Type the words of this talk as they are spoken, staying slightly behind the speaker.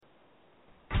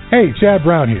Hey, Chad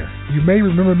Brown here. You may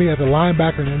remember me as a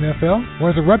linebacker in the NFL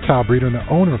or as a reptile breeder and the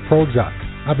owner of Pro Exotics.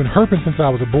 I've been herping since I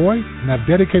was a boy, and I've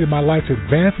dedicated my life to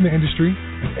advancing the industry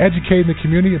and educating the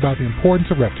community about the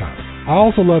importance of reptiles. I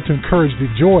also love to encourage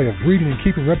the joy of breeding and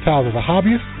keeping reptiles as a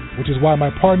hobbyist, which is why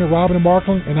my partner Robin and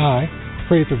Markland and I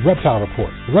created the Reptile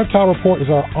Report. The Reptile Report is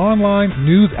our online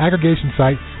news aggregation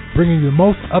site bringing you the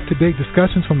most up-to-date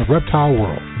discussions from the reptile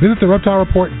world. Visit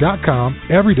thereptilereport.com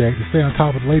every day to stay on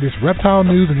top of the latest reptile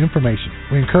news and information.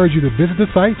 We encourage you to visit the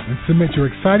site and submit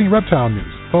your exciting reptile news,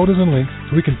 photos, and links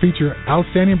so we can feature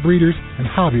outstanding breeders and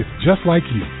hobbyists just like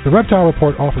you. The Reptile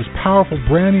Report offers powerful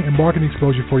branding and marketing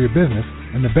exposure for your business,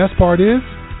 and the best part is,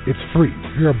 it's free.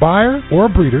 If you're a buyer or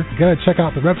a breeder, you gotta check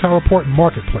out the Reptile Report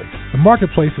Marketplace. The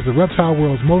Marketplace is the reptile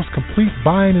world's most complete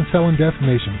buying and selling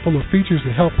destination, full of features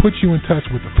to help put you in touch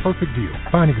with the perfect deal.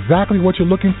 Find exactly what you're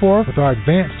looking for with our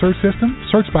advanced search system.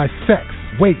 Search by sex,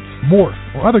 weight, morph,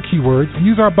 or other keywords, and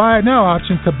use our Buy It Now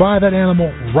option to buy that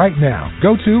animal right now.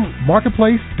 Go to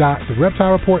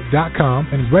marketplace.thereptilereport.com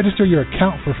and register your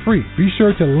account for free. Be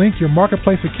sure to link your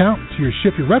Marketplace account to your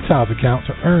Ship Your Reptiles account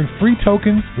to earn free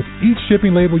tokens with each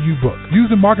shipping label you book. Use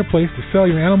the Marketplace to sell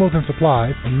your animals and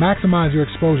supplies and maximize your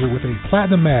exposure with a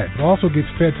platinum ad that also gets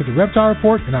fed to the Reptile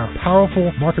Report and our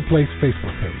powerful Marketplace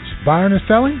Facebook page. Buying or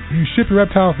selling? Use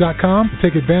ShipYourReptiles.com to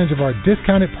take advantage of our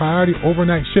discounted priority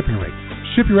overnight shipping rates.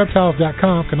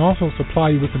 ShipYourReptiles.com can also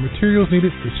supply you with the materials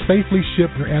needed to safely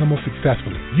ship your animals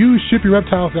successfully. Use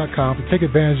ShipYourReptiles.com to take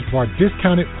advantage of our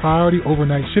discounted priority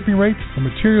overnight shipping rates, the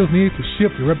materials needed to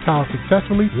ship your reptiles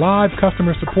successfully, live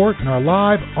customer support, and our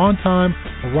live on-time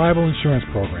arrival insurance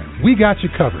program. We got you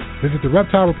covered. Visit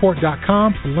thereptilereport.com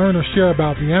to learn or share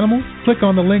about the animals. Click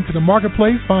on the link to the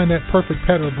marketplace, find that perfect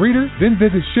pet or breeder, then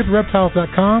visit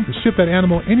ShipYourReptiles.com to ship that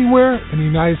animal anywhere in the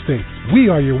United States. We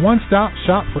are your one-stop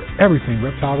shop for everything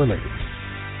reptile related.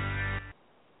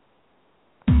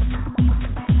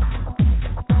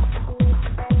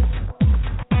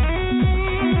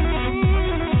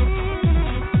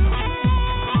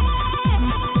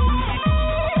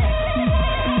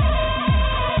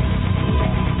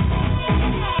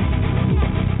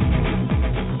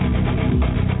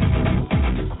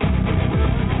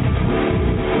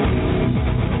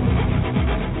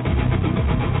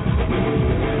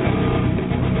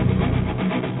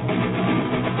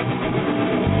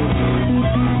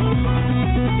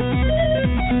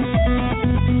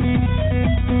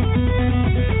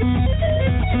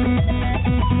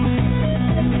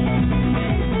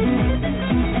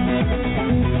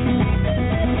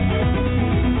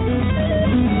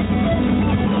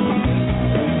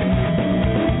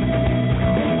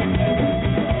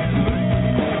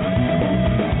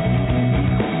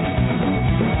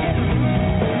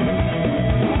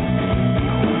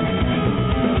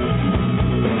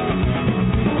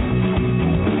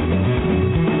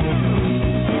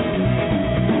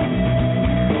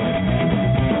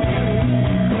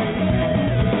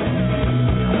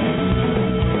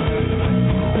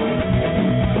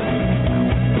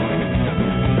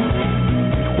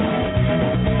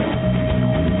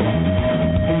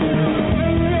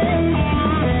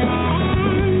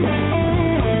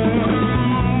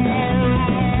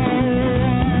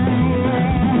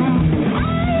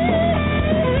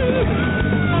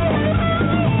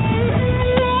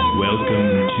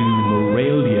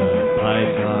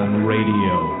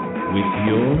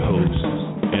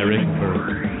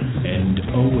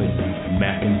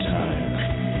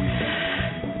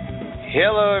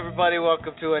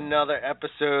 Welcome to another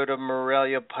episode of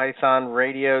Morelia Python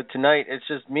Radio. Tonight, it's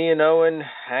just me and Owen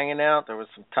hanging out. There was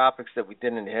some topics that we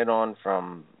didn't hit on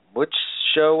from, which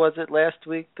show was it last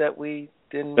week that we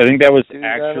didn't I think that was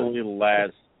actually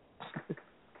last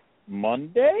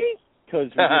Monday, because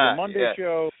we did a Monday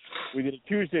show, we did a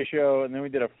Tuesday show, and then we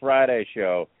did a Friday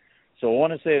show. So I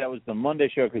want to say that was the Monday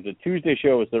show, because the Tuesday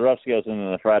show was the Rough Scales, and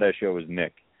then the Friday show was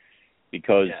Nick,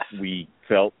 because we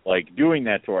felt like doing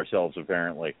that to ourselves,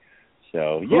 apparently.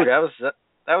 So yeah,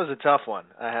 that was a tough one.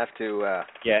 I have to.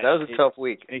 That was a tough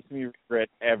week. It makes me regret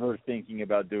ever thinking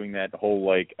about doing that whole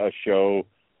like a show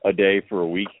a day for a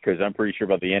week, because I'm pretty sure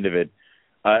by the end of it,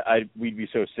 we'd be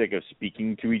so sick of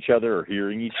speaking to each other or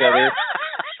hearing each other.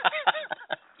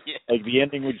 Like the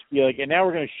ending would just be like, and now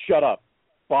we're gonna shut up.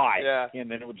 Bye. Yeah. And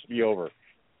then it would just be over.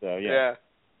 So yeah.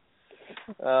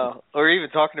 Or even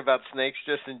talking about snakes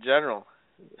just in general.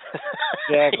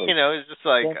 Exactly. It's just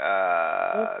like,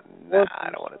 I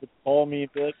don't want to call me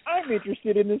and be like, I'm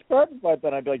interested in this carpet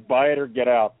python. I'd be like, buy it or get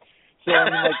out. So I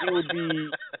mean, like it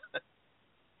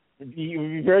would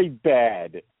be very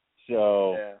bad.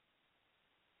 So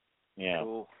yeah.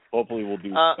 Cool. Hopefully we'll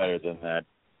do better than that.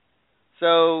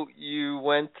 So you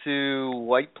went to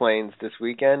White Plains this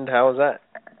weekend. How was that?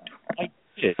 I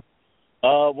did.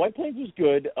 White Plains was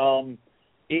good.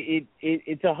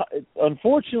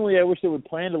 Unfortunately, I wish they would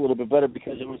plan it a little bit better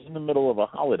because it was in the middle of a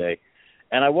holiday,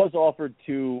 and I was offered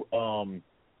to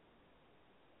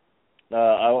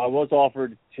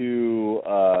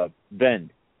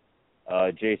vend.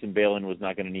 Jason Balin was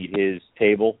not going to need his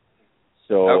table,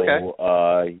 so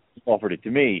he offered it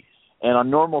to me. And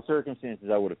on normal circumstances,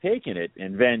 I would have taken it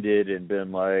and vended and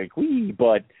been like, wee.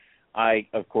 But I,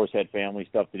 of course, had family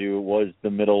stuff to do. It was the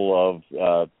middle of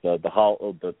the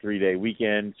 3-day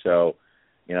weekend, so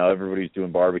everybody's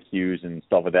doing barbecues and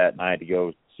stuff like that, and I had to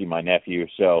go see my nephew,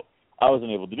 so I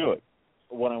wasn't able to do it.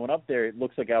 When I went up there, it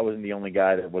looks like I wasn't the only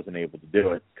guy that wasn't able to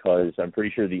do it because I'm pretty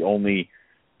sure the only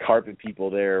carpet people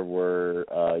there were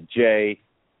Jay.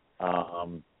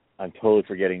 I'm totally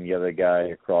forgetting the other guy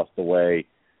across the way,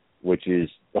 which is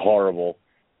horrible.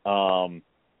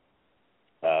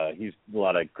 He's a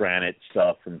lot of granite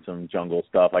stuff and some jungle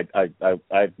stuff. I've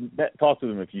talked to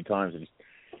him a few times, and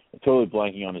I'm totally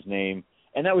blanking on his name.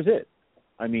 And that was it.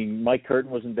 I mean, Mike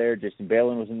Curtin wasn't there. Jason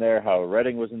Balin wasn't there. Howard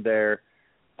Redding wasn't there.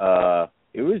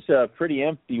 It was pretty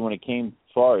empty when it came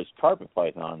as far as carpet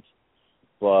pythons.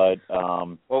 But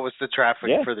what was the traffic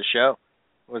for the show?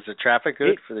 Was the traffic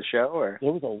good for the show? Or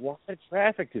there was a lot of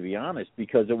traffic, to be honest,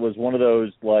 because it was one of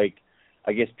those, like,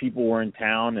 I guess people were in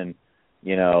town and,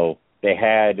 they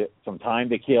had some time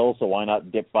to kill, so why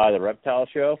not dip by the reptile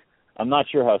show? I'm not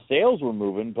sure how sales were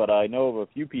moving, but I know of a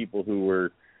few people who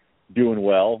were doing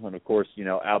well. And, of course,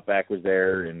 Outback was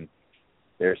there, and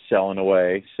they're selling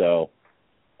away. So,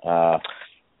 but,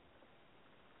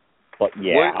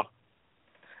 yeah.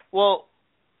 Well,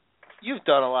 you've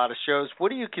done a lot of shows. What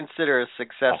do you consider a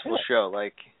successful show?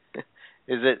 Like,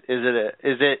 is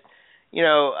it?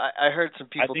 I heard some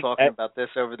people talking about this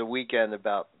over the weekend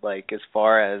about, like, as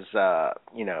far as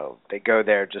they go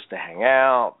there just to hang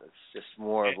out. It's just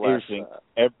more or less.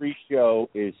 Every show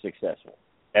is successful.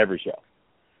 Every show.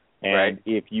 And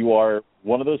if you are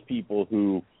one of those people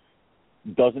who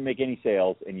doesn't make any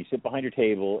sales and you sit behind your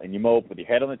table and you mope with your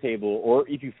head on the table, or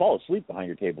if you fall asleep behind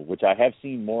your table, which I have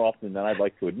seen more often than I'd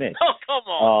like to admit. Oh, come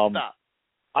on, stop.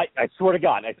 I swear to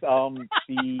God, come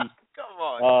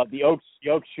on. The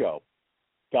Oaks show.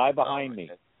 Guy behind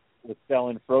me was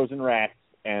selling frozen rats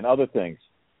and other things,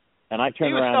 and I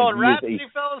turned around and he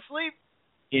fell asleep.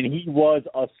 And he was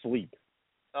asleep.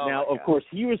 Oh, now, of course,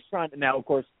 he was trying to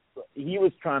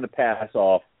pass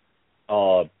off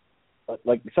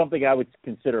like something I would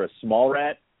consider a small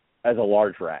rat as a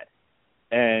large rat,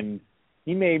 and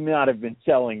he may not have been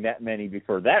selling that many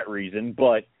for that reason,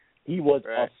 but he was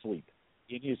asleep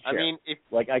in his chair. I mean,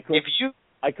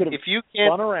 I could have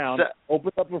spun around,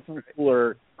 opened up a fruit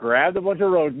cooler, grabbed a bunch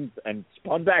of rodents, and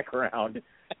spun back around,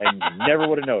 and you never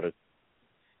would have noticed.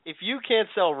 If you can't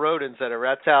sell rodents at a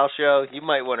reptile show, you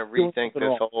might want to rethink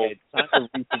this whole. It's time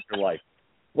to rethink your life.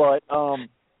 But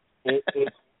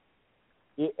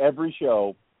every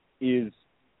show is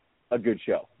a good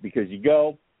show because you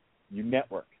go, you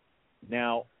network.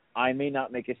 Now, I may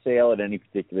not make a sale at any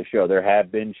particular show. There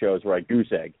have been shows where I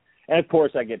goose egg. And, of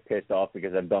course, I get pissed off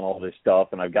because I've done all this stuff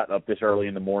and I've gotten up this early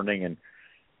in the morning and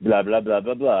blah, blah, blah,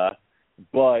 blah, blah.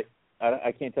 But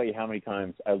I can't tell you how many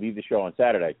times I leave the show on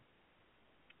Saturday.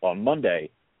 On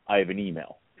Monday, I have an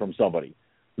email from somebody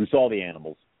who saw the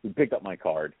animals, who picked up my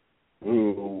card,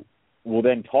 who will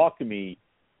then talk to me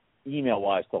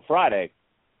email-wise till Friday.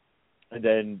 And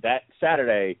then that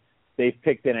Saturday, they've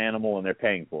picked an animal and they're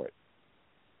paying for it.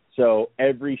 So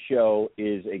every show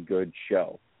is a good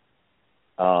show.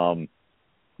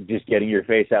 Just getting your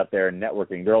face out there and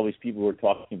networking. There are all these people who are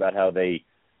talking about how they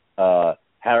are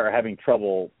having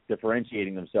trouble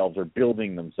differentiating themselves or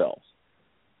building themselves.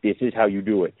 This is how you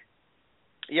do it.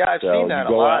 Yeah, I've seen that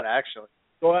a lot, actually.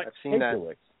 I've seen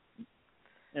that.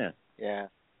 Yeah.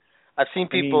 I've seen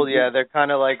people, they're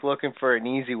kind of like looking for an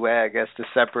easy way, I guess, to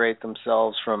separate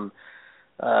themselves from,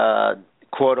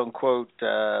 quote-unquote,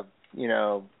 what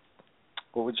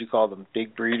would you call them,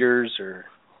 big breeders or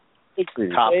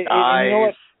top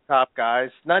guys? Top guys.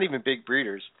 Not even big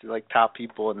breeders, like top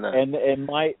people in the... And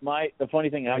the funny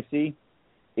thing I see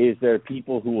is there are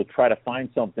people who will try to find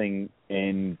something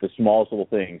in the smallest little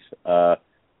things.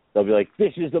 They'll be like,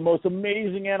 this is the most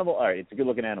amazing animal. All right, it's a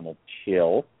good-looking animal.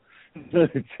 Chill.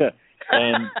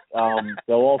 And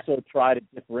they'll also try to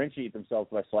differentiate themselves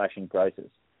by slashing prices.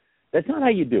 That's not how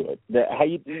you do it.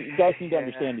 You guys need to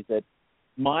understand is that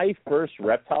my first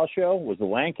reptile show was the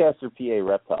Lancaster, PA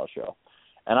reptile show.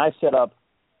 And I set up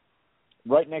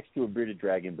right next to a bearded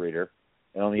dragon breeder.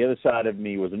 And on the other side of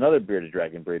me was another bearded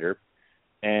dragon breeder.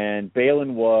 And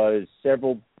Balin was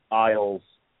several aisles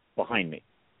behind me.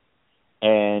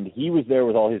 And he was there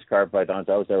with all his carpet pythons.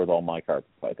 I was there with all my carpet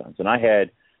pythons. And I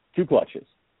had 2 clutches,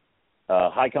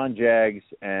 Hycon Jags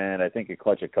and I think a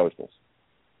clutch of Coastals.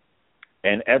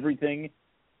 And everything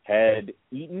had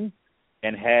eaten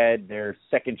and had their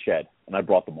second shed, and I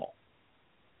brought them all.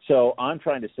 So I'm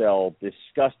trying to sell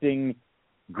disgusting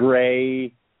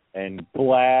gray and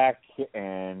black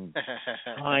and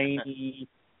tiny,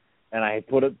 and I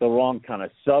put the wrong kind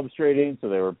of substrate in, so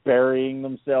they were burying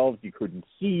themselves. You couldn't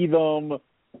see them.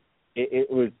 It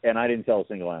was, and I didn't sell a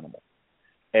single animal.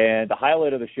 And the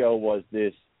highlight of the show was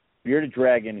this bearded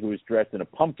dragon who was dressed in a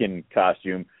pumpkin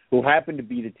costume who happened to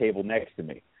be the table next to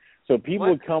me. So people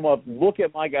would come up, look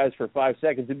at my guys for 5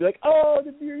 seconds, and be like, "Oh,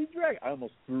 the bearded dragon!" I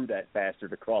almost threw that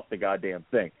bastard across the goddamn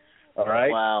thing. All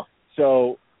right? Wow.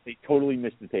 So they totally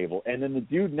missed the table. And then the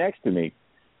dude next to me,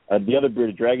 the other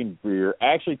bearded dragon breeder,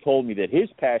 actually told me that his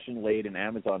passion laid in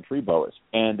Amazon tree boas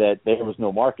and that there was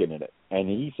no market in it. And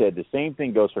he said the same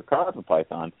thing goes for carpet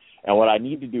python. And what I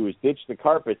need to do is ditch the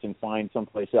carpets and find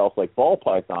someplace else like ball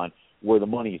python where the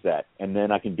money's at, and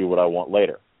then I can do what I want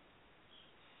later.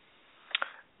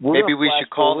 Maybe we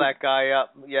should call that guy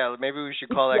up. Yeah, maybe we should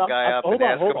call that guy up and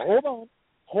ask him.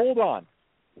 Hold on.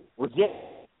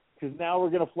 Because now we're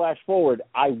going to flash forward.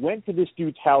 I went to this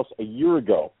dude's house a year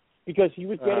ago because he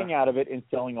was getting out of it and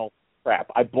selling all crap.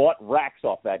 I bought racks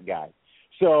off that guy.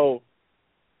 So,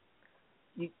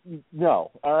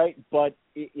 no, all right? But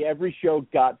every show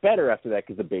got better after that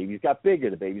because the babies got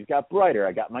bigger, the babies got brighter.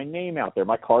 I got my name out there.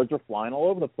 My cards were flying all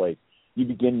over the place. You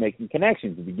begin making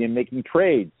connections. You begin making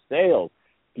trades, sales.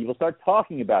 People start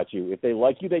talking about you. If they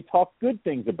like you, they talk good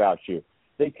things about you.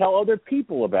 They tell other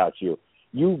people about you.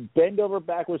 You bend over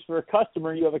backwards for a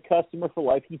customer. You have a customer for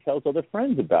life. He tells other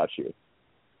friends about you.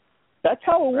 That's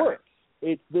how it works.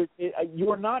 You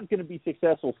are not going to be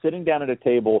successful sitting down at a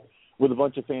table with a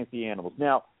bunch of fancy animals.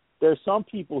 Now, there are some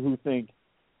people who think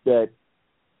that,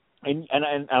 and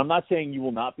I'm not saying you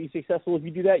will not be successful if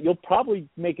you do that. You'll probably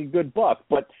make a good buck,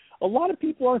 but a lot of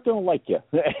people aren't going to like you.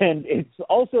 And it's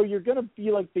also, you're going to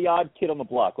be like the odd kid on the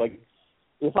block. Like,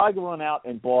 if I run out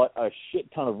and bought a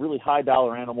shit ton of really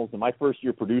high-dollar animals, and my first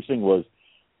year producing was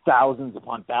thousands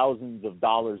upon thousands of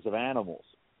dollars of animals,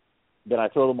 then I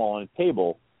throw them all on a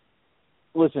table.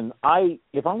 Listen,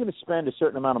 if I'm going to spend a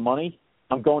certain amount of money,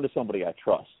 I'm going to somebody I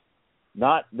trust,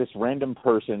 not this random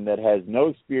person that has no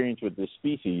experience with this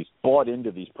species bought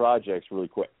into these projects really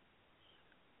quick.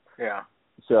 Yeah.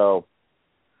 So,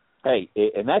 hey,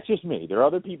 and that's just me. There are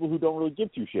other people who don't really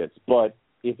give two shits, but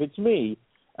if it's me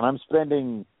and I'm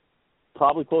spending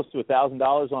probably close to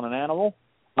 $1,000 on an animal,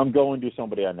 I'm going to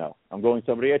somebody I know. I'm going to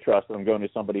somebody I trust, and I'm going to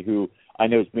somebody who I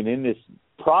know has been in this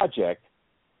project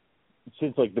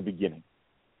since, like, the beginning.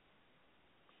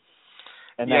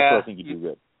 And that's where I think you do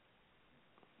good.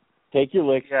 Take your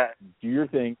licks, do your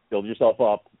thing, build yourself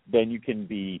up, then you can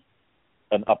be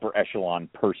an upper echelon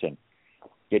person.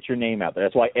 Get your name out there.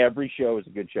 That's why every show is a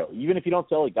good show. Even if you don't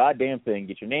sell a goddamn thing,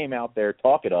 get your name out there,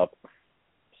 talk it up,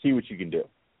 see what you can do.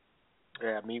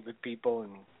 Yeah, meet with people,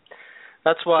 and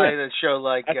that's why the show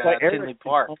like Tinley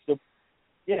Park.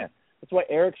 That's why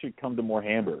Eric should come to more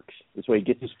Hamburgs. This way he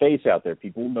gets his face out there.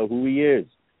 People will know who he is.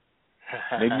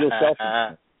 Maybe you'll sell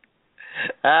something.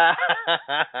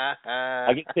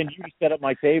 I can send you to set up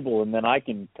my table, and then I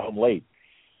can come late.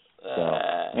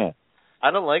 So,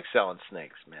 I don't like selling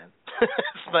snakes, man.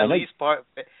 It's my least part.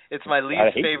 It's my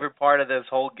least favorite part of this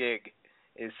whole gig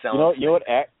is selling. You know what?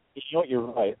 You're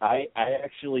right. I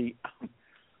actually,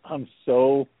 I'm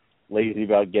so lazy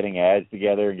about getting ads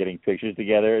together and getting pictures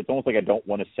together. It's almost like I don't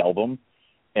want to sell them,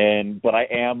 but I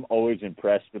am always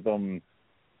impressed with them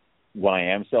when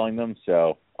I am selling them.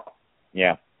 So,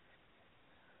 yeah.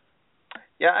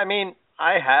 Yeah, I mean,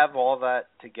 I have all that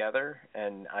together,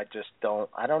 and I just don't.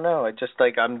 I don't know. I just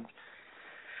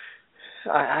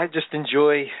I just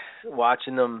enjoy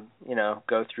watching them,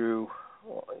 go through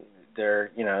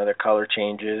their color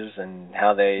changes and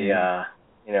how they,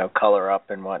 color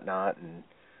up and whatnot, and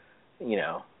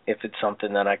if it's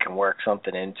something that I can work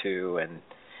something into, and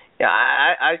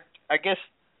I guess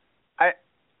I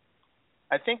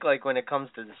think like when it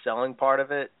comes to the selling part of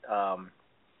it,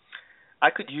 I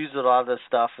could use a lot of the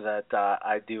stuff that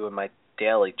I do in my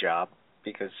daily job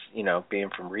because,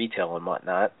 being from retail and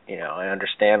whatnot, I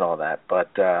understand all that.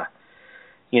 But, I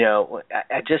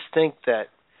just think that,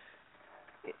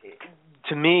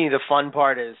 to me, the fun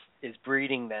part is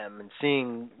breeding them and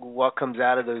seeing what comes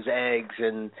out of those eggs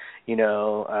and,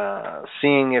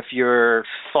 seeing if your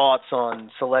thoughts on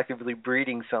selectively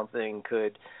breeding something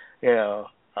could,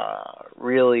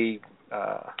 really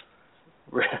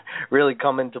really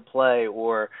come into play,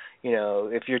 or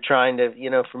if you're trying to,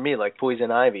 for me, like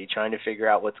poison ivy, trying to figure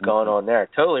out what's going on there, it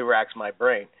totally racks my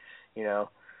brain.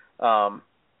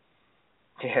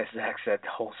 Zach said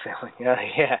wholesaling.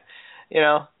 Yeah.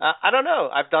 I don't know.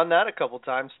 I've done that a couple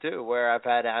times too, where I've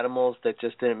had animals that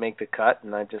just didn't make the cut,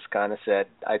 and I just kind of said,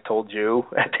 I told you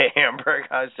at the Hamburg,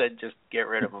 I said, just get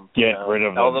rid of them. Get rid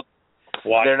of them.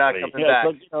 They're not coming back.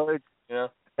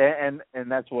 And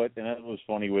that was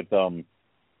funny with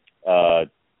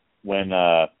when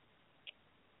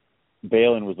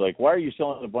Balin was like, why are you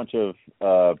selling a bunch of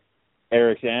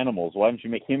Eric's animals? Why don't you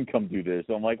make him come do this?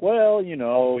 So I'm like, well,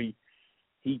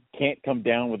 he can't come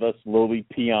down with us lowly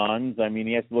peons. I mean,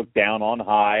 he has to look down on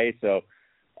high. So,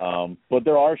 but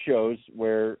there are shows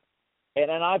where,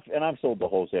 and I've sold to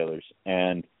wholesalers,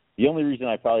 and the only reason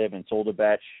I probably haven't sold a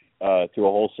batch to a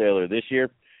wholesaler this year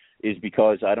is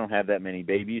because I don't have that many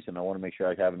babies, and I want to make sure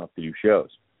I have enough to do shows.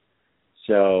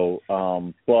 So,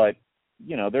 but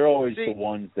they're always the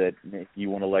ones that you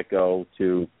want to let go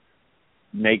to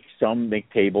make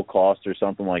table cost or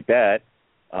something like that.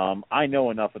 I know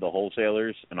enough of the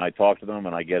wholesalers, and I talk to them,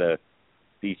 and I get a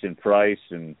decent price,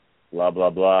 and blah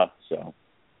blah blah. So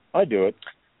I do it.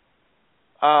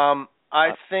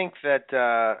 I think that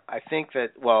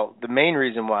well, the main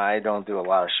reason why I don't do a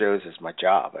lot of shows is my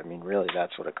job. I mean, really,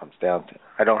 that's what it comes down to.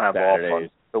 I don't have Saturdays. off on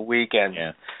the weekends.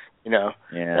 Yeah.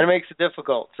 And it makes it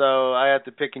difficult. So I have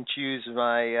to pick and choose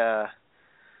my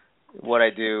what I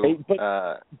do.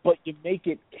 But you make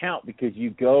it count because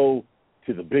you go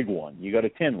to the big one. You go to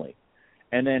Tinley.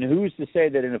 And then who's to say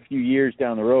that in a few years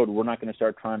down the road we're not going to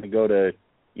start trying to go to,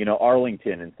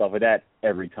 Arlington and stuff like that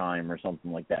every time or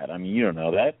something like that. I mean, you don't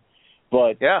know that.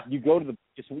 But you go to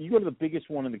the biggest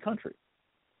one in the country,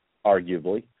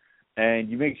 arguably, and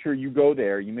you make sure you go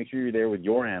there. You make sure you're there with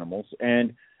your animals.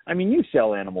 And, I mean, you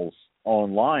sell animals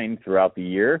online throughout the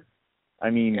year. I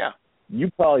mean,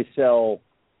 you probably sell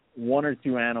one or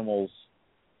two animals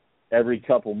every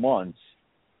couple months.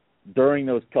 During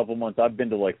those couple months, I've been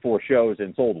to like 4 shows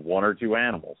and sold one or two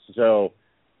animals. So,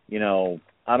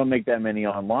 I don't make that many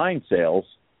online sales,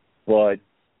 but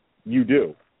you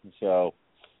do. So,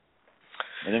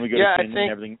 and then we go to Tinley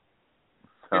and everything.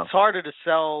 It's harder to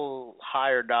sell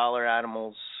higher dollar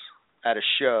animals at a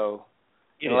show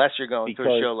unless you're going to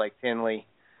a show like Tinley.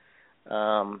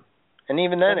 And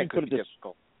even then it could be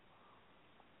difficult.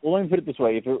 Well, let me put it this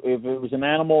way. If it was an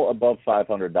animal above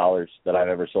 $500 that I've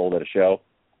ever sold at a show,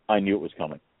 I knew it was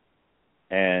coming.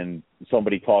 And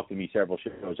somebody talked to me several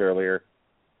shows earlier,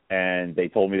 and they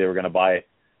told me they were going to buy it.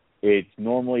 It's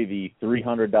normally the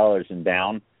 $300 and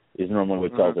down is normally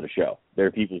what sells at a show. There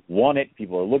are people who want it,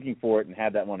 people are looking for it, and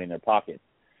have that money in their pocket.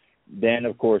 Then,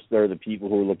 of course, there are the people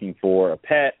who are looking for a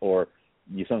pet, or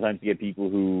you sometimes get people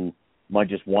who might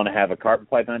just want to have a carpet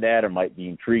python to add or might be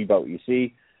intrigued by what you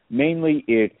see. Mainly,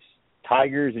 it's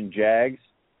tigers and jags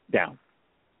down.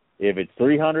 If it's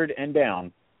 300 and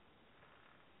down,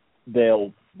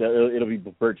 it'll be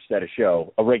purchased at a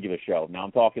show, a regular show. Now,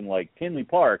 I'm talking like Tinley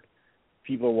Park.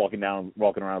 People are walking around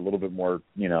a little bit more,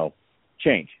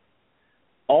 change.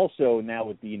 Also, now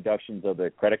with the inductions of the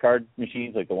credit card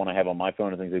machines, like the one I have on my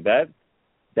phone and things like that,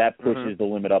 that pushes the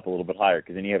limit up a little bit higher,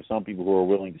 because then you have some people who are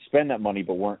willing to spend that money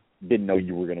but didn't know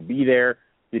you were going to be there,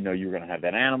 didn't know you were going to have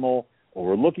that animal, or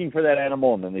were looking for that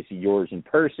animal, and then they see yours in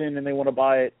person and they want to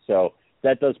buy it. So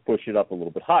that does push it up a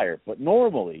little bit higher. But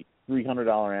normally,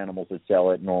 $300 animals that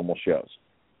sell at normal shows.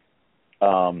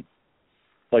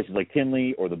 Places like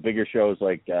Tinley or the bigger shows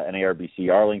like an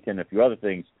ARBC Arlington, a few other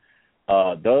things,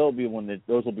 those will be when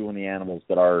the animals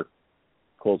that are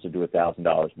closer to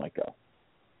 $1,000 might go.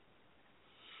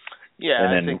 Yeah,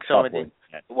 I think somebody.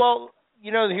 Well,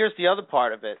 here's the other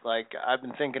part of it. Like, I've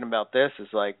been thinking about this is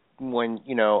like when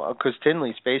because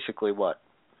Tinley's basically about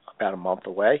a month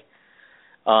away.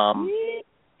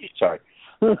 Sorry.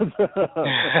 I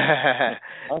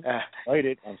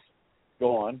did.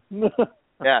 Go on.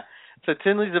 Yeah. So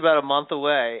Tinley's about a month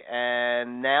away,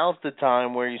 and now's the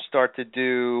time where you start to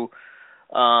do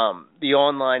the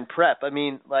online prep. I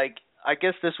mean, like, I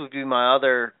guess this would be my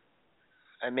other,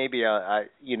 and maybe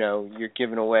you're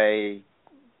giving away,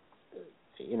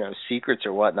 secrets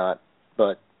or whatnot,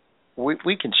 but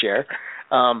we can share.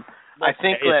 I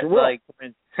think that like.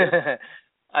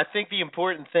 I think the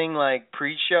important thing, like,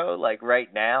 pre-show, like,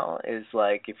 right now, is,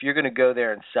 like, if you're going to go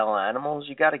there and sell animals,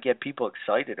 you got to get people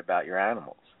excited about your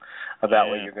animals, about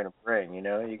what you're going to bring,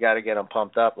 You got to get them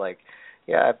pumped up, like,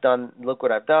 look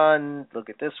what I've done, look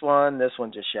at this one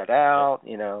just shed out,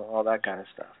 all that kind of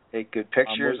stuff. Take good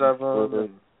pictures of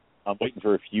them. I'm waiting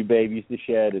for a few babies to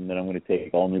shed, and then I'm going to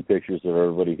take all new pictures of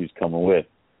everybody who's coming with.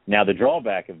 Now, the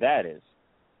drawback of that is,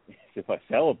 if I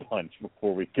sell a bunch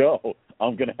before we go,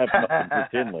 I'm going to have nothing for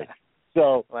Tinley.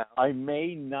 So wow. I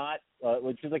may not,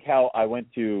 which is like how I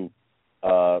went to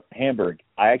Hamburg.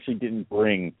 I actually didn't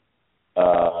bring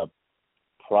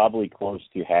probably close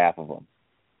to half of them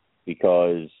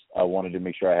because I wanted to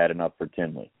make sure I had enough for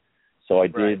Tinley. So I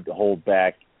did hold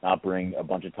back, not bring a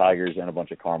bunch of Tigers and a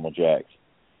bunch of Caramel Jags.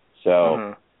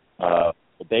 So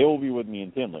but they will be with me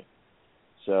in Tinley.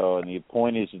 So, and the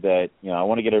point is that, I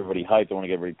want to get everybody hyped. I want to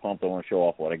get everybody pumped. I want to show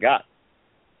off what I got.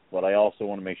 But I also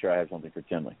want to make sure I have something for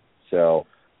Tinley. So,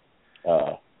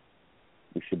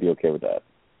 we should be okay with that.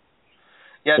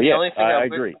 Yeah, but the only thing I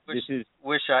agree.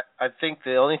 I think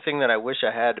the only thing that I wish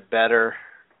I had a better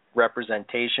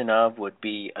representation of would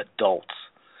be adults.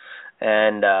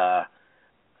 And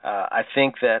I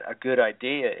think that a good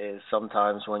idea is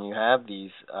sometimes when you have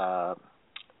these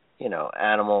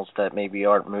animals that maybe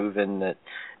aren't moving, that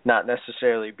not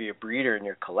necessarily be a breeder in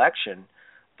your collection,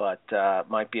 but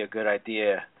might be a good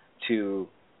idea to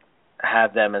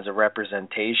have them as a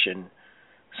representation,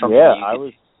 something you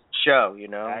could show,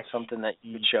 something that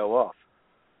you could show off.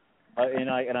 And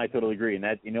I totally agree. And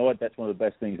that, that's one of the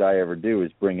best things I ever do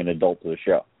is bring an adult to the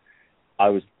show. I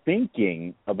was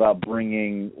thinking about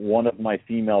bringing one of my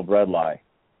female bredli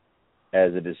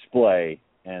as a display,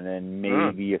 and then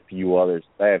maybe a few others.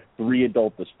 I have 3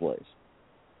 adult displays.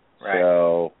 Right.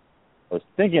 So I was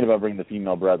thinking about bringing the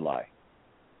female bredli.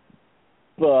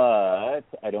 But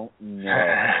I don't know.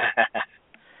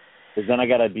 Because then I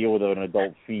got to deal with an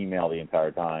adult female the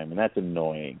entire time, and that's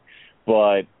annoying.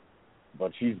 But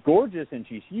she's gorgeous, and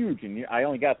she's huge, and I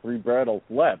only got 3 bredls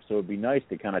left, so it would be nice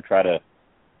to kind of try to,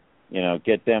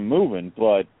 get them moving.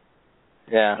 But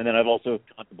yeah. And then I've also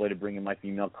contemplated bringing my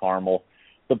female Caramel.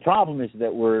 The problem is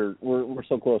that we're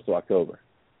so close to October,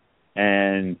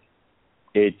 and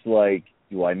it's like,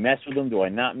 do I mess with them? Do I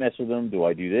not mess with them? Do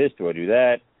I do this? Do I do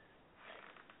that?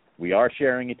 We are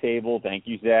sharing a table. Thank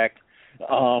you, Zach.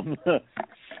 I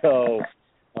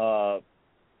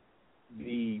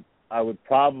would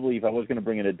probably, if I was going to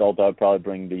bring an adult, I would probably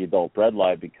bring the adult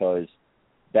bredli because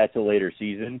that's a later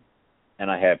season, and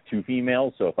I have 2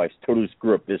 females. So if I totally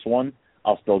screw up this one,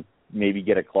 I'll still maybe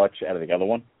get a clutch out of the other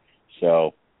one.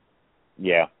 So,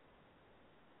 yeah.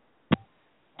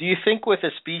 Do you think with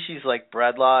a species like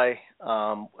bredli,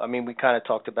 we kind of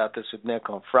talked about this with Nick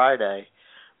on Friday,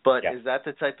 but is that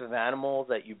the type of animal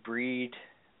that you breed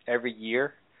every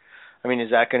year?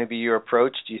 Is that going to be your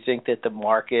approach? Do you think that the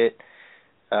market,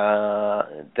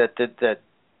 that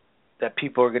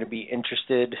people are going to be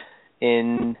interested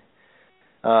in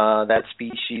that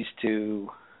species to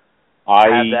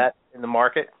have that in the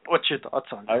market? What's your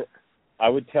thoughts on that? I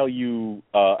would tell you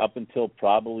up until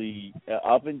probably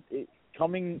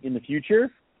coming in the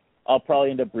future, I'll probably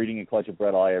end up breeding a clutch of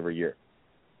bredli every year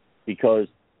because,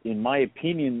 in my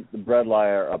opinion, the bredli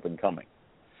are up and coming.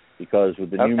 Because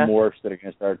with the new morphs that are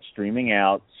going to start streaming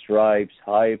out, stripes,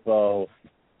 hypo,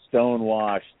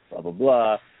 stonewash, blah, blah,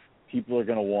 blah, people are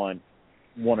going to want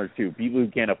 1 or 2. People who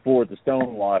can't afford the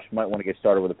stonewash might want to get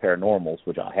started with a pair of normals,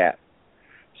 which I have.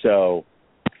 So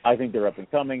I think they're up and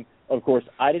coming. Of course,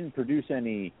 I didn't produce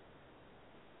any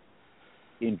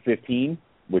in 15,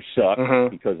 which sucks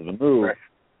because of the move. Right.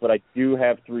 But I do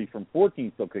have 3 from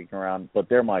 14 still kicking around, but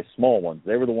they're my small ones.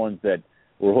 They were the ones that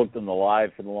were hooked on the live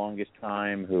for the longest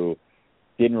time, who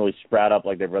didn't really sprout up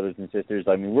like their brothers and sisters.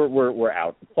 We're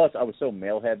out. Plus, I was so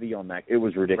male heavy on that; it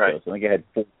was ridiculous. Right. I think I had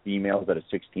 4 females out of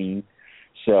 16.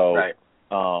 So,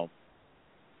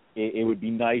 it would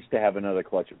be nice to have another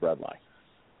clutch of bredli.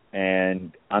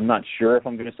 And I'm not sure if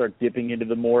I'm going to start dipping into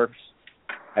the morphs.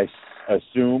 I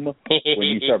assume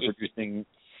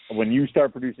when you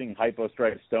start producing hypo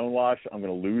stripe stonewash, I'm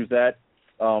going to lose that.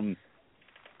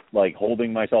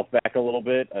 Holding myself back a little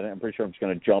bit. I'm pretty sure I'm just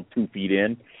going to jump 2 feet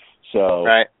in. So,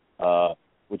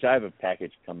 which I have a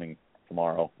package coming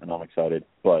tomorrow, and I'm excited,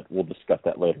 but we'll discuss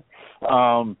that later.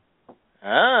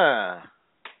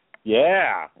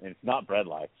 Yeah, it's not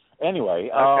bredli. Anyway,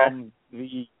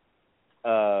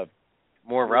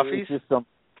 more roughies? It's just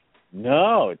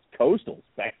no, it's coastals.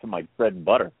 Back to my bread and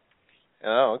butter.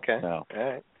 Oh, okay. No.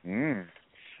 All right.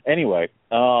 Anyway,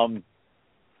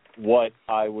 what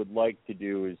I would like to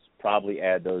do is probably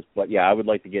add those. But, yeah, I would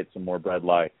like to get some more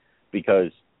bredli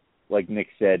because, like Nick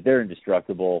said, they're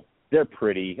indestructible. They're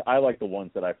pretty. I like the ones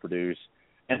that I produce.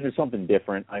 And there's something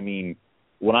different.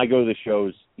 When I go to the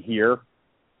shows here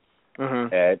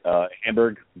at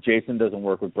Hamburg, Jason doesn't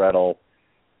work with bredli.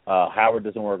 Howard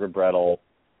doesn't work with bredli.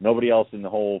 Nobody else in the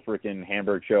whole freaking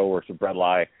Hamburg show works with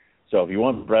bredli. So if you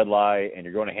want bredli and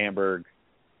you're going to Hamburg,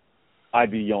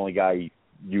 I'd be the only guy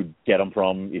you'd get them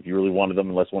from if you really wanted them,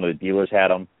 unless one of the dealers had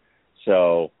them.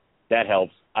 So that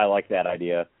helps. I like that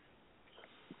idea.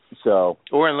 So,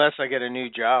 or unless I get a new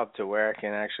job to where I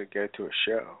can actually go to a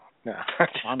show. No,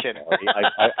 I'm kidding.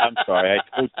 sorry. I'm sorry.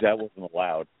 I told you that wasn't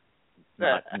allowed.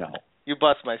 No. You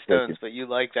bust my stones, but you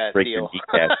like that deal.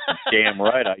 Damn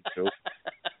right I do.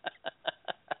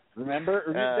 Remember,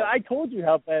 I told you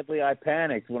how badly I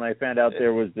panicked when I found out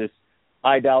there was this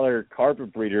high-dollar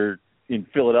carpet breeder in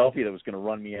Philadelphia that was going to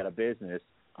run me out of business.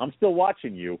 I'm still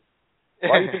watching you.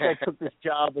 Why do you think I took this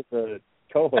job as a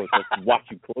co-host? Let's watch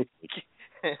you closely.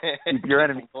 Keep your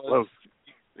enemy close.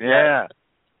 Yeah.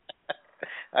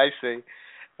 I see.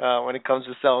 When it comes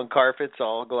to selling carpets,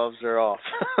 all gloves are off.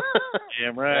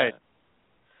 Damn right.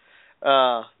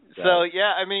 So,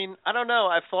 yeah, I mean, I don't know.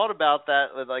 I've thought about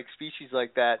that with, like, species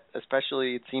like that,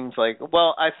 especially it seems like,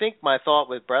 well, I think my thought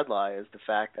with Bredli is the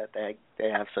fact that they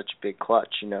have such a big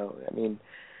clutch, you know. I mean,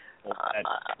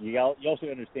 you also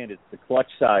understand it's the clutch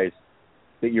size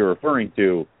that you're referring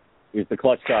to is the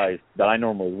clutch size that I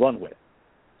normally run with.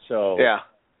 So, yeah.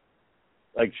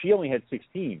 Like, she only had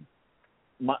 16.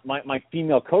 My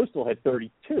female coastal had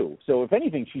 32. So, if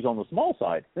anything, she's on the small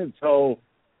side. And so,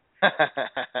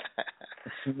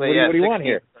 what do you want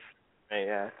here?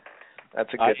 Yeah, that's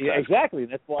a good thing. Exactly.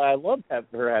 That's why I loved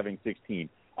her having 16.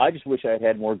 I just wish I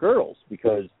had more girls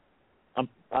because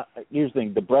here's the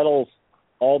thing. The Brettles,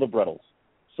 all the Brettles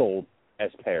sold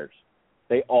as pairs.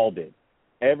 They all did.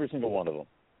 Every single one of them.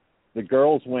 The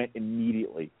girls went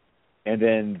immediately. And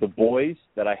then the boys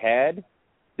that I had,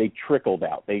 they trickled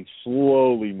out. They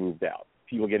slowly moved out.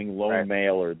 People getting loan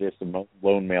mail or this and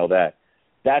loan mail that.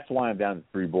 That's why I'm down to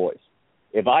 3 boys.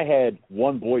 If I had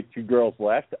 1 boy, 2 girls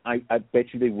left, I bet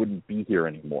you they wouldn't be here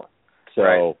anymore.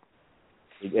 So,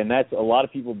 and that's a lot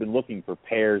of people have been looking for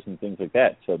pairs and things like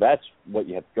that. So that's what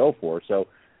you have to go for. So,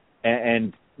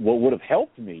 and what would have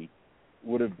helped me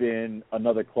would have been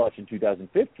another clutch in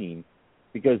 2015,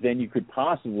 because then you could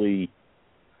possibly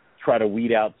try to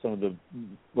weed out some of the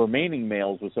remaining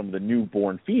males with some of the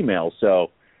newborn females. So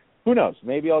who knows?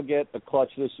 Maybe I'll get a clutch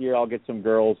this year. I'll get some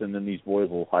girls, and then these boys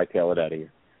will hightail it out of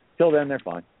here. Till then, they're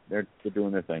fine. They're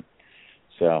doing their thing.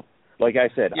 So, like I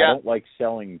said, I don't like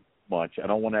selling much. I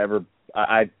don't want to ever –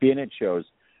 I've been at shows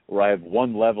where I have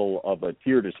one level of a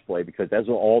tier display because those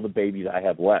are all the babies I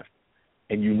have left.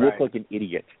 And you look like an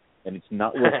idiot, and it's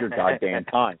not worth your goddamn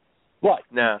time. But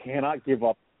you cannot give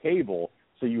up the table,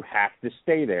 so you have to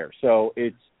stay there. So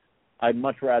I'd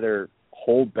much rather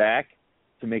hold back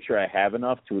to make sure I have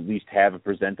enough to at least have a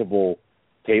presentable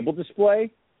table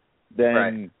display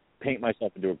than paint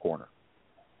myself into a corner.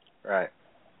 Right.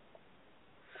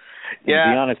 And to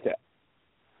be honest,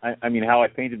 I mean, how I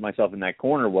painted myself in that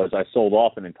corner was I sold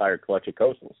off an entire clutch of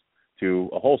coastals to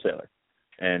a wholesaler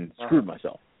and screwed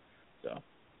myself. So.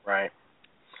 Right.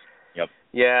 Yep.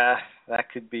 Yeah,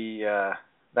 that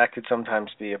could sometimes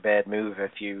be a bad move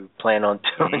if you plan on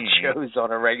doing shows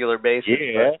on a regular basis.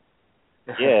 Yeah.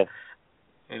 But, yeah.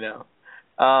 You know.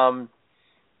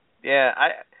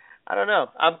 I don't know.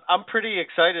 I'm pretty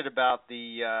excited about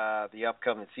the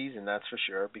upcoming season, that's for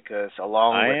sure, because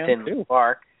along with Tinley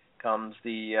Park comes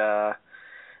the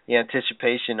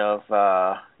anticipation of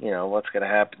what's going to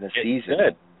happen this season.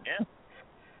 Good. Yeah.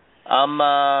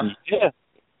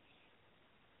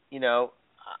 You know,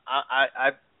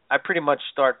 I pretty much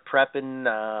start prepping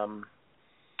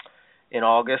in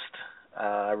August.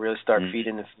 I really start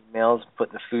feeding the females,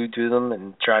 putting the food to them,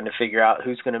 and trying to figure out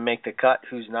who's going to make the cut,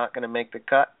 who's not going to make the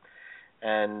cut.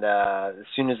 And as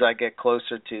soon as I get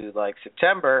closer to, like,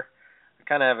 September, I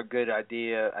kind of have a good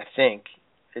idea, I think,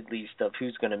 at least, of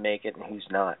who's going to make it and who's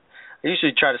not. I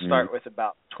usually try to start with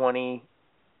about 20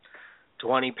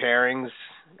 pairings,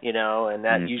 you know, and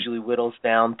that usually whittles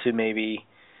down to maybe,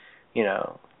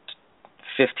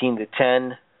 15 to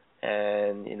 10,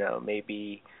 and,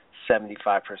 maybe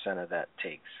 75% of that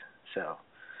takes. So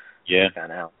that's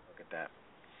kind of how I look at that.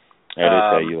 That is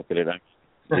how you look at it.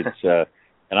 It's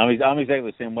and I'm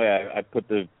exactly the same way.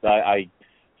 I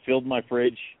filled my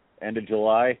fridge end of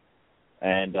July,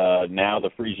 and now the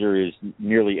freezer is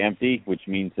nearly empty, which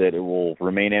means that it will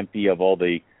remain empty of all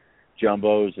the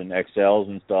jumbos and XLs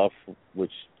and stuff,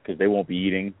 because they won't be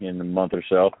eating in a month or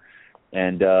so.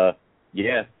 And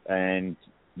and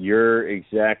you're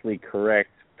exactly correct,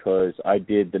 because I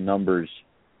did the numbers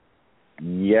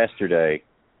yesterday,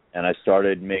 and I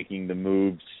started making the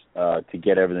moves to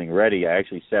get everything ready. I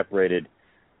actually separated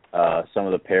some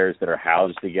of the pairs that are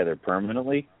housed together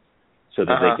permanently so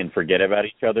that they can forget about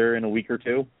each other in a week or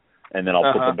two, and then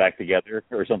I'll put them back together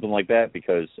or something like that,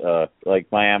 because like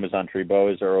my Amazon tree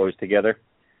boas are always together,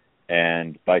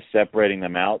 and by separating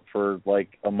them out for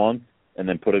like a month and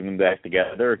then putting them back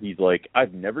together, he's like,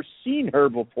 I've never seen her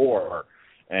before.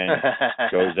 and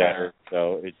goes at her.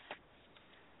 So it's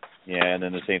and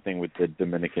then the same thing with the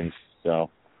Dominicans. So.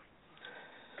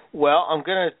 Well,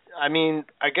 I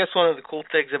guess one of the cool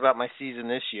things about my season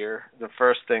this year, the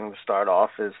first thing to start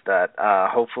off is that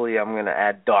hopefully I'm going to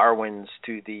add Darwins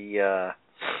to the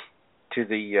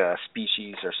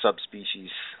species or subspecies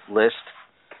list.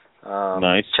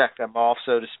 Nice. Check them off,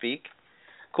 so to speak.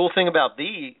 Cool thing about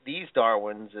these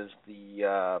Darwins is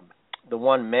the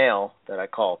one male that I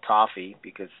call Toffee,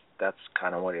 because that's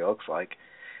kind of what he looks like.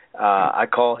 I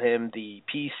call him the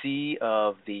PC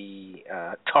of the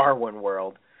Darwin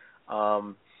world.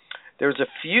 There's a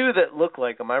few that look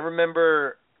like him. I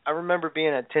remember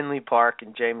being at Tinley Park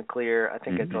and Jay McClear. I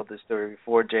think I told this story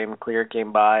before. Jay McClear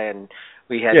came by and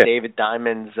we had David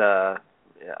Diamond's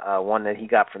one that he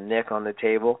got from Nick on the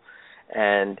table,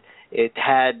 and it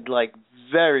had like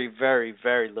very, very,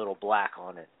 very little black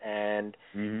on it, and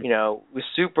it was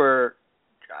super.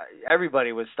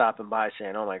 Everybody was stopping by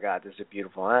saying, "Oh my God, this is a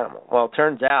beautiful animal." Well, it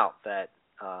turns out that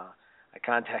I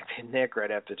contacted Nick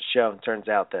right after the show, and it turns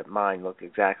out that mine looked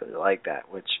exactly like that,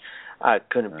 which I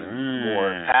couldn't be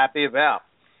more happy about.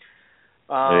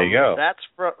 There you go.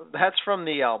 That's from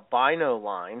the albino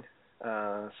line.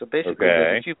 So basically,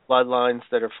 there's a few bloodlines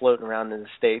that are floating around in the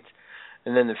States.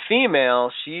 And then the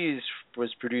female,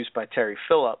 was produced by Terry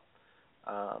Phillip,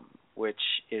 which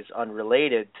is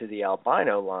unrelated to the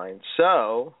albino line.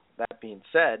 So, that being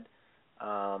said,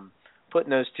 putting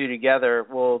those two together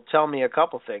will tell me a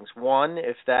couple things. One,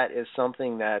 if that is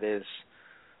something that is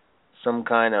some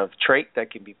kind of trait that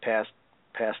can be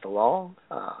passed along,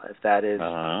 if that is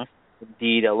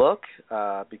indeed a look,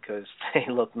 because they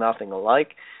look nothing alike.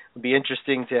 It would be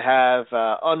interesting to have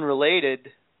unrelated,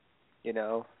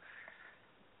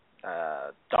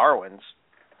 Darwins,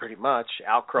 pretty much,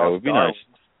 outcross Darwins.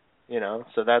 Nice.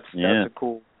 So that's a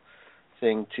cool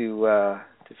thing to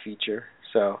feature.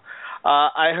 So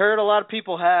I heard a lot of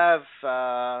people have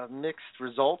mixed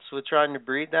results with trying to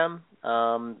breed them.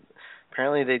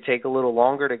 Apparently they take a little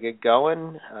longer to get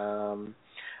going.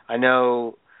 I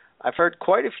know I've heard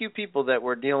quite a few people that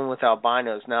were dealing with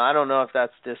albinos. Now, I don't know if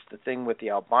that's just the thing with the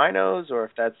albinos or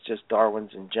if that's just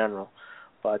Darwins in general.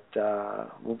 But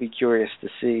we'll be curious to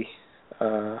see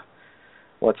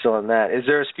what's on that. Is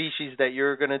there a species that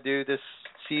you're going to do this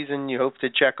season you hope to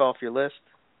check off your list?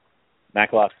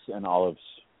 Macklocks and olives.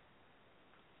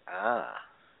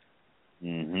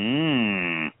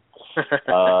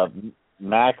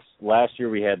 Max, last year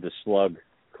we had the slug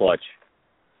clutch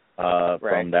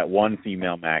from that one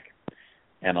female Mac.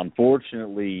 And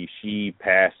unfortunately, she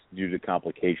passed due to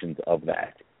complications of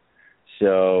that.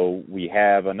 So we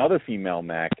have another female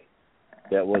Mac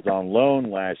that was on loan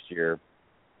last year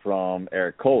from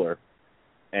Eric Kohler,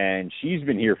 and she's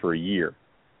been here for a year,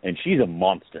 and she's a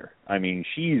monster. I mean,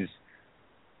 she's,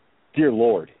 dear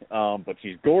Lord, but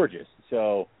she's gorgeous.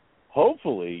 So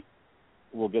hopefully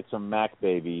we'll get some Mac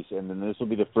babies, and then this will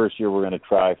be the first year we're going to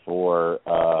try for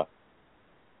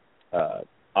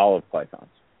olive pythons.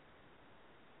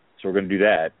 So we're going to do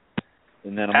that.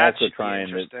 And then I'm also trying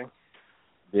to...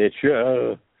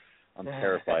 I'm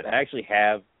terrified. I actually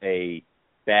have a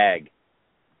bag,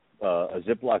 a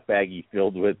Ziploc baggie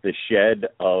filled with the shed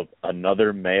of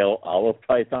another male olive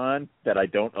python that I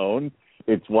don't own.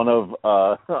 It's one of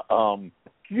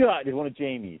it's one of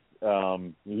Jamie's.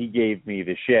 He gave me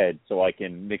the shed so I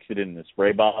can mix it in the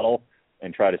spray bottle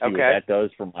and try to see what that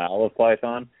does for my olive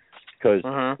python. Because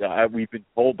we've been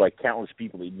told by countless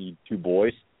people they need two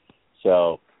boys.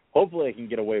 So hopefully I can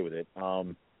get away with it.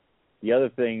 The other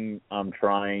thing I'm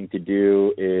trying to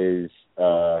do is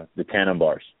the tandem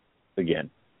bars again.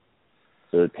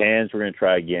 So the tans we're going to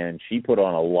try again. She put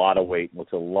on a lot of weight,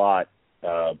 looks a lot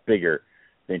bigger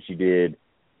than she did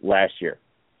last year.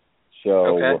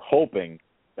 So we're hoping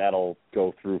that'll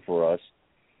go through for us.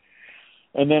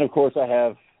 And then, of course, I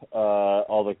have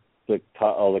all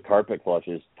the carpet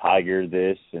clutches, Tiger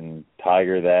this and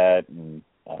Tiger that, and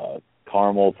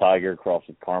Caramel Tiger crossed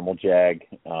with Caramel Jag.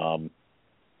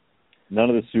 None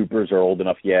of the supers are old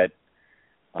enough yet,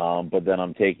 but then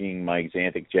I'm taking my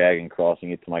Xanthic Jag and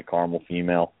crossing it to my Caramel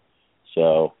female.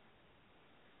 So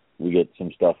we get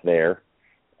some stuff there.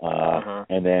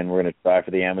 And then we're going to try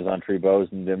for the Amazon tree bows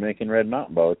and Dominican red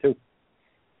mountain boa, too.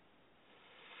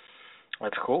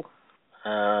 That's cool.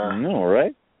 No,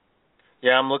 right?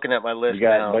 Yeah, I'm looking at my list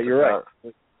now. But you're right.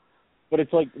 But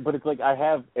it's like I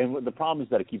have, and the problem is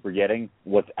that I keep forgetting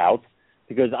what's out,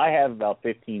 because I have about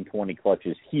 15, 20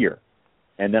 clutches here.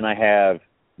 And then I have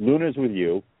Luna's with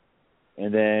you,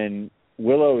 and then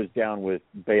Willow is down with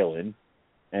Balin,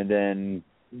 and then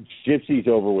Gypsy's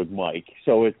over with Mike.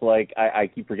 So it's like I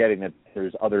keep forgetting that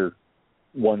there's other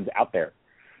ones out there.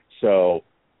 So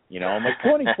I'm like,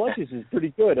 20 clutches is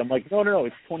pretty good. I'm like, no,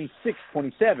 it's 26,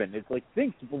 27. It's like,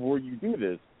 think before you do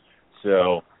this.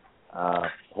 So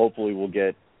hopefully we'll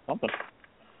get something.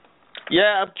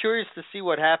 Yeah, I'm curious to see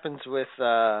what happens with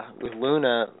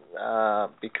Luna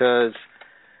because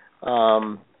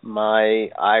my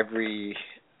ivory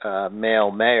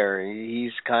male mare,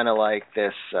 he's kind of like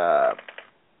this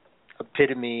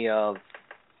epitome of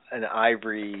an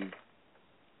ivory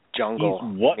jungle.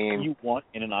 He's what you want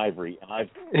in an ivory, and I've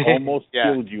almost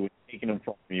killed you and taken him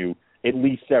from you at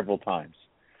least several times.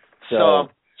 So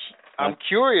I'm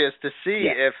curious to see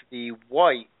if the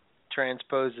white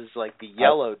transposes like the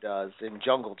yellow does in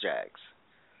Jungle Jags.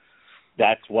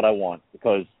 That's what I want,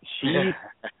 because she's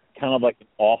kind of like an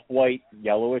off-white,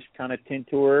 yellowish kind of tint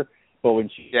to her, but when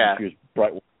she was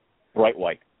bright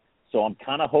white. So I'm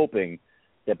kind of hoping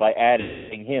that by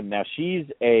adding him, now she's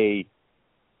a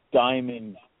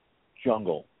diamond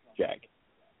jungle jag.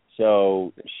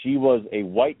 So she was a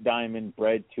white diamond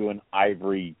bred to an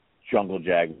ivory jungle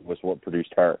jag was what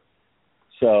produced her.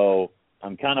 So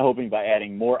I'm kind of hoping by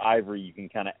adding more ivory, you can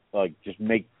kind of like just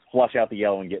flush out the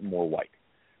yellow and get more white.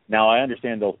 Now, I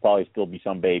understand there'll probably still be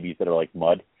some babies that are like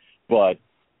mud, but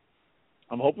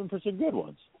I'm hoping for some good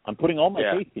ones. I'm putting all my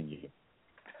faith in you.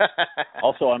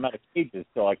 Also, I'm out of cages,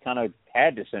 so I kind of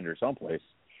had to send her someplace.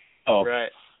 Oh, right.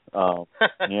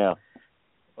 Yeah.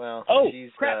 Well,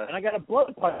 crap, and I got a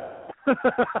blood pipe.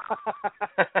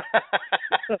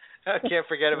 I can't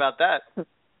forget about that.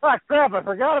 Oh, crap, I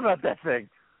forgot about that thing.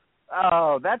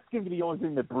 Oh, that's going to be the only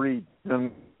thing that breeds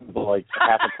them, like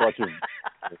half a clutch of...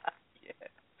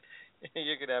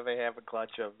 You're going to have a half a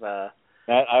clutch of...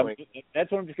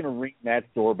 that's what I'm just going to ring Matt's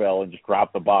doorbell and just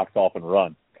drop the box off and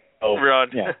run. Oh,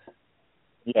 run.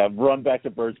 Yeah, run back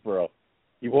to Birdsboro.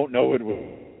 You won't know it will.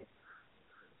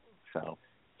 So...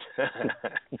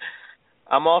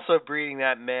 I'm also breeding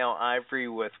that male ivory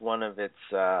with one of its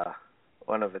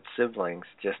siblings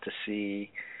just to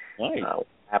see what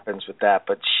happens with that.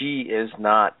 But she is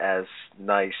not as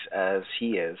nice as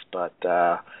he is. But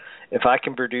if I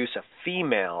can produce a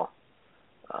female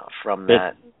from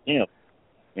that,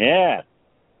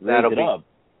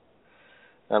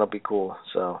 that'll be cool.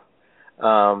 So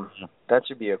that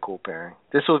should be a cool pairing.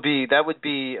 That would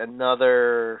be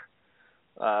another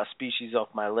species off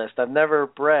my list. I've never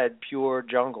bred pure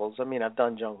jungles. I mean, I've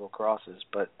done jungle crosses,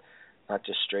 but not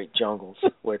just straight jungles,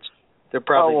 which they're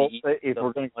probably if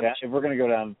we're going to go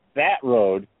down that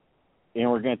road,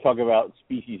 and we're going to talk about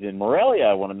species in Morelia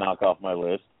I want to knock off my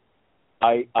list,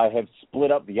 I have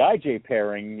split up the IJ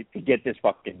pairing to get this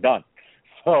fucking done.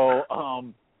 So,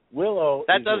 Willow...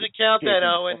 That doesn't count then,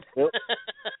 Owen.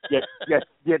 Yes,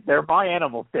 they're my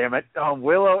animals, damn it.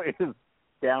 Willow is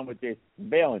down with Jason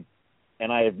Balin.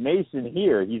 And I have Mason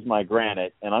here. He's my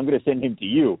granite, and I'm going to send him to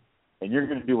you. And you're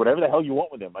going to do whatever the hell you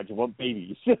want with him. I just want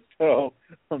babies. So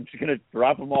I'm just going to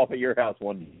drop him off at your house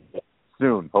one day.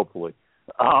 Soon, hopefully.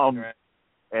 And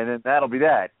then that'll be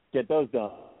that. Get those done.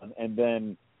 And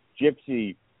then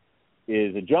Gypsy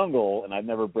is a jungle, and I've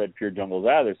never bred pure jungles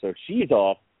either. So she's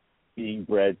off being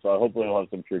bred, so hopefully I'll have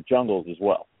some pure jungles as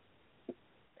well.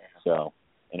 So,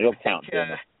 and it'll count.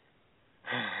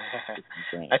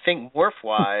 I think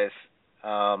morph-wise...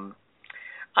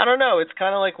 I don't know. It's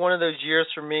kind of like one of those years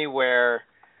for me where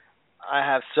I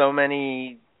have so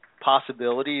many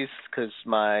possibilities because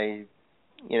my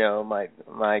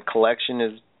collection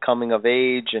is coming of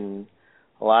age, and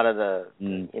a lot of the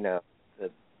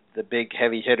big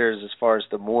heavy hitters as far as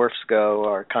the morphs go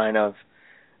are kind of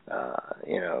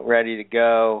ready to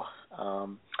go.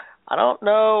 I don't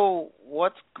know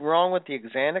what's wrong with the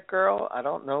Xanac girl. I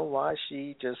don't know why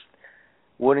she just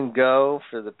wouldn't go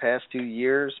for the past 2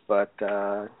 years, but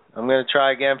I'm going to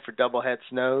try again for double het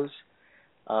snows.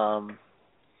 It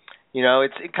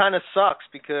kind of sucks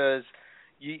because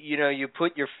you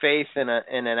put your faith in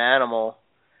an animal,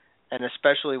 and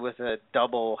especially with a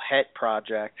double het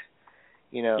project,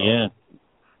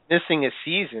 missing a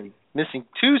season, missing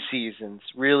 2 seasons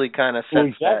really kind of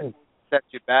sets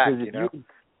you back.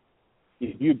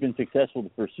 If you'd been successful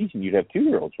the first season, you'd have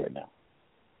 2-year-olds right now.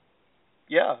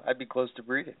 Yeah, I'd be close to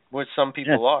breeding, which some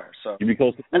people are. So you'd be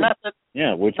close to breeding.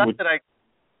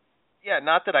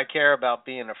 Not that I care about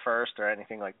being a first or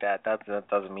anything like that. That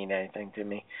doesn't mean anything to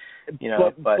me,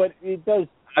 But it does.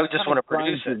 I just want to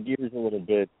produce it. Your gears a little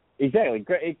bit. Exactly,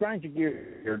 it grinds your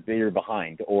gears. You're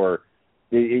behind, or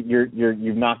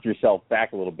you've knocked yourself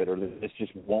back a little bit, or this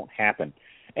just won't happen.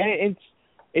 And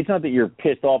it's not that you're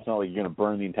pissed off. It's not like you're going to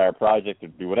burn the entire project or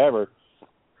do whatever.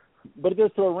 But it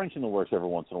does throw a wrench in the works every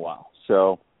once in a while.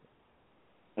 So,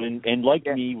 and like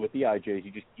me with the IJs,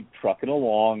 you just keep trucking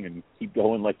along and keep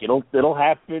going. Like it'll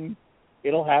happen.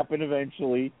 It'll happen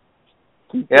eventually.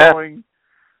 Keep going.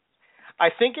 I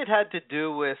think it had to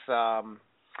do with.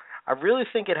 I really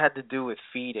think it had to do with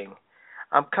feeding.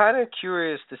 I'm kind of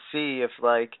curious to see if,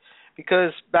 like,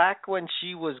 because back when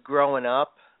she was growing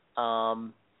up, I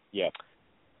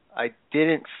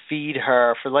didn't feed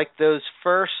her for like those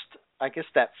first, I guess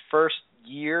that first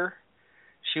year.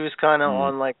 She was kind of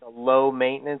on like a low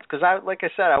maintenance because like I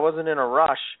said, I wasn't in a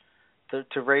rush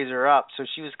to raise her up, so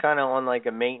she was kind of on like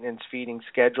a maintenance feeding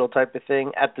schedule type of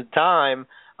thing. At the time,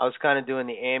 I was kind of doing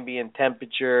the ambient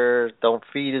temperature, don't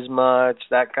feed as much,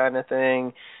 that kind of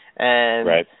thing,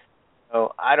 and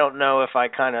so I don't know if I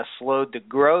kind of slowed the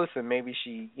growth, and maybe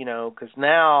she, because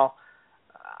now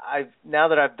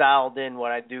that I've dialed in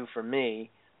what I do for me,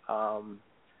 I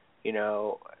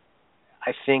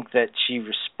think that she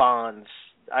responds.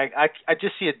 I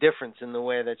just see a difference in the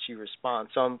way that she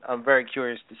responds. So I'm very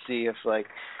curious to see if like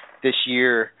this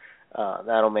year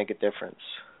that'll make a difference.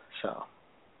 So,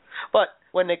 but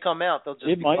when they come out, they'll just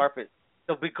be carpet.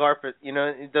 They'll be carpet.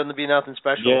 There'll be nothing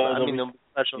special. Yeah, they'll be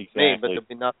special to me, but there'll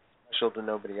be nothing special to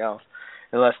nobody else,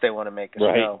 unless they want to make a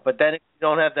show. But then if you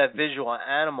don't have that visual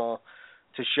animal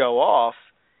to show off,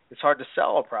 it's hard to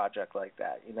sell a project like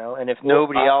that, And if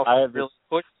nobody else is really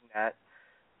pushing that,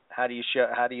 how do you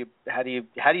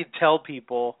tell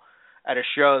people at a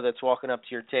show that's walking up to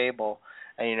your table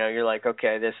and you're like,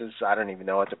 okay, this is, I don't even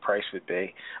know what the price would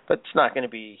be, but it's not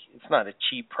a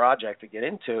cheap project to get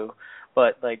into,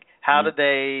 but like how do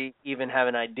they even have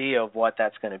an idea of what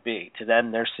that's going to be? To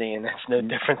them, they're seeing it's no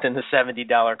different than the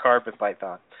 $70 carpet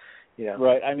python.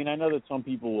 Right. I mean, I know that some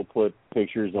people will put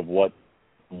pictures of what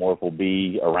morph will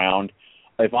be around.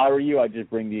 If I were you, I'd just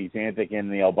bring the Xanthic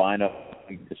and the albino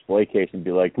display case and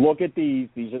be like, look at these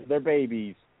are their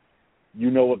babies. You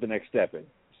know what the next step is.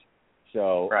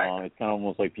 So it's kind of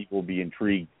almost like people will be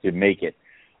intrigued to make it.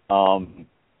 And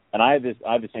I have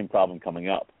the same problem coming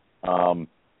up.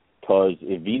 Because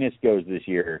if Venus goes this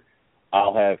year,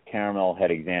 I'll have caramel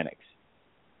het Xanthics.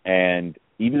 And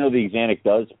even though the Xanthic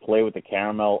does play with the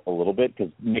caramel a little bit,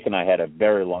 because Nick and I had a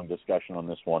very long discussion on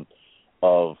this one,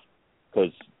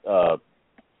 because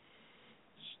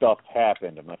stuff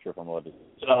happened. I'm not sure if I'm allowed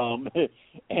to.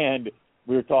 And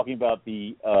we were talking about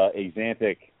the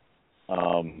Xanthic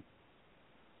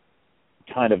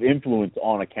kind of influence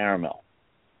on a caramel.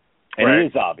 And it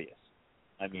is obvious.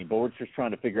 I mean, but we're just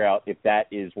trying to figure out if that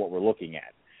is what we're looking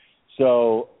at.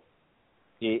 So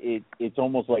it's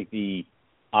almost like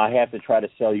I have to try to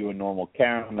sell you a normal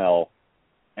caramel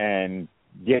and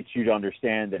get you to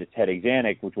understand that it's het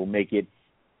Xanthic, which will make it.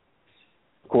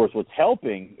 Of course, what's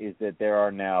helping is that there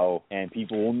are now, and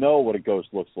people will know what a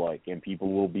ghost looks like, and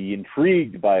people will be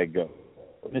intrigued by a ghost.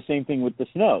 And the same thing with the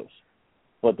snows.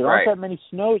 But there aren't that many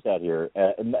snows out here.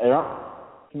 And there aren't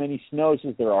as many snows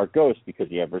as there are ghosts because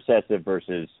you have recessive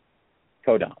versus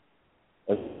codon.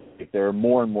 If there are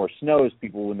more and more snows,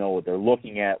 people will know what they're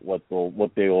looking at, what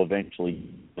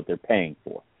they're paying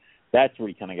for. That's where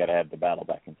you kind of got to have the battle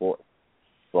back and forth.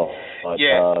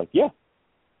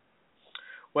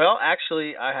 Well,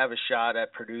 actually, I have a shot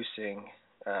at producing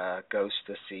Ghost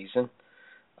this season.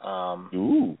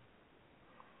 Ooh.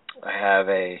 I have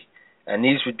and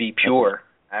these would be pure.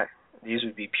 These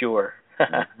would be pure.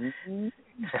 Mm-hmm.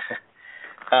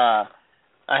 I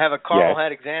have a caramel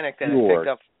het Xanthic that I picked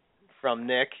up from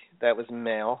Nick. That was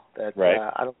male. That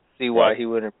I don't see why he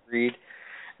wouldn't breed.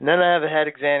 And then I have a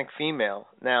het Xanthic female.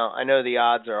 Now I know the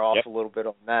odds are off a little bit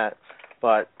on that,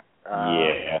 but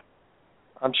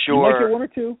I'm sure. You might get one or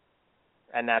two.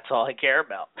 And that's all I care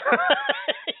about.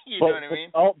 Know what I mean?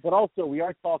 But also, we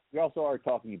also are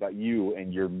talking about you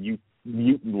and your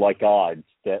mutant-like odds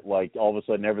that, like, all of a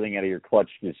sudden everything out of your clutch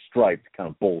is striped, kind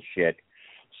of bullshit.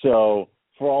 So,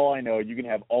 for all I know, you can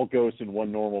have all ghosts and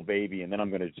one normal baby, and then I'm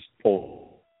going to just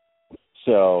pull.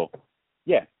 So,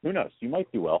 yeah, who knows? You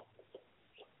might do well.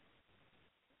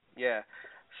 Yeah.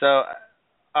 So,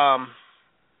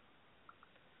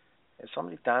 is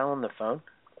somebody dialing the phone?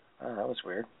 Oh, that was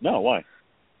weird. No, why?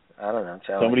 I don't know.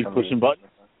 Somebody's pushing buttons?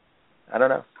 I don't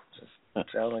know. Just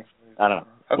sound like I don't know.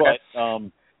 Okay.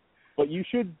 But you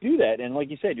should do that, and like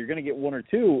you said, you're going to get one or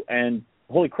two, and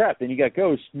holy crap, then you got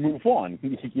ghosts. Move on.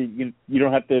 You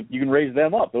don't have to. You can raise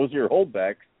them up. Those are your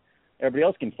holdbacks. Everybody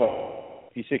else can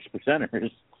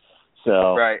 56%ers.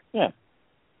 So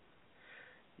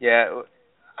yeah.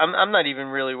 I'm not even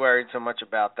really worried so much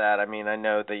about that. I mean, I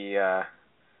know the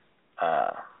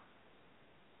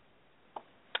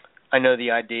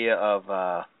idea of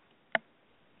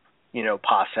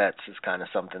possets is kind of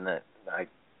something that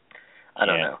I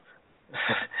don't know.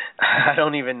 I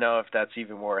don't even know if that's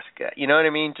even worth it. You know what I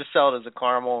mean? Just sell it as a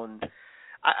caramel, and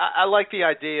I like the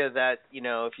idea that,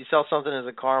 if you sell something as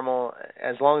a caramel,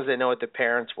 as long as they know what the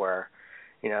parents were,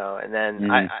 and then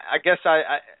I guess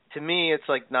to me it's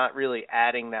like not really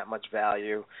adding that much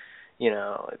value.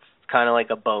 It's kind of like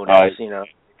a bonus.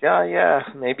 Yeah,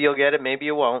 maybe you'll get it, maybe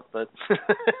you won't, but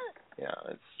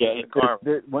it's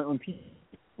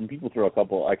when people throw a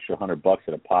couple extra $100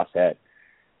 at a Paz head,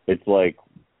 it's like,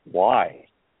 why?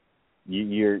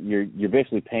 You're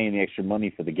basically paying the extra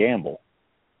money for the gamble.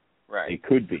 Right. It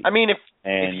could be. I mean, if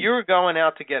you were going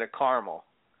out to get a caramel,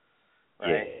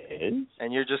 right? Yes.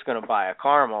 And you're just going to buy a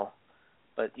caramel,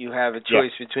 but you have a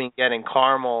choice between getting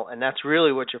caramel, and that's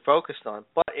really what you're focused on.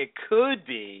 But it could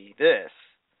be this.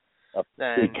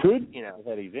 Then, it could be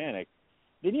Hetty Xanax.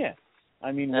 Then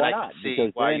I mean, why not? See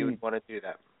because why then, you would want to do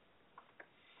that.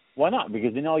 Why not?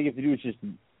 Because then all you have to do is just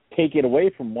take it away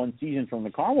from one season from the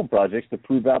caramel projects to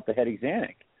prove out the Hetty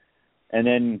Xanax. And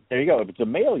then there you go. If it's a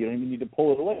male, you don't even need to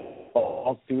pull it away.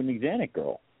 I'll do an Xanax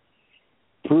girl.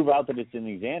 Prove out that it's an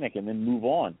Xanax and then move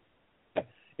on.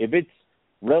 If it's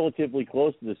relatively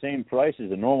close to the same price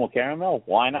as a normal caramel,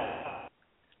 why not?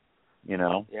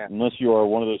 Unless you are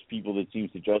one of those people that seems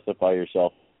to justify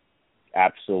yourself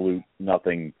absolute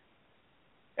nothing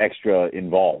extra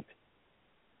involved.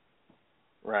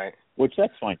 Right. Which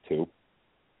that's fine too.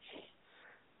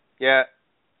 Yeah.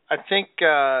 I think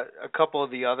a couple of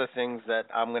the other things that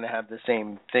I'm going to have the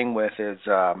same thing with is,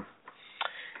 I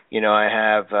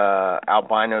have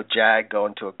albino jag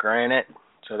going to a granite,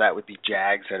 so that would be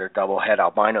jags that are double head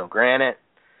albino granite.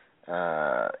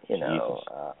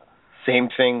 Same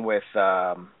thing with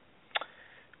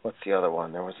what's the other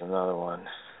one? There was another one.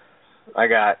 I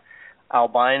got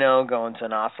albino going to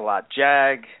an ocelot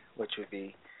jag, which would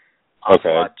be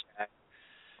ocelot jag.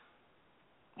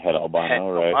 Head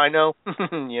albino, right? Albino,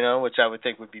 which I would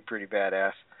think would be pretty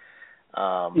badass.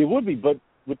 It would be, but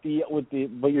but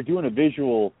you're doing a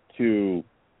visual to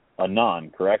a non,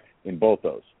 correct? In both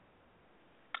those.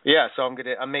 Yeah, so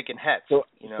I'm making heads. So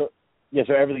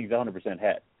everything's 100%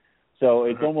 head. So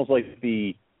it's almost like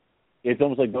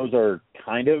those are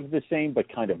kind of the same, but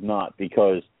kind of not,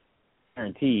 because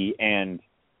guarantee and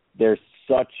they're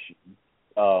such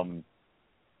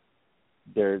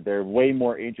they're way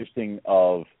more interesting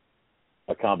of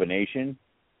a combination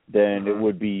than it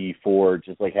would be for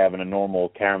just like having a normal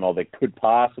caramel that could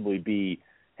possibly be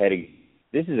head.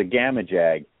 This is a gamma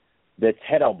jag that's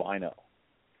head albino.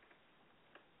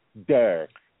 Duh.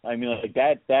 I mean, like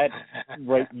that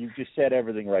right? You just said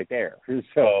everything right there.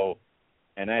 So,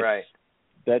 and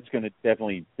that's going to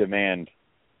definitely demand.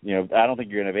 I don't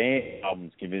think you're going to have any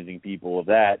problems convincing people of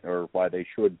that or why they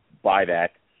should buy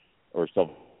that, or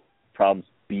some problems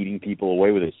beating people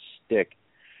away with a stick.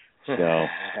 So,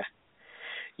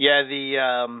 yeah, the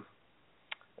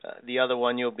other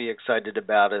one you'll be excited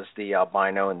about is the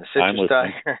albino and the citrus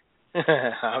tiger.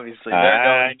 Obviously, they're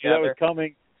going together. That was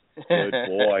coming. Good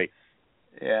boy.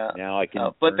 Yeah. Now I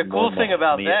can. But the cool thing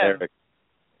about them,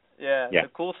 the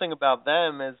cool thing about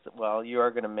them is, you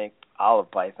are going to make olive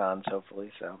pythons,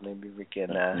 hopefully. So maybe we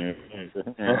can. It's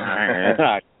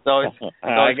always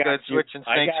good switching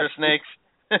snakes for snakes.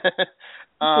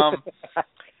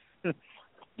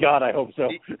 God, I hope so.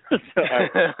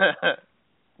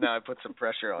 No, I put some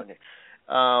pressure on you.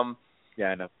 I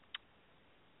know.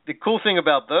 The cool thing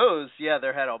about those,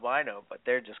 they're head albino, but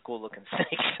they're just cool looking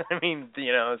snakes. I mean,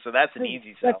 so that's an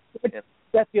easy sell.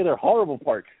 That's the other horrible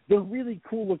part. They're really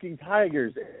cool looking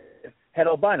tigers, head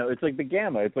albino. It's like the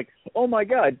gamma. It's like, oh my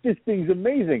God, this thing's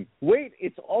amazing. Wait,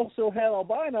 it's also head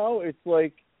albino. It's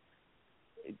like,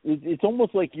 it's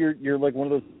almost like you're like one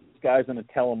of those guys on a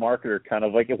telemarketer, kind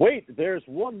of like, wait, there's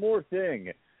one more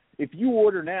thing. If you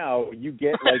order now, you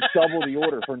get like double the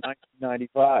order for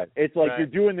 $19.95. It's like you're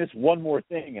doing this one more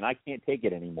thing, and I can't take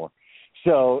it anymore.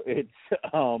 So it's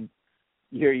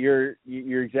you're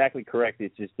exactly correct.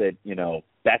 It's just that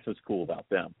that's what's cool about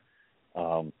them.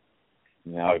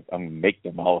 Now I'm make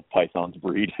them olive pythons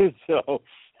breed, so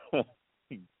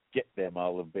get them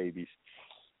olive babies.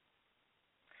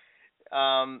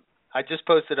 I just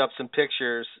posted up some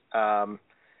pictures in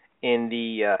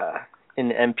the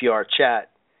NPR chat.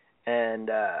 And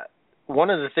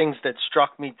one of the things that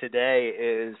struck me today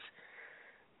is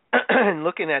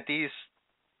looking at these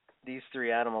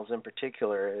three animals in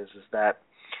particular is that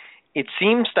it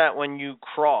seems that when you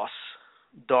cross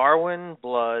Darwin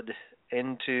blood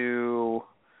into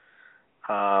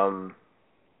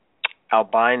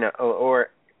albino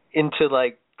or into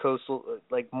like coastal,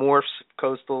 like morphs,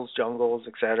 coastals, jungles,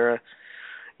 etc.,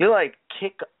 you like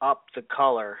kick up the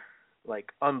color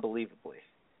like unbelievably.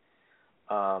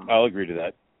 I'll agree to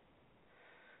that.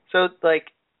 So,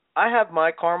 like, I have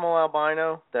my caramel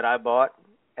albino that I bought,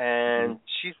 and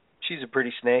she's a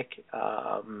pretty snake.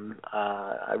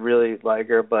 I really like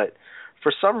her, but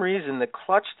for some reason, the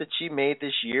clutch that she made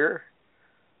this year,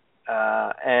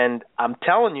 and I'm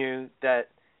telling you that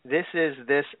this is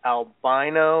this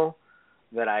albino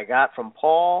that I got from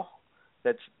Paul.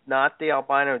 That's not the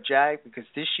albino jag, because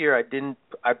this year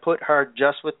I put her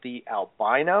just with the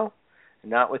albino,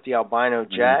 not with the albino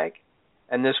jag.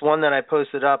 And this one that I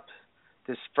posted up,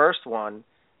 this first one,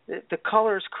 the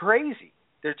color is crazy.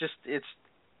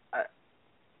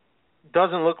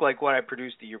 Doesn't look like what I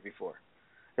produced the year before.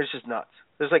 It's just nuts.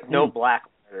 There's like no black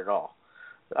on it at all.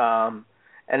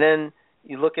 And then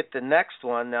you look at the next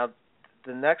one. Now,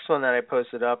 the next one that I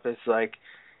posted up is a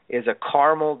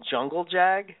caramel jungle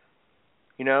jag,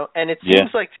 and it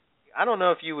seems like, I don't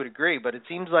know if you would agree, but it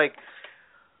seems like,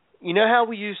 you know how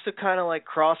we used to kind of like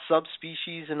cross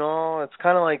subspecies and all? It's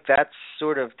kind of like that's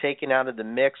sort of taken out of the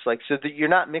mix, so that you're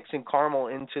not mixing caramel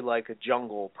into like a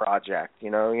jungle project,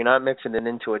 you're not mixing it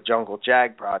into a jungle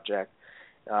jag project.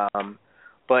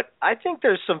 But I think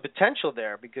there's some potential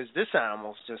there, because this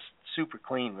animal's just super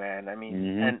clean, man. I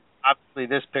mean, and obviously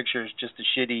this picture is just a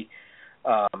shitty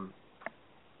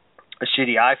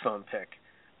iPhone pic,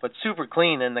 but super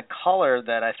clean, and the color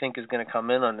that I think is going to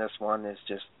come in on this one is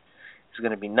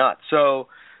going to be nuts. So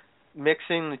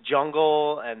mixing the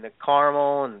jungle and the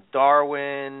caramel and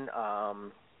Darwin, I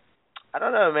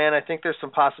don't know, man. I think there's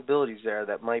some possibilities there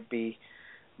that might be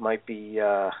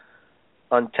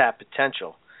untapped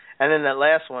potential. And then that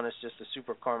last one is just a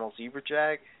super caramel zebra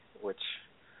jag, which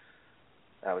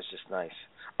that was just nice.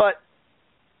 But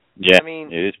yeah, I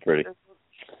mean, it is pretty.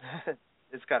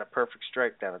 It's got a perfect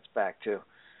stripe down its back too,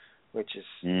 which is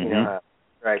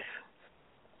right.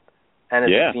 And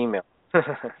it's a female.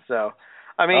 So,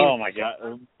 I mean, oh my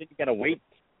God, you gotta wait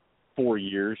 4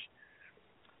 years.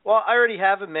 Well, I already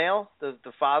have a male. The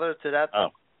father to that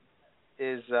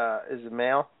is a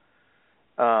male.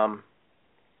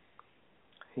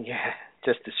 Yeah,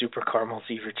 just the super caramel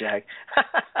zebra jag.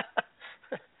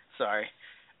 Sorry.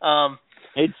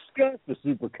 It's just the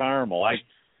super caramel.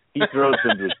 He throws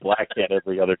them to his blackhead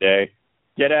every other day.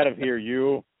 Get out of here,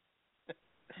 you.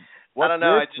 I don't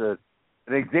know.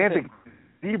 An Xanthic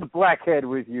zebra blackhead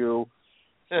with you.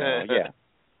 Yeah.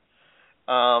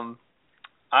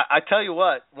 I tell you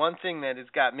what, one thing that has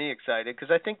got me excited,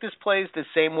 because I think this plays the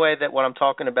same way that what I'm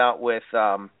talking about with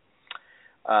the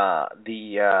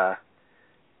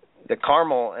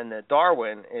caramel and the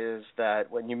Darwin, is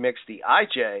that when you mix the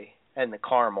IJ and the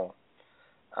caramel,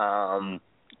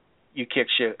 you kick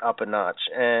shit up a notch.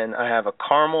 And I have a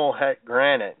caramel het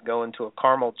granite going to a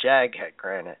caramel jag het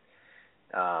granite.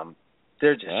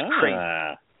 They're just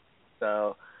crazy.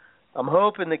 So I'm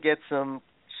hoping to get some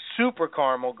super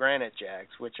caramel granite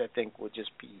jags, which I think would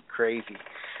just be crazy.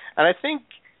 And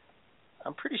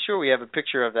I'm pretty sure we have a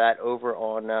picture of that over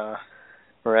on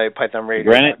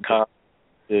PythonRadio.com.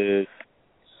 The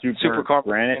super caramel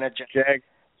granite jag.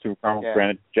 Super caramel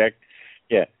granite jag.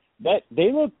 Yeah.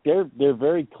 They're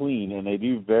very clean, and they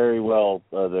do very well.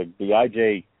 The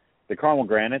IJ, the caramel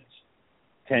granites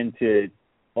tend to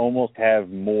almost have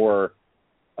more,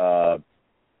 not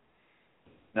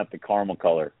the caramel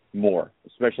color, more,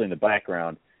 especially in the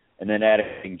background. And then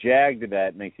adding jag to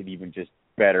that makes it even just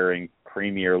better and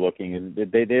creamier looking, and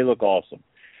they look awesome.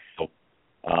 So,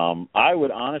 I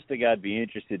would, honest to God, be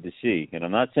interested to see, and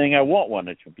I'm not saying I want one,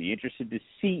 I would be interested to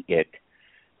see it.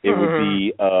 It would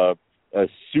be a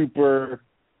super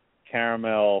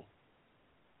caramel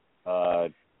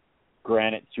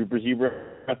granite super zebra.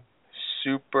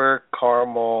 Super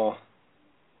caramel.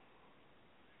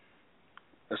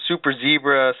 A super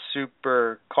zebra,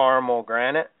 super caramel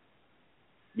granite?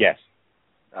 Yes.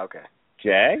 Okay.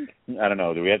 Jag? I don't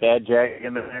know. Do we have to add jag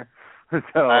in there? So,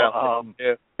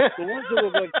 the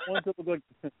ones that look like,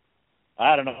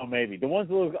 I don't know, maybe. The ones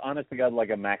that look, honest to God,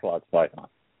 like a Macklot's python.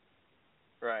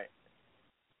 Right.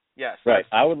 Yes. Right.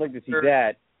 I would like to see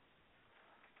that.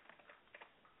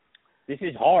 This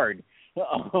is hard. I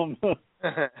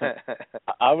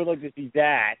would like to see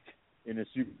that in a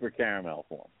super caramel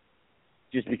form,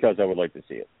 just because I would like to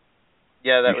see it.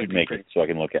 Yeah, that you would should make pretty... it so I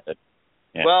can look at it.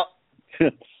 Yeah. Well,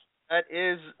 that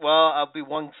is, I'll be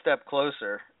one step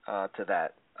closer to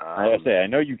that. I say, I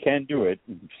know you can do it,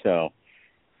 so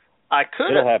I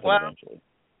could. It'll happen eventually.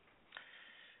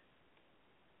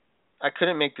 I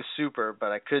couldn't make the super,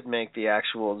 but I could make the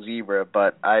actual zebra.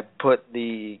 But I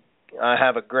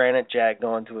have a granite jag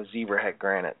going to a zebra het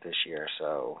granite this year,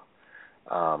 so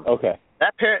okay.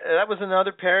 That was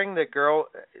another pairing that girl,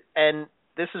 and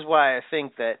this is why I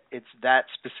think that it's that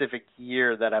specific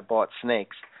year that I bought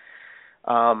snakes.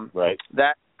 Right.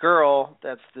 That girl,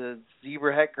 that's the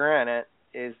zebra het granite.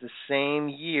 is the same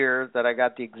year that I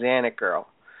got the Xanac girl.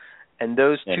 And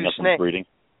those two snakes breeding.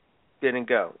 Didn't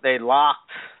go. They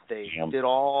locked. They did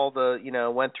all the,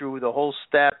 went through the whole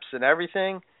steps and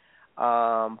everything,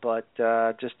 but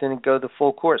just didn't go the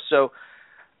full course. So,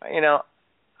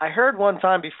 I heard one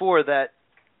time before that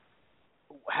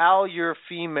how your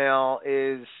female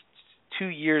is 2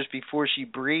 years before she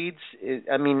breeds.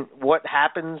 What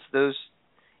happens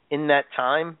in that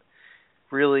time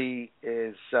really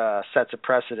sets a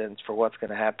precedence for what's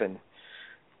going to happen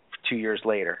 2 years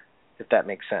later, if that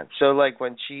makes sense. So, like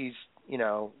when she's,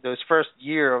 those first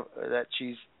year that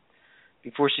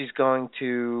before she's going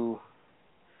to,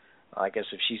 I guess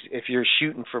if you're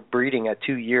shooting for breeding at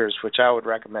 2 years, which I would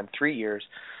recommend 3 years,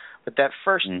 but that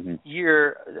first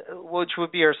year, which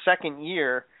would be her second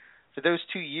year, for those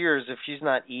 2 years, if she's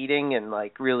not eating and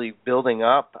like really building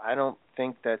up, I don't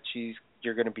think that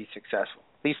you're going to be successful.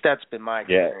 At least that's been my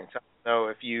experience. I don't know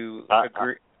if you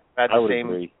agree. I would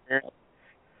agree.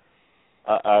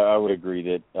 I would agree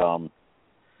that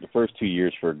the first 2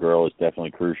 years for a girl is definitely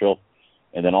crucial,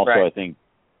 and then also I think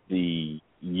the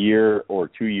year or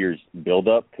 2 years build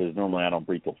up, because normally I don't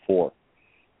breed till 4,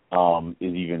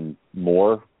 is even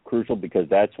more crucial, because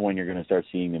that's when you're going to start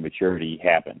seeing the maturity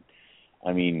happen.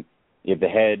 I mean, if the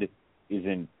head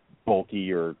isn't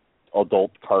bulky or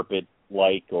adult carpet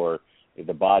like, or if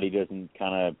the body doesn't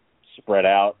kind of spread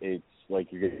out, it's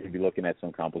like you're going to be looking at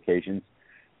some complications.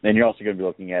 Then you're also going to be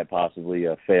looking at possibly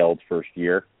a failed first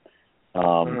year.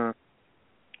 And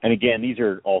again, these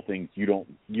are all things you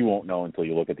won't know until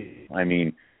you look at these. I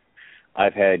mean,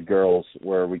 I've had girls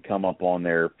where we come up on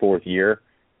their 4th year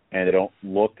and they don't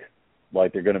look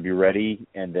like they're going to be ready,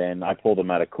 and then I pull them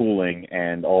out of cooling,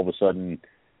 and all of a sudden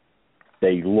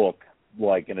they look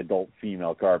like an adult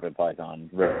female carpet python.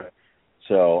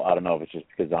 So I don't know if it's just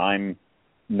because I'm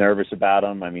nervous about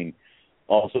them. I mean,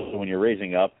 also when you're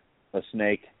raising up a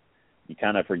snake, you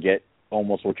kind of forget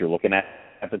almost what you're looking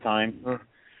at the time.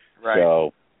 Right.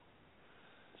 So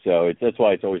that's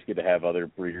why it's always good to have other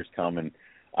breeders come, and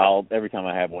every time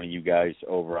I have one of you guys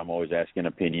over, I'm always asking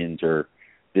opinions or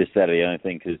this, that, or the other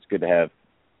thing, because it's good to have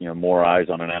more eyes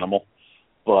on an animal.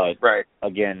 But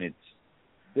again,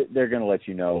 they're going to let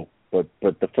you know. But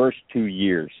the first 2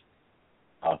 years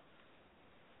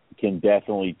can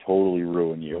definitely totally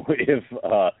ruin you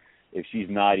if she's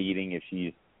not eating, if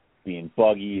she's being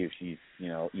buggy, if she's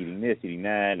eating this, eating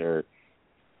that, or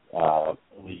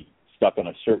stuck on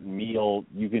a certain meal.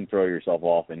 You can throw yourself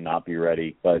off and not be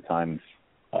ready by the time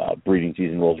breeding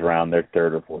season rolls around, their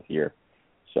 3rd or 4th year.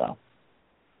 So.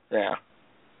 Yeah,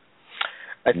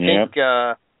 I think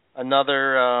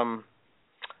another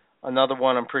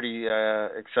one I'm pretty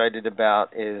excited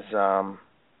about is what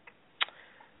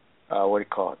do you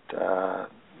call it?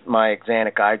 My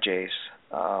Xanac IJs.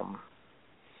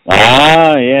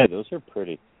 Yeah, those are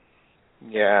pretty.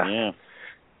 Yeah.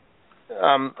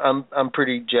 I'm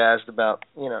pretty jazzed about.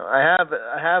 I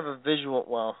have a visual.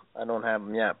 Well, I don't have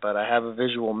them yet, but I have a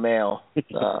visual male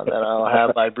that I'll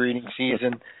have by breeding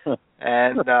season,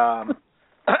 and I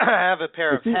have a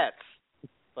pair of hets.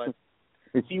 But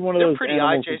is he one of they're those pretty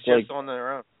animals IJs just on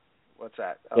their own. What's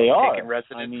that? They are. Taking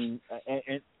residence. I mean,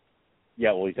 and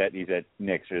well, he's at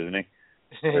Nick's, isn't he?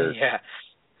 Yeah.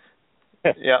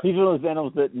 Yeah. He's one of those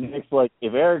animals that Nick's like,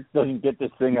 if Eric doesn't get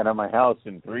this thing out of my house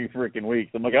in 3 freaking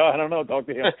weeks, I'm like, I don't know, talk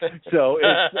to him. So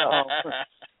it's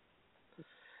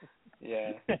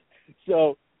yeah.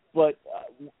 So, but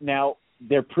now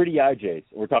they're pretty IJs.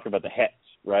 We're talking about the hets,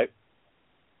 right?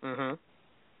 Mhm.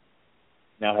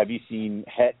 Now, have you seen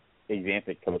het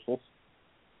Xanthic coastals?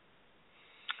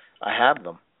 I have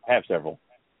them. I have several,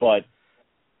 but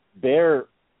they're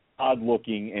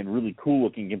odd-looking and really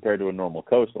cool-looking compared to a normal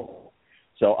coastal.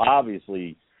 So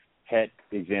obviously, het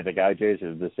Xanthic IJs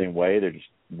are the same way. They're just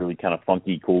really kind of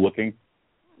funky, cool-looking.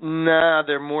 Nah,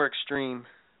 they're more extreme.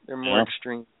 They're more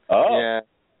extreme. Oh. Yeah.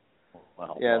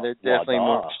 Well, yeah, they're definitely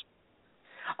more extreme.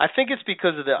 I think it's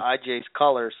because of the IJ's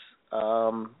colors.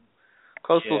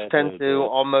 Coastals tend to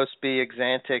almost be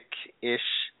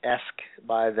Xanthic-ish-esque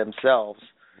by themselves.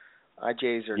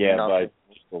 IJs are nothing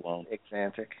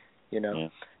Xanthic, Yeah.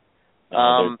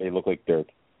 They look like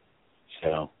dirt.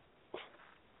 So.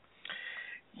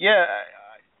 Yeah.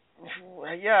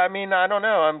 I mean, I don't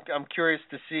know. I'm curious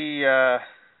to see.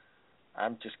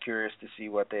 I'm just curious to see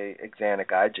what the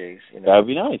Xanthic IJs. That would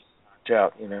be nice.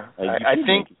 Out. I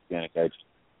think.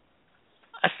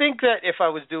 I think that if I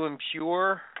was doing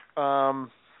pure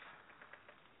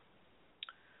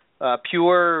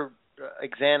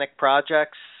Xanthic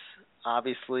projects,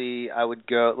 obviously I would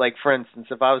go, like, for instance,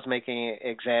 if I was making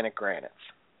Xanthic granites,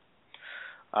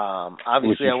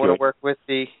 obviously I want to work with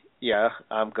the Yeah,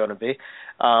 I'm gonna be.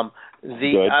 Good.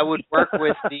 I would work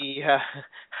with the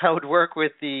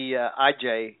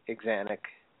IJ Exanic,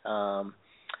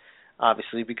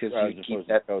 obviously because you keep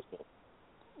that coastal.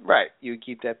 Right, you would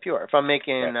keep that pure. If I'm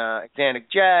making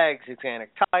Exanic Jags, Exanic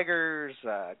Tigers,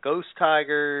 Ghost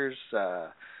Tigers,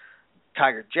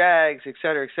 Tiger Jags, et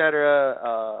cetera,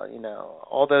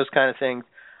 all those kind of things,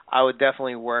 I would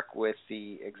definitely work with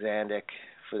the Exanic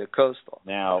for the coastal.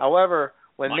 Now, however,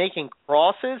 when making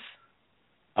crosses,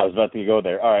 I was about to go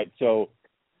there. All right, so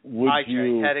would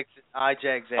you IJ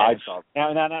Exanic?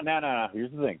 No.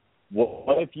 Here's the thing.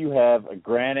 What if you have a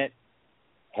granite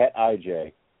het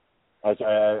IJ?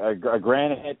 A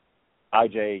granite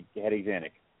IJ het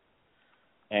Exanic,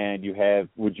 and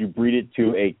would you breed it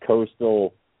to a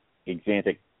coastal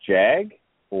Exanic Jag,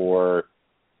 or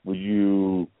would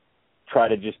you try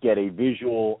to just get a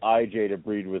visual IJ to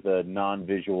breed with a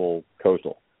non-visual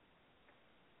coastal?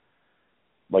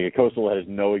 Like a coastal that has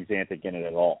no Exanic in it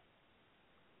at all.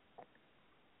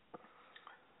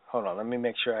 Hold on, let me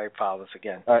make sure I follow this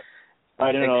again. All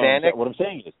right. Exanic? What I'm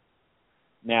saying is,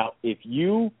 now if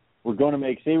you were going to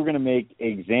make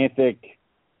Exanic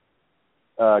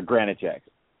granite Jags,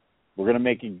 we're going to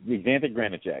make Exanic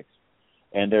granite Jags,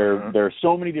 and there are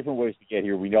so many different ways to get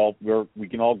here. We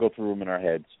can all go through them in our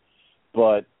heads,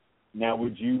 but now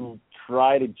would you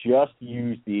try to just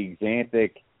use the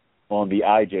Exanic on the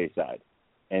IJ side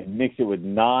and mix it with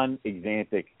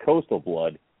non-Exanic coastal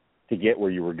blood to get where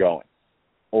you were going?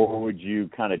 Or would you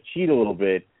kind of cheat a little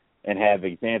bit and have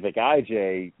Exanic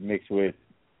IJ mixed with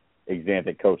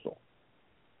Exanic coastal?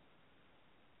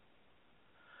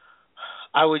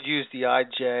 I would use the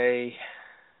IJ.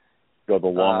 Go the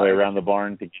long way around the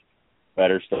barn to get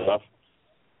better stuff?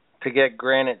 To get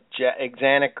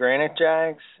Exanic granite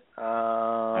Jags?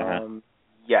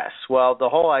 Yes. Well, the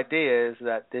whole idea is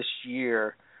that this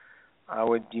year I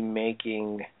would be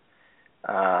making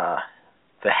the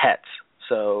hets.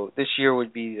 So this year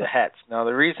would be the hets. Now,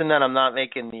 the reason that I'm not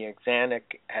making the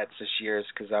Exanic hets this year is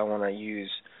because I want to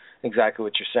use exactly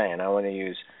what you're saying. I want to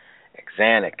use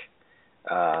Exanic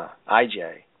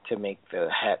IJ to make the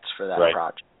hets for that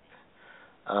project.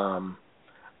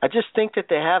 I just think that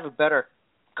they have a better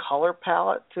color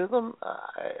palette to them.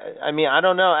 I mean, I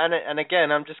don't know. And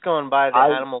again, I'm just going by the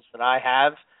animals that I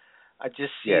have. I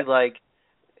just see like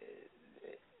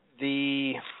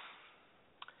the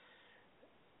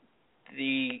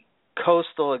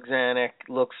coastal Exanic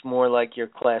looks more like your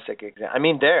classic Exanic. I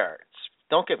mean,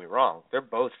 don't get me wrong, they're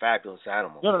both fabulous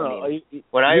animals. No.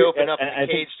 When I open up the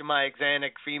cage to my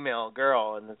Exanic female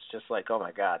girl, and it's just like, oh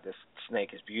my God, this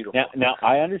snake is beautiful. Now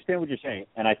I understand what you're saying,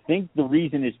 and I think the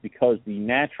reason is because the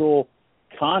natural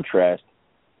contrast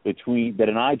between that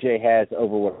an IJ has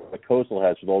over what a coastal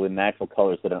has with all the natural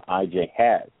colors that an IJ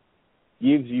has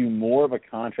gives you more of a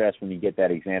contrast when you get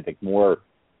that Exanic, more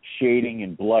shading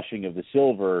and blushing of the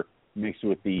silver mixed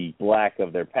with the black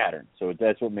of their pattern. So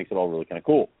that's what makes it all really kind of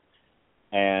cool.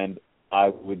 And I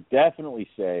would definitely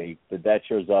say that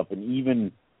shows up in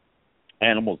even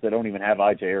animals that don't even have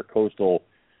IJ or coastal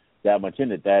that much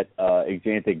in it. That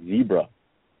Exanic zebra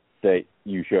that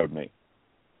you showed me,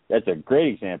 that's a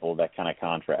great example of that kind of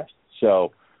contrast.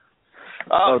 So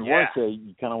I would want to say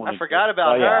you kind of want to. I forgot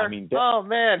about her. Yeah, I mean,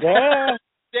 man. Yeah.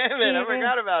 Damn it, I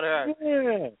forgot about her.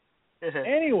 Yeah.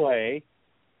 Anyway,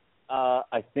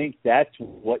 I think that's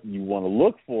what you want to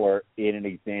look for in an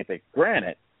Exanic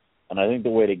granite. And I think the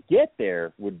way to get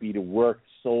there would be to work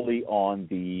solely on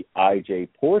the IJ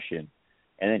portion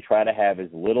and then try to have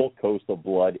as little coastal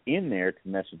blood in there to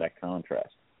mess with that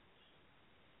contrast.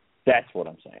 That's what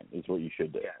I'm saying, is what you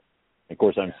should do. Yeah. Of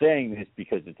course, I'm saying this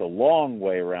because it's a long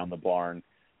way around the barn,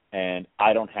 and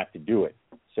I don't have to do it.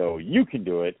 So you can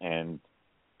do it, and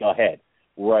go ahead.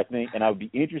 Where I think, and I would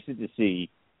be interested to see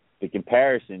the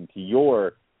comparison to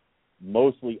your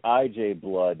mostly IJ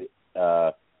blood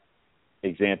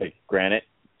Exanic granite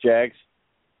Jags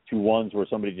to ones where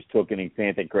somebody just took an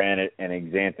Exanic granite and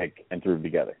Exanic and threw them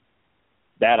together.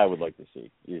 That I would like to see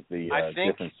is the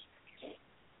difference.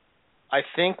 I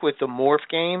think with the morph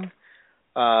game,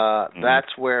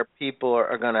 that's where people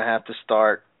are going to have to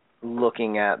start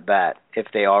looking at that if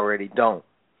they already don't.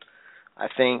 I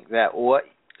think that what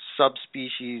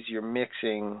subspecies you're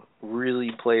mixing really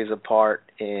plays a part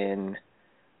in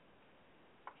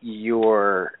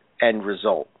your end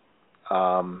result.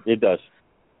 It does.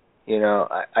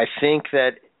 I think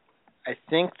that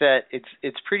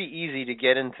it's pretty easy to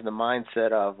get into the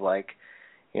mindset of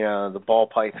the ball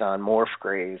python morph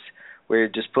craze, where you're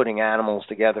just putting animals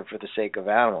together for the sake of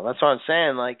animal. That's what I'm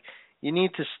saying. You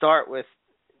need to start with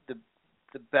the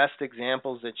best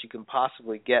examples that you can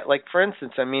possibly get. Like, for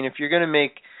instance, I mean, if you're going to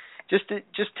make just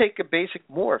take a basic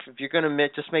morph. If you're going to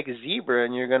just make a zebra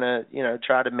and you're going to,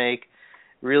 try to make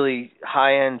really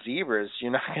high-end zebras,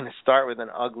 you're not going to start with an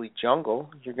ugly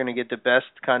jungle. You're going to get the best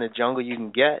kind of jungle you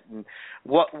can get. And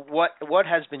what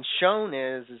has been shown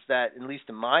is that, at least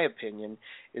in my opinion,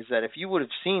 is that if you would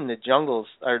have seen the jungles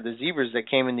or the zebras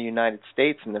that came in the United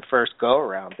States in the first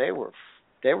go-around, they were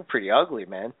pretty ugly,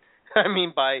 man. I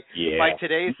mean, by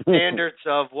today's standards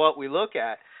of what we look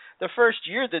at, the first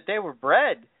year that they were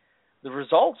bred, the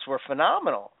results were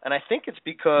phenomenal. And I think it's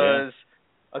because,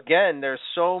 again, there's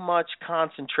so much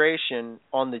concentration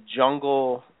on the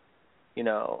jungle,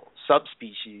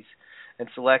 subspecies and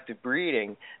selective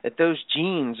breeding that those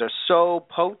genes are so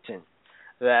potent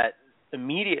that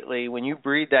immediately when you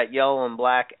breed that yellow and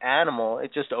black animal,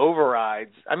 it just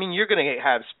overrides. I mean, you're going to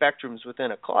have spectrums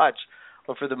within a clutch,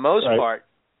 but for the most part,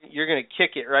 you're going to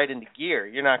kick it right into gear.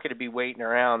 You're not going to be waiting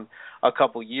around a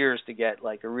couple years to get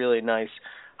like a really nice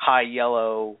high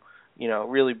yellow,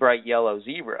 really bright yellow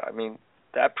zebra. I mean,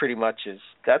 that pretty much is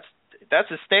that's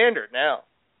a standard now.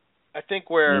 I think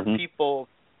where people,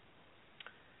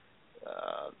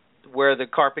 where the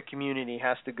carpet community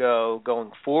has to go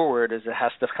going forward is it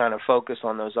has to kind of focus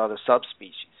on those other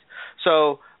subspecies.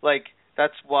 So, like,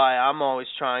 that's why I'm always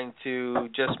trying to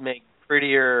just make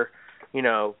prettier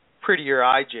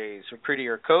IJs or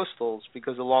prettier coastals,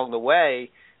 because along the way,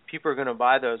 people are going to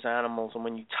buy those animals, and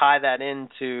when you tie that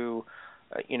into,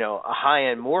 a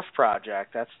high-end morph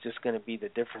project, that's just going to be the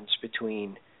difference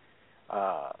between,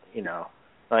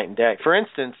 night and day. For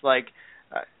instance, like,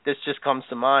 this just comes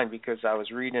to mind because I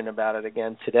was reading about it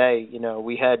again today.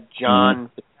 We had John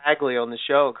Battaglia on the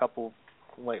show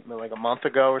like a month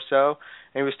ago or so,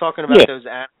 and he was talking about those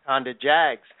anaconda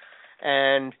jags,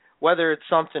 and whether it's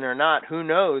something or not, who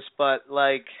knows? But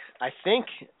like, I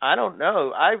don't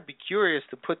know. I'd be curious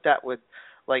to put that with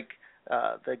like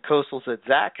the coastals that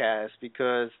Zach has,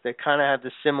 because they kind of have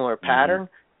the similar pattern.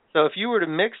 So if you were to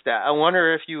mix that, I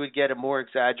wonder if you would get a more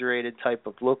exaggerated type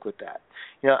of look with that.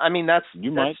 I mean, I'm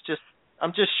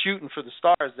just shooting for the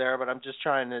stars there, but I'm just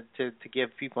trying to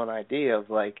give people an idea of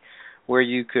like where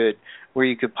you could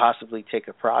possibly take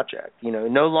a project. You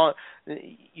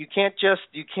can't just.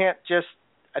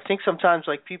 I think sometimes,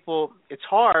 like, people, it's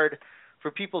hard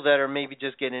for people that are maybe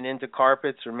just getting into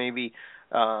carpets or maybe,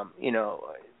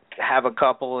 have a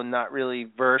couple and not really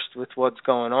versed with what's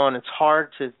going on. It's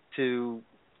hard to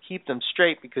keep them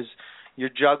straight because you're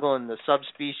juggling the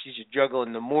subspecies, you're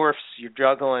juggling the morphs, you're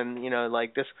juggling,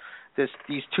 like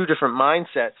these two different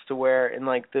mindsets to where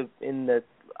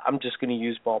I'm just going to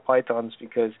use ball pythons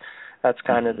because that's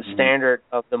kind of the standard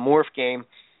of the morph game.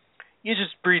 You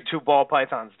just breed two ball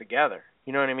pythons together.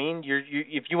 You know what I mean?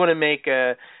 If you want to make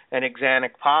an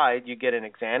axanthic pied, you get an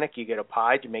axanthic, you get a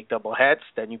pied, you make double heads,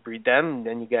 then you breed them, and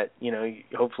then you get,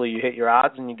 hopefully you hit your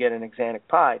odds and you get an axanthic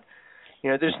pied.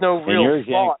 There's no real your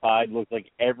axanthic pied looks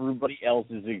like everybody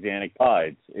else's axanthic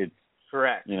pieds. It's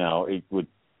correct. It would,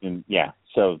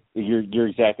 So you're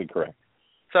exactly correct.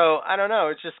 So I don't know.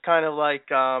 It's just kind of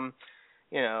like, I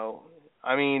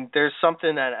mean, there's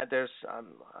something that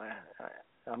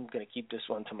I'm going to keep this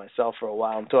one to myself for a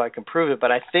while until I can prove it,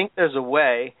 but I think there's a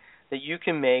way that you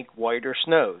can make whiter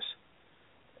snows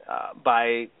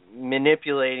by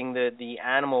manipulating the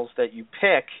animals that you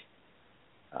pick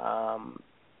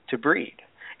to breed.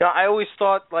 I always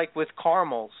thought, like with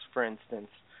caramels, for instance,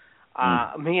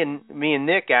 me and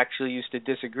Nick actually used to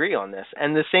disagree on this,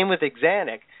 and the same with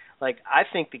axanthic. Like, I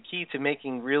think the key to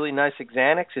making really nice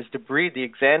axanthics is to breed the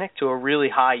axanthic to a really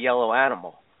high yellow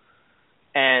animal.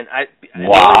 And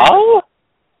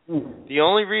the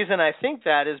only reason I think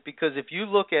that is because if you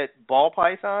look at ball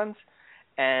pythons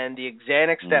and the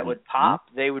axanthics that would pop,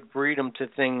 they would breed them to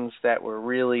things that were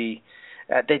really,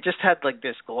 they just had like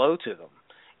this glow to them,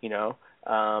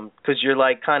 because you're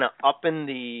like kind of upping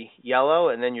the yellow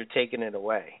and then you're taking it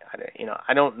away.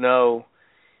 I don't know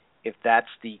if that's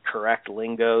the correct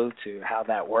lingo to how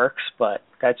that works, but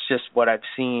that's just what I've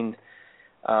seen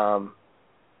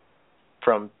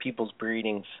from people's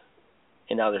breedings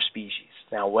in other species.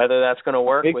 Now, whether that's going to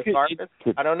work with carpets,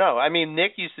 I don't know. I mean,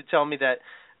 Nick used to tell me that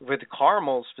with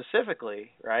caramels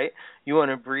specifically, right, you want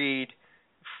to breed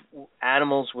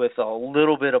animals with a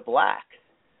little bit of black.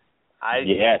 I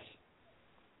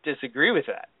disagree with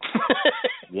that.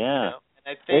 Yeah. And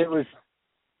I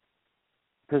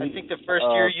think the first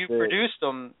year you produced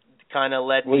them kind of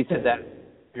led me to that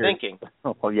thinking.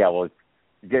 Oh, yeah, well,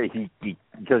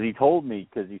 because he told me,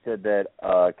 because he said that,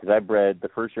 because I bred, the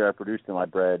first year I produced them, I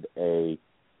bred a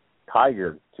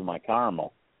tiger to my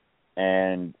caramel.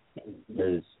 And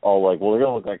it's all like, well, they're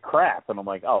going to look like crap. And I'm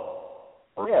like, oh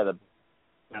yeah, that's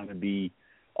going to be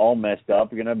all messed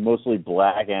up. You're going to have mostly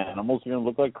black animals. You're going to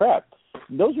look like crap.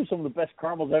 Those are some of the best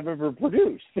caramels I've ever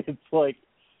produced. It's like,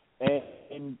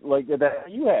 and like that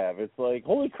you have. It's like,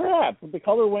 holy crap, the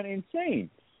color went insane.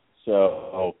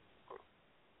 So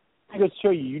I goes to show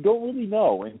you, you don't really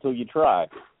know until you try.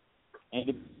 And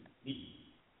it's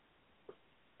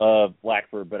lack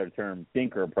for a better term,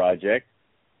 Dinker project.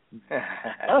 Go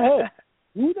ahead.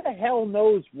 Who the hell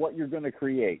knows what you're going to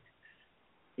create?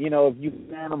 You know, if you have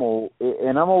an animal,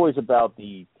 and I'm always about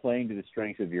the playing to the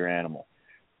strengths of your animal.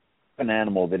 An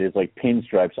animal that is like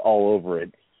pinstripes all over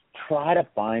it. Try to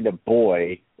find a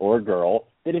boy or a girl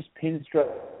that is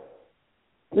pinstripe.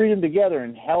 Breed them together,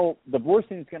 and hell, the worst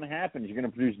thing that's going to happen is you're going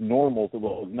to produce normals that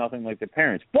look nothing like their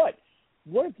parents. But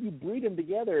what if you breed them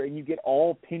together and you get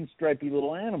all pinstripey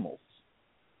little animals?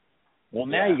 Well,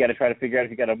 now you got to try to figure out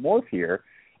if you got a morph here,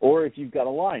 or if you've got a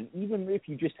line. Even if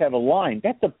you just have a line,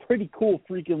 that's a pretty cool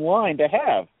freaking line to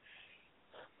have.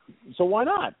 So why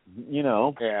not? You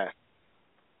know? Yeah.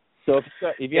 So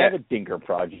if you have a Dinker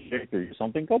project or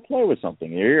something, go play with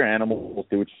something. Your animal will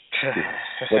do what you do.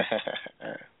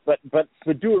 But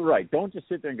do it right. Don't just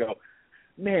sit there and go,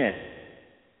 man,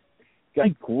 got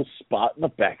a cool spot in the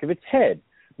back of its head.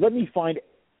 Let me find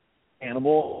an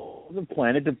animal on the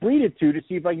planet to breed it to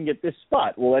see if I can get this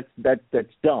spot. Well, that's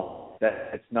dumb.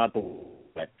 That's not the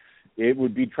way. It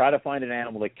would be try to find an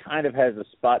animal that kind of has a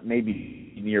spot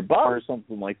maybe nearby or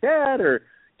something like that, or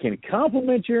can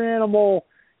complement your animal.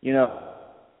 You know,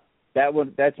 that's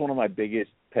one of my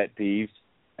biggest pet peeves,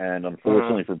 and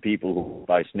unfortunately for people who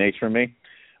buy snakes from me,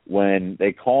 when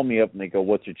they call me up and they go,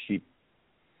 "What's your cheap?"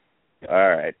 All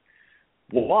right,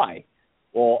 well, why?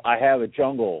 Well, I have a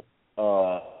jungle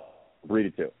breed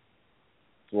it to.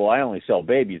 Well, I only sell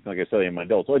babies, like I sell you my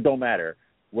adults, so it don't matter.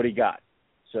 What do you got?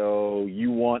 So you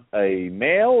want a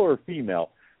male or a female?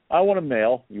 I want a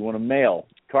male. You want a male?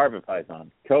 Carpet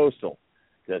python, coastal.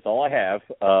 That's all I have.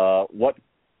 What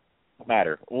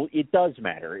matter? Well, it does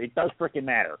matter. It does frickin'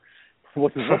 matter.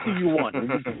 What do you want?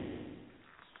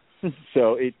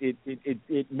 So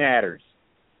it matters.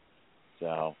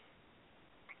 So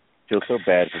feel so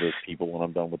bad for those people when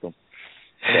I'm done with them.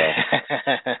 So.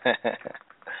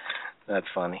 That's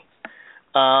funny.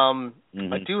 I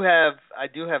do have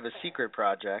a secret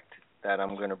project that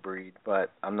I'm going to breed,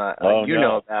 but I'm not. You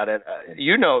know about it.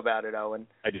 You know about it, Owen.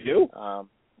 I do.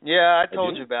 Yeah, I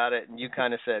told you about it, and you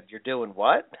kind of said, "You're doing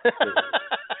what?"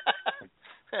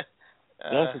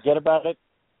 Don't forget about it.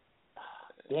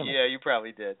 Damn it. Yeah, you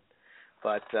probably did.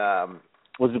 But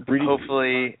was it breeding?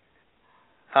 Hopefully,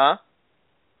 huh?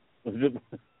 Was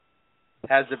it?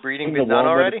 Has the breeding been done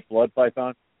already? Blood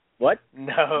python. What?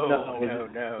 No.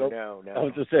 I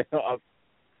was just saying,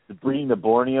 the breeding the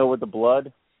Borneo with the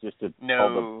blood, just to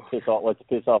piss off. Let's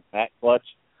piss off Matt Clutch.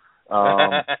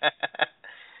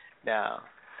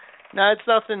 No, it's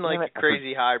nothing like a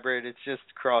crazy hybrid. It's just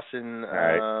crossing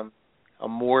a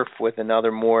morph with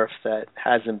another morph that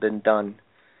hasn't been done.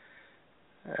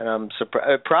 And I'm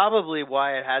surprised. Probably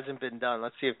why it hasn't been done.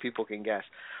 Let's see if people can guess.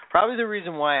 Probably the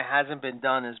reason why it hasn't been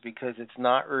done is because it's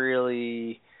not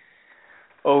really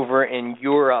over in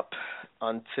Europe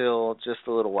until just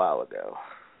a little while ago.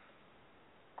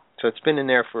 So it's been in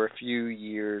there for a few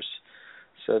years.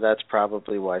 So that's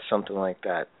probably why something like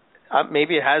that.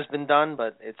 Maybe it has been done,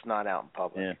 but it's not out in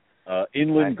public. Yeah.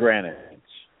 Inland granite.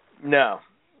 No.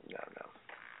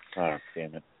 Oh,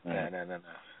 damn it. No.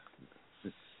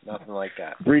 Nothing like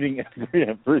that. Breeding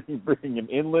him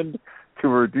inland to a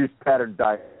reduced pattern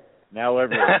diet. Now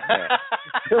everyone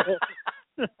can.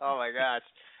 Oh my gosh.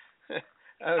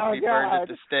 That would be burned at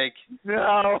the stake.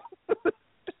 No.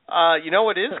 You know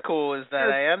what is cool is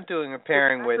that I am doing a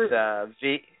pairing with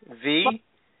V.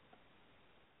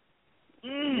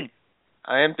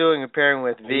 I am doing a pairing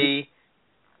with V,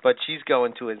 but she's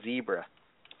going to a zebra.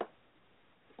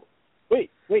 Wait.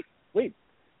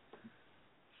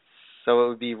 So it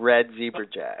would be red zebra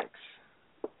jags.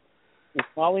 Is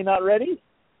Molly not ready?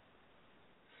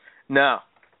 No.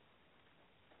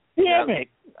 Damn it!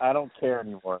 I don't care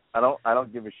anymore. I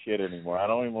don't give a shit anymore. I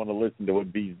don't even want to listen to what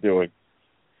V's doing.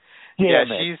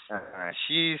 She's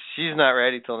not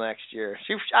ready till next year.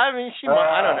 I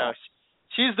don't know.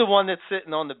 She's the one that's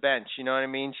sitting on the bench. You know what I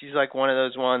mean? She's like one of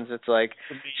those ones that's like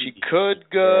she could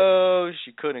go,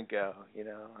 she couldn't go. You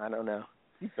know, I don't know.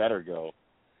 She better go.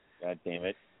 God damn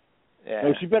it. Yeah.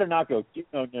 No, she better not go.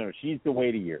 No. She needs to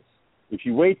wait a year. If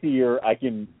she waits a year, I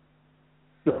can.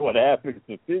 What happens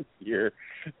with this year,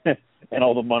 and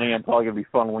all the money I'm probably going to be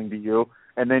funneling to you,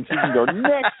 and then she can go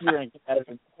next year and get out of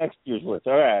next year's list.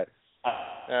 All right.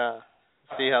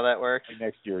 See how that works?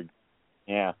 Next year.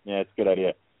 Yeah, it's a good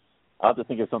idea. I'll have to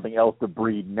think of something else to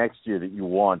breed next year that you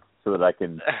want. so that I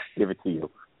can give it to you.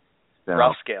 So,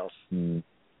 rough scales.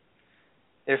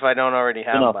 If I don't already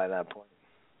have them by that point.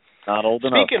 Not old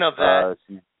enough. Speaking of that,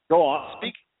 go on.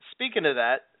 Speaking of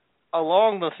that,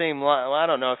 along the same line, well, I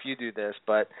don't know if you do this,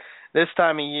 but this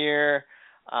time of year,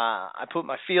 I put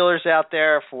my feelers out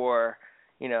there for,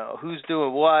 who's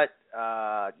doing what,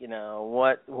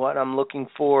 what I'm looking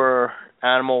for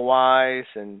animal-wise,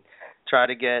 and try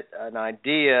to get an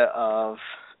idea of,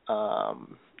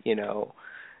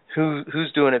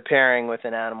 who's doing a pairing with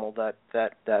an animal that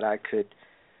I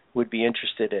would be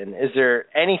interested in. Is there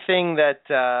anything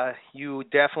that you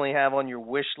definitely have on your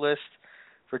wish list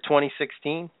for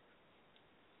 2016?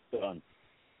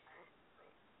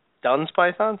 Dunn's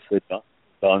pythons?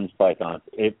 Dunn's pythons.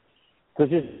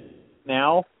 Because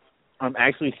now I'm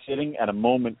actually sitting at a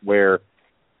moment where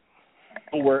I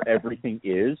know where everything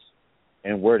is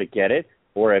and where to get it,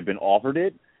 or I've been offered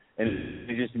it, and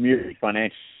it's just merely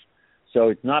financial. So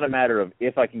it's not a matter of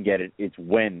if I can get it, it's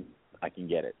when I can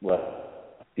get it. Well,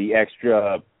 the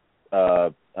extra,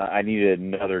 I needed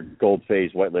another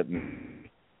gold-phase white lip, and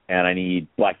I need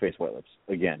black-face white lips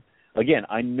again. Again,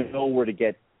 I know where to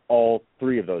get all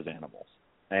three of those animals,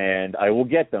 and I will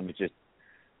get them. It's just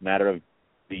a matter of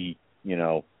the,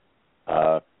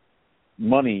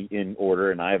 money in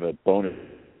order, and I have a bonus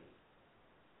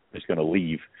that's going to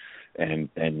leave and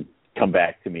come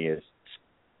back to me as.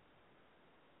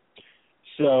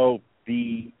 So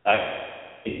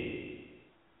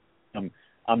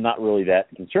I'm not really that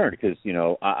concerned because,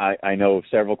 I know of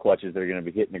several clutches that are going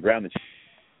to be hitting the ground.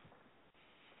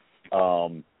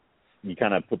 You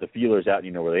kind of put the feelers out and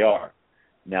you know where they are.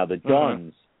 Now, the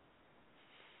Duns,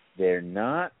 they're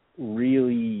not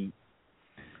really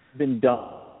been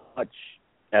done much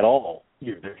at all.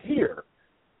 They're here.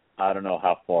 I don't know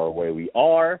how far away we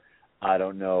are. I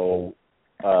don't know.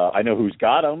 I know who's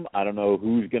got them. I don't know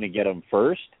who's going to get them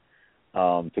first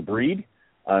to breed.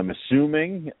 I'm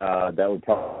assuming that would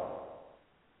probably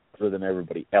be better than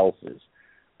everybody else's.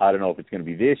 I don't know if it's going to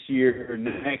be this year,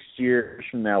 next year,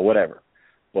 from now, whatever.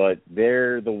 But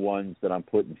they're the ones that I'm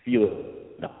putting feelers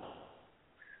on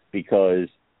because,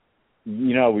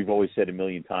 we've always said a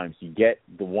million times, you get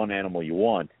the one animal you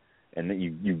want, and then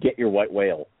you get your white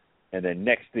whale, and then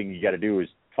next thing you got to do is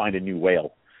find a new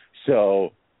whale.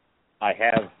 So I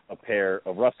have a pair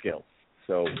of rough scales.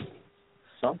 So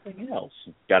something else.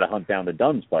 Got to hunt down the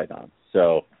Dunn's pythons.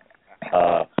 So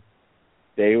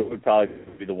they would probably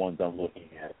be the ones I'm looking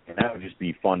at. And that would just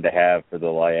be fun to have for the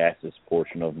Liasis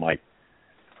portion of my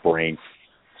brain.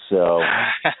 So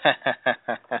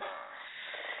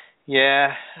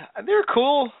yeah, they're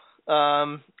cool.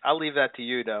 I'll leave that to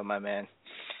you, though, my man.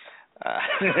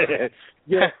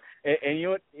 Yeah, and you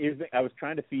know what? I was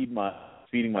trying to feeding my.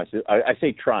 I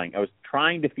say trying. I was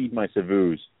trying to feed my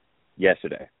Savus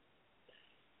yesterday,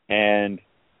 and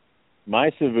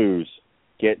my Savus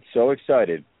get so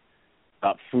excited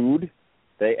about food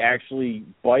they actually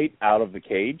bite out of the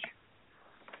cage,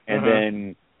 and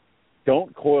then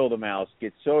don't coil the mouse.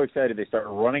 Get so excited they start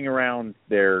running around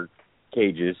their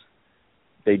cages.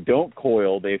 They don't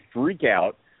coil. They freak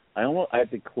out. I have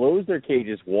to close their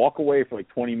cages, walk away for like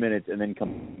 20 minutes, and then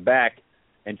come back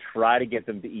and try to get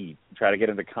them to eat. Try to get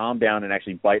them to calm down and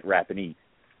actually bite, wrap, and eat.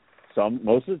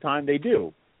 Most of the time they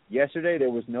do. Yesterday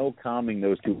there was no calming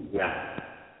those two.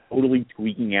 Totally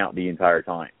tweaking out the entire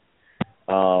time.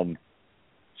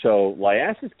 So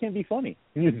Liasis can be funny.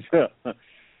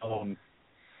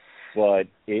 But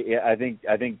I think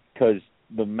because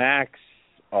the Macs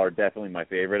are definitely my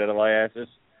favorite out of Liasis,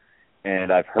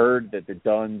 and I've heard that the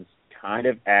Duns kind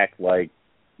of act like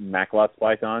Macklot's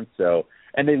pythons,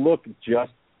 and they look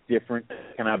just different,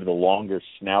 kind of have the longer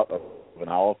snout of an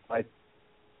olive python.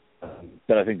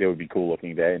 But I think they would be cool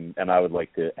looking today, and I would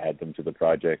like to add them to the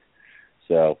project.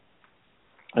 So,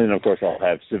 and then of course I'll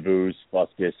have Savus,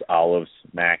 Fuscus, Olives,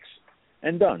 Macs,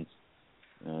 and Duns.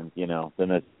 And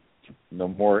then no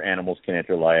more animals can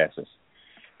enter Liasis.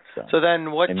 So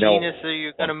then what genus are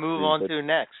you going to move on to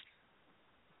next?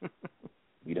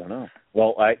 We don't know.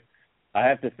 Well, I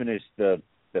have to finish the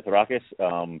Thracis.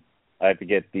 I have to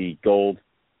get the gold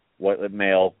white lip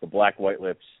male, the black white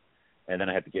lips, and then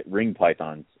I have to get ring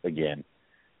pythons again.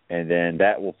 And then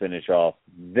that will finish off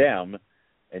them.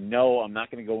 And no, I'm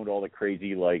not going to go into all the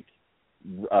crazy like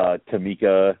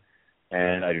Tamika,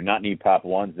 and I do not need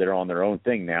Papuans. They're on their own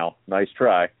thing now. Nice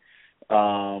try.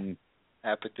 Apodorus.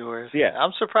 Yeah.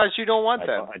 I'm surprised you don't want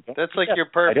them. That's like your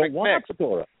perfect mix. I don't want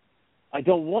Apodora. I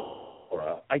don't want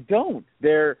Apodora. I don't.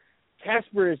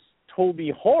 Casper has told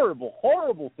me horrible,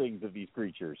 horrible things of these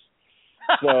creatures.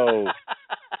 So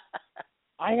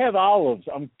I have olives.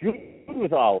 I'm good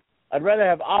with olives. I'd rather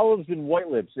have olives and white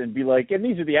lips and be like, and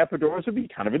these are the Epidaurus would be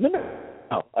kind of in the middle.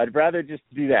 No, I'd rather just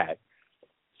do that.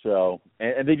 So,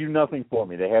 and they do nothing for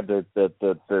me. They have the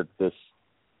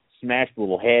smashed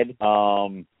little head.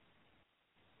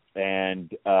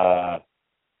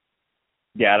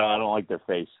 Yeah, I don't like their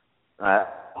face.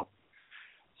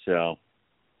 So.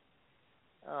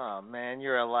 Oh man,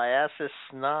 you're a Liasis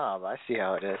snob. I see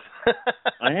how it is.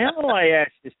 I am a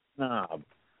Liasis snob.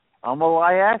 I'm a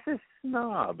Liasis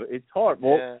snob. It's hard.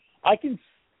 Well, yeah. I can.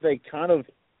 They kind of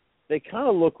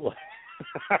look like.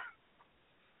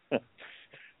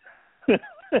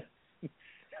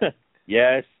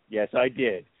 Yes, I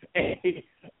did. I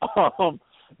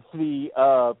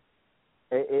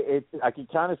can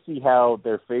kind of see how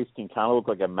their face can kind of look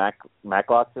like a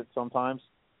Macloxit sometimes,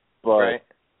 but right.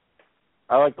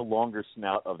 I like the longer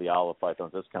snout of the olive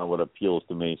pythons. That's kind of what appeals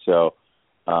to me. So,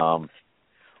 but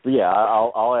yeah,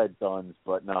 I'll add Duns,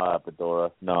 but no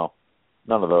Epidora. No,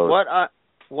 none of those.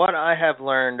 What I have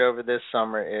learned over this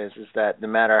summer is that no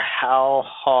matter how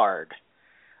hard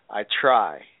I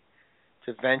try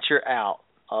to venture out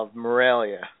of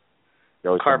Morelia,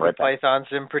 carpet pythons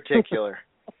in particular,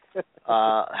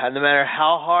 no matter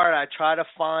how hard I try to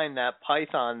find that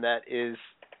python that is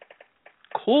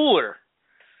cooler,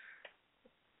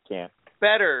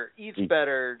 better, eats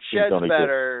better, sheds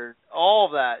better, all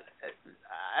of that.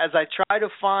 As I try to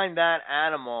find that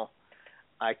animal,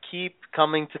 I keep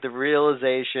coming to the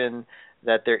realization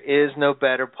that there is no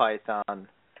better python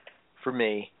for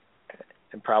me,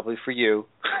 and probably for you,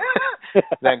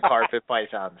 than carpet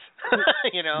pythons. I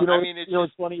mean,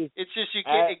 it's funny. It's just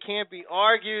it can't be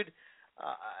argued.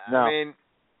 No. I mean,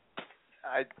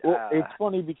 it's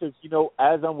funny because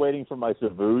as I'm waiting for my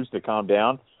Savus to calm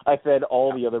down, I fed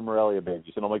all the other Morelia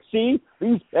babies, and I'm like, see,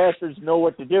 these bastards know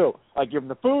what to do. I give them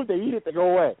the food, they eat it, they go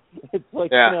away. It's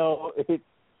like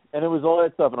and it was all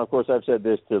that stuff. And of course, I've said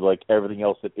this to like everything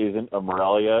else that isn't a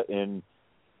Morelia in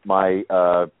my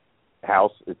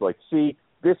house. It's like, see,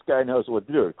 this guy knows what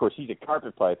to do. Of course, he's a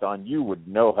carpet python. You would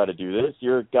know how to do this.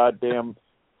 You're a goddamn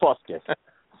fuscus.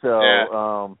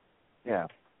 So, yeah.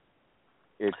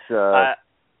 It's the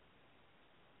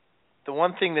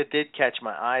one thing that did catch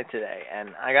my eye today, and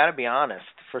I got to be honest,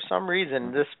 for some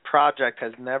reason this project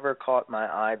has never caught my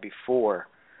eye before.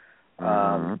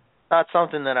 Not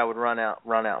something that I would run out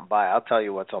and buy. I'll tell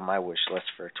you what's on my wish list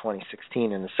for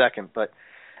 2016 in a second, but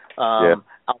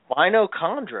albino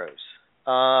chondros.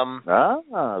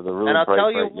 The really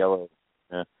bright yellow.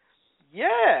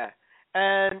 Yeah.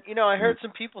 And I heard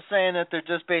some people saying that they're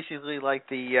just basically like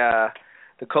the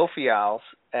Kofials,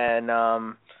 and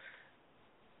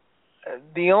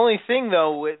the only thing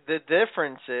though with the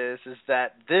difference is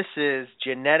that this is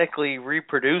genetically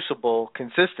reproducible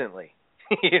consistently.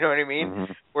 You know what I mean?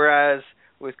 Mm-hmm. Whereas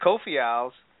with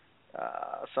Kofials,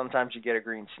 sometimes you get a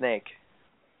green snake.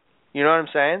 You know what I'm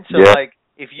saying? So like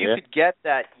if you could get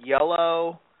that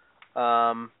yellow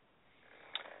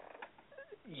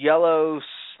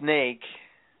snake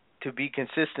to be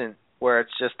consistent, where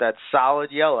it's just that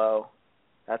solid yellow,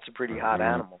 that's a pretty hot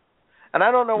animal. And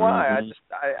I don't know why.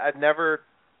 I've never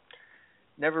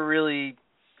really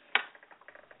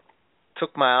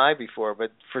took my eye before,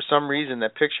 but for some reason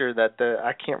that picture that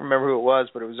I can't remember who it was,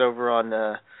 but it was over on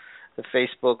the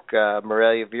Facebook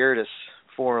Morelia Viridis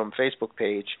forum Facebook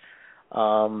page.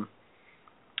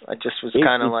 I just was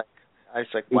kind of like, I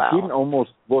was like, wow. It didn't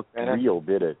almost look real,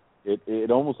 did it?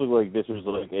 It almost looked like this was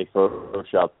like a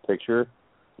Photoshop picture,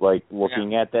 like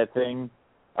looking at that thing.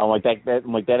 I'm like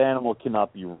that animal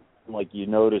cannot be. Like you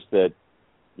notice that,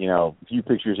 a few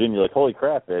pictures in, you're like, holy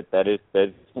crap, that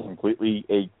is completely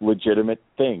a legitimate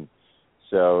thing.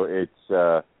 So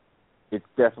it's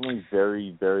definitely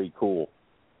very, very cool.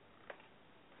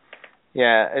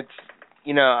 Yeah, it's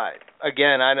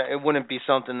it wouldn't be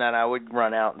something that I would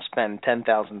run out and spend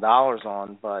 $10,000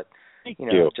 on, but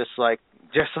just like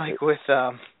with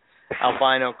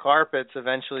albino carpets,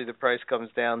 eventually the price comes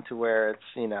down to where it's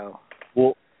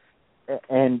Well,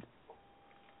 and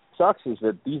sucks is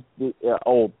that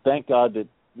thank God that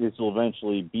this will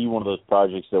eventually be one of those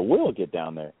projects that will get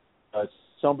down there.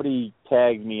 Somebody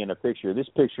tagged me in a picture. This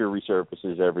picture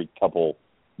resurfaces every couple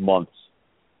months.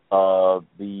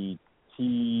 The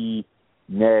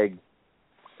T-Neg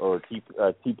or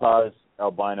T-Paz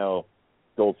albino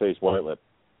gold-faced white-lip.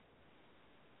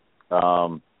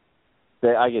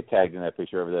 I get tagged in that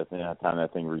picture every time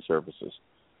that thing resurfaces.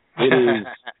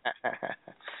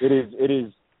 It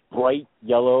is bright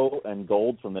yellow and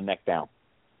gold from the neck down,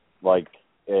 but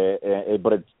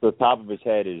it's the top of his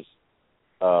head is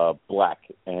black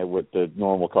and with the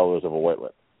normal colors of a white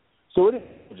lip. So it is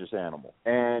a gorgeous animal,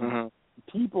 and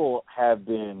people have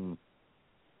been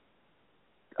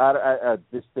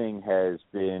this thing has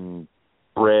been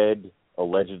bred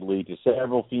allegedly to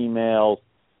several females.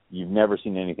 You've never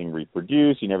seen anything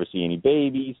reproduce. You never see any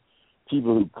babies.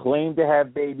 People who claim to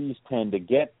have babies tend to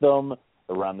get them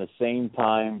around the same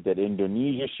time that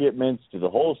Indonesia shipments to the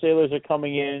wholesalers are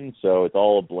coming in, so it's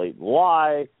all a blatant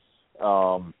lie.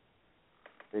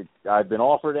 I've been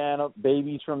offered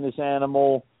babies from this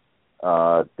animal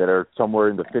that are somewhere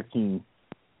in the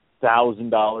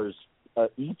 $15,000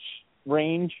 each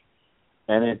range,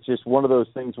 and it's just one of those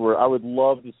things where I would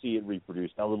love to see it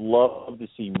reproduced. I would love to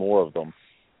see more of them,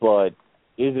 but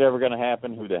is it ever going to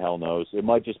happen? Who the hell knows? It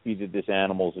might just be that this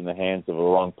animal's in the hands of the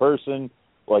wrong person,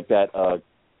 like that.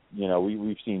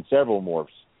 We've seen several morphs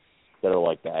that are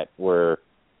like that, where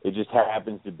it just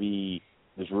happens to be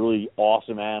this really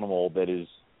awesome animal that is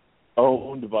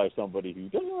owned by somebody who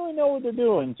doesn't really know what they're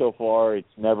doing so far.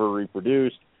 It's never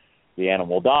reproduced. The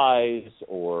animal dies,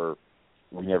 or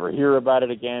we never hear about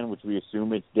it again, which we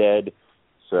assume it's dead.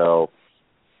 So,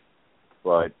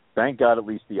 but thank God at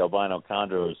least the albino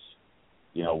chondros,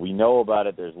 we know about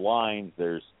it. There's lines,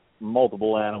 there's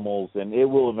multiple animals, and it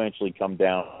will eventually come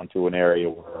down to an area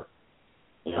where,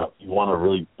 if you want a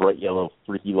really bright yellow,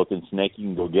 freaky-looking snake, you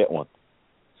can go get one.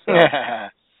 So.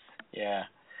 Yeah.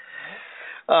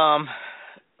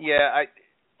 I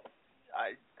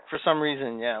for some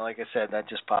reason, like I said, that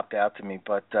just popped out to me.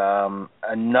 But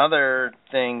another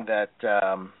thing that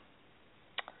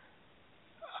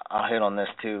I'll hit on this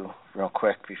too real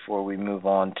quick before we move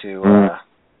on to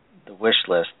the wish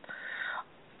list.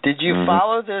 Did you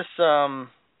follow this? I'm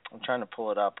trying to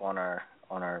pull it up on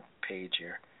our page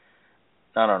here.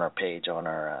 Not on our page, on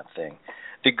our thing.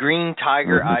 The green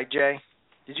tiger IJ.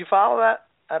 Did you follow that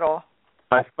at all?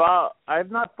 I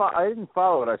didn't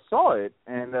follow it. I saw it,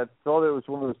 and I thought it was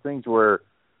one of those things where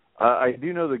I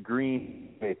do know the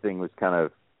green thing was kind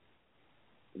of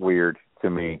weird to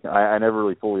me. I never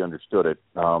really fully understood it.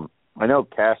 I know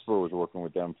Casper was working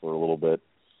with them for a little bit,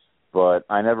 but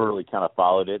I never really kind of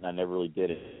followed it, and I never really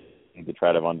did it to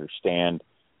try to understand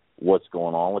what's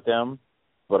going on with them.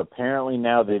 But apparently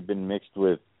now they've been mixed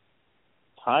with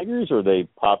tigers, or they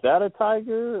popped out a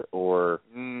tiger, or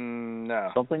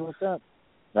something like that.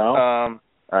 No. All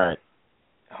right.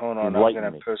 Hold on. I'm going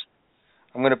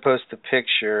to post a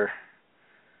picture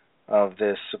of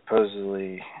this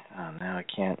supposedly. Oh, now I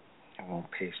can't. I won't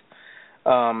paste.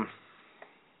 Let's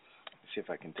see if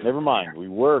I can do it. Never mind. We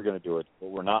were going to do it, but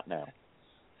we're not now.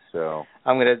 So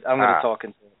I'm going to talk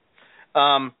into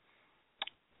it.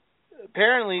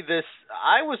 Apparently,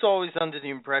 I was always under the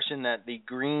impression that the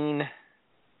green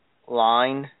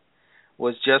line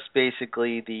was just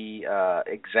basically the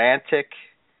Exantic.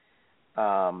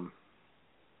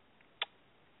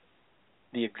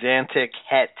 The Exantic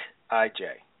Het IJ.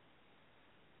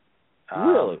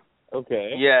 Really?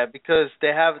 Okay. Yeah, because they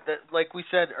have, like we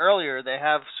said earlier, they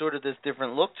have sort of this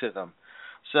different look to them.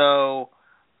 So,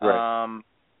 right.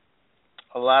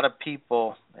 A lot of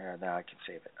people. There, now I can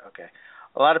save it. Okay.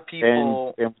 A lot of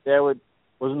people. And that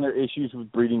wasn't there issues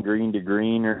with breeding green to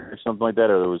green or something like that,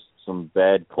 or there was some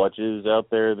bad clutches out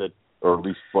there or at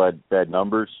least bad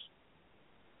numbers?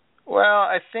 Well,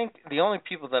 I think the only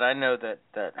people that I know that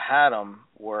had them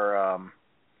were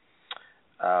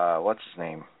what's his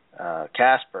name,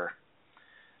 Casper,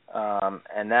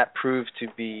 and that proved to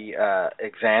be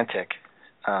Exantic.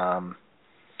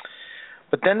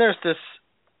 But then there's this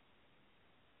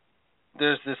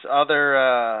other.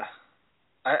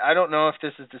 I don't know if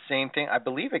this is the same thing. I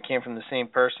believe it came from the same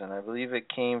person. I believe it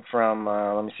came from.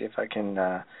 Let me see if I can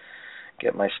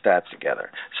get my stats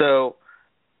together. So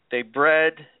they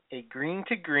bred a green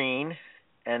to green,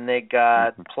 and they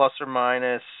got plus or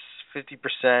minus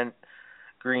 50%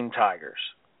 green tigers,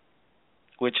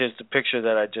 which is the picture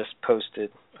that I just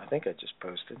posted. I think I just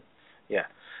posted. Yeah,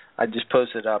 I just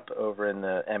posted up over in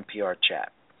the NPR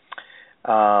chat.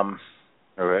 All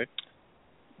right.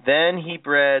 Then he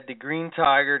bred the green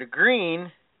tiger to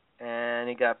green, and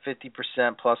he got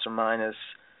 50% plus or minus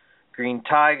green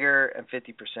tiger and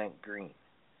 50% green.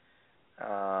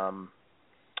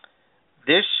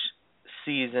 This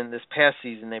past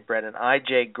season, they bred an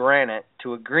IJ Granite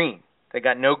to a green. They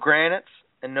got no granites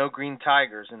and no green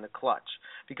tigers in the clutch.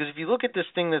 Because if you look at this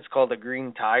thing that's called a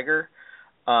green tiger,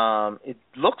 it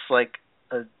looks like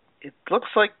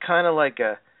kind of like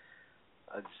a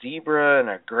zebra and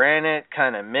a granite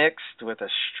kind of mixed with a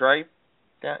stripe.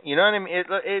 You know what I mean?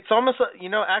 It's almost,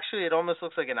 actually it almost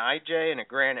looks like an IJ and a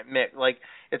granite mix. Like,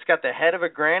 it's got the head of a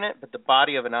granite, but the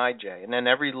body of an IJ. And then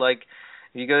if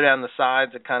you go down the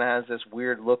sides, it kind of has this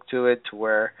weird look to it, to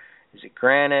where, is it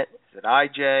granite? Is it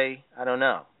IJ? I don't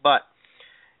know. But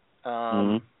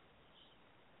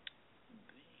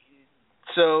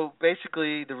So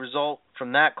basically, the result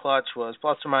from that clutch was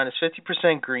plus or minus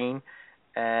 50% green,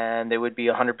 and they would be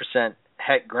 100%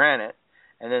 het granite.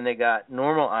 And then they got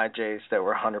normal IJs that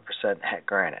were 100% het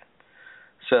granite.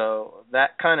 So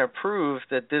that kind of proved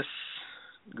that this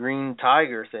green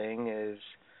tiger thing is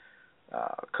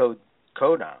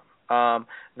Kodam.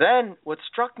 Then what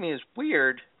struck me as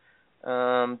weird,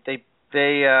 they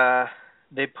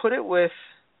put it with.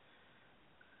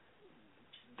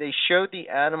 They showed the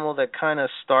animal that kind of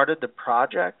started the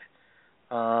project,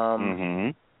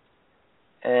 and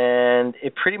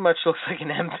it pretty much looks like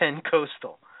an M-Pen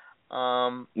Coastal.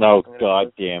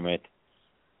 God damn it!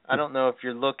 I don't know if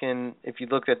you looked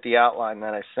at the outline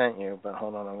that I sent you, but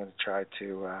hold on, I'm going to try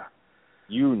to.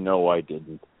 You know I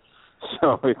didn't.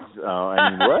 So it's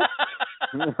what?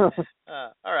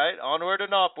 All right, onward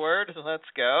and upward. Let's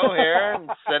go here and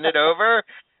send it over.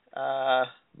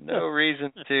 No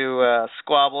reason to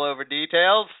squabble over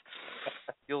details.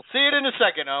 You'll see it in a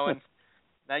second, Owen.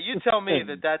 Now you tell me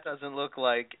that doesn't look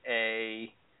like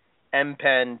a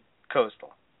M-Pen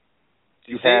Coastal.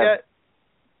 Do you see that?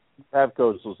 You have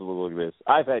coastals that look like this.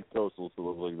 I've had coastals that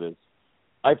look like this.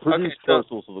 I produce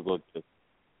coastals that look like this.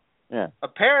 Yeah.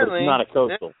 Apparently, but it's not a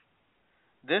coastal.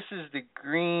 This is the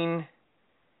green.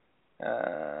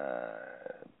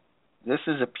 This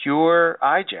is a pure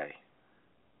IJ.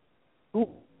 Ooh,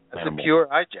 it's a pure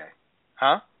IJ.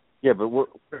 Huh? Yeah, but where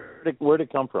did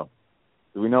it come from?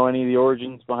 Do we know any of the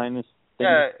origins behind this thing?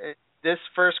 Yeah, this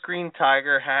first green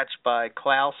tiger hatched by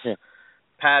Klaus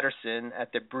Patterson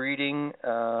at the breeding.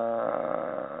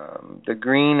 The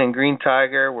green and green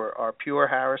tiger are pure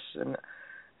Harris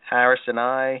and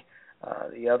I.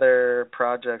 The other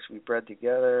projects we bred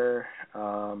together.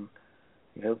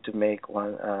 We hope to make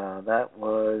one.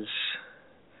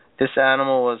 This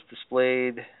animal was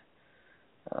displayed,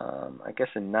 I guess,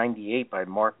 in '98 by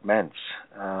Mark Mentz.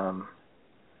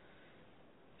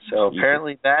 So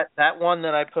apparently that one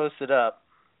that I posted up.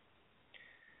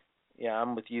 Yeah,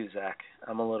 I'm with you, Zach.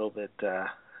 I'm a little bit suspect.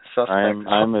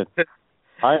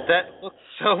 That looks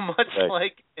so much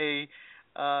like a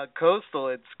coastal.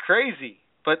 It's crazy.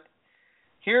 But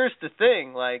here's the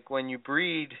thing: like when you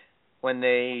breed,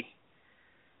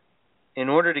 in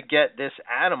order to get this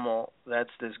animal, that's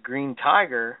this green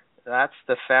tiger. That's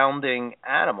the founding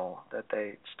animal that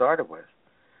they started with.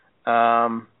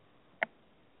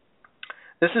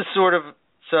 This is sort of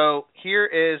so. Here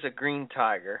is a green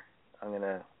tiger. I'm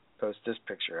gonna post this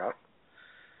picture up.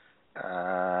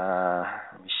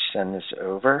 Let me send this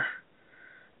over,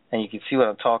 and you can see what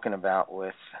I'm talking about.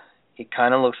 With it,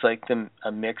 kind of looks like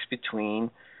a mix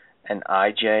between an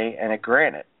IJ and a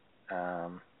granite.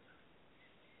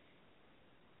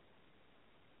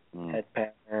 Head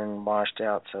pattern washed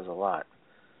out says a lot.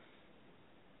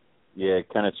 Yeah, it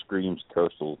kind of screams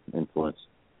coastal influence.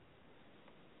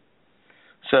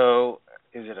 So,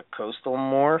 is it a coastal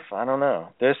morph? I don't know.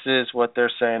 This is what they're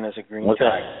saying is a green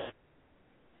tiger.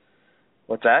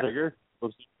 What's that? Tiger?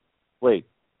 Wait,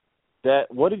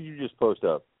 what did you just post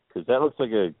up? Because that looks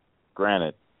like a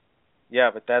granite. Yeah,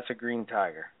 but that's a green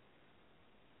tiger.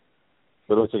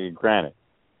 But it looks like a granite.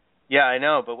 Yeah, I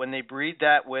know. But when they breed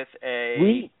that with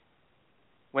a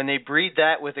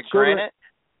granite,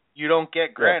 you don't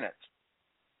get granites.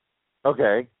 Yeah.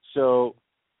 Okay, so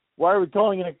why are we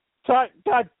calling it a tiger?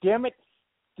 God damn it!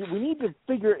 We need to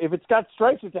figure if it's got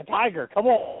stripes, it's a tiger. Come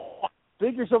on,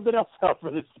 figure something else out for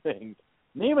this thing.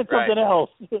 Name it something else.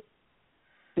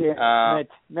 Damn it!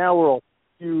 Now we're all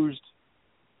confused.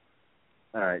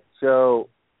 All right, so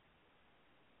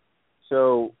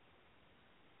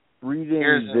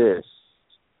breeding this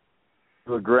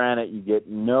to a granite, you get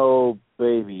no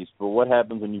babies. But what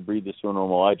happens when you breed this to a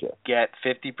normal IJ? Get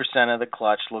 50% of the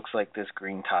clutch looks like this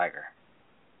green tiger.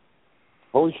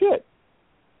 Holy shit!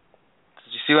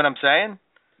 Did you see what I'm saying?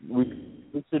 We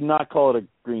should not call it a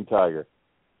green tiger.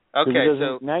 Okay,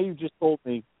 so now you've just told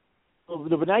me.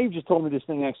 But now you've just told me this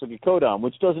thing acts like a Kodam,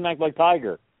 which doesn't act like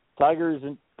tiger. Tiger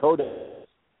isn't Kodam.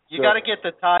 You got to get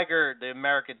the tiger, the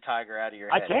American tiger, out of your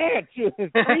head. I can't.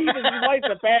 It's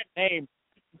a bad name.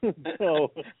 No,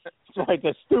 it's like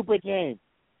a stupid name.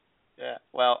 Yeah.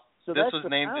 Well, so this was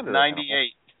named in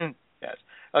 '98. Yes.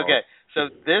 Okay. So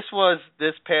this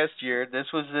past year. This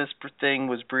thing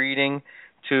was breeding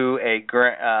to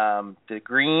the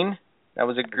green. That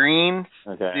was a green.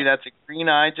 Okay. See, that's a green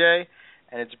IJ,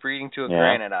 and it's breeding to a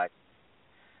granite IJ.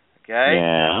 Okay.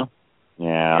 Yeah.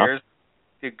 Yeah. Here's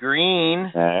the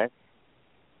green. Okay.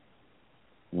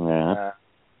 Yeah.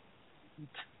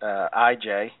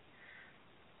 IJ.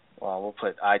 Well, we'll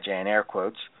put IJ in air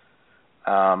quotes.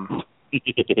 Here's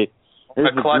the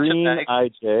green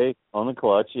IJ on the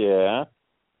clutch, yeah.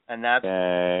 And that's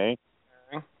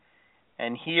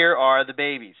And here are the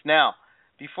babies. Now,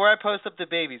 before I post up the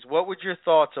babies, what would your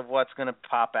thoughts of what's going to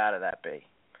pop out of that be?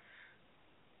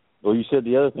 Well, you said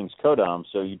the other thing's Kodam,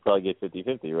 so you'd probably get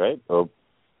 50-50, right? But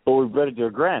we bred it to a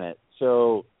granite,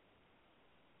 so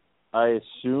I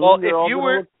assume they're all going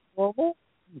to look normal?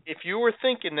 If you were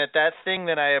thinking that thing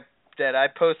that I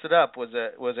posted up was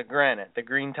a granite, the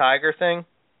green tiger thing.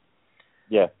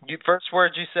 Yeah. First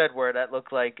words you said were that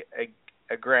looked like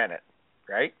a granite,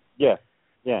 right? Yeah.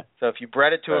 Yeah. So if you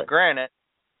bred it to a granite,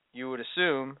 you would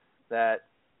assume that.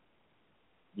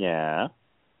 Yeah.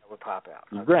 That would pop out.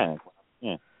 Okay. Granite.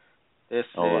 Yeah. This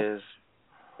is.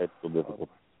 That's so difficult.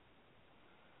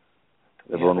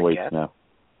 Everyone waits now.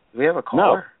 Do we have a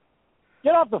caller?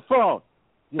 No. Get off the phone.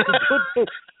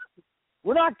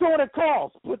 We're not going to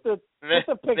calls. Put the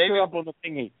picture up on the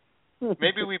thingy.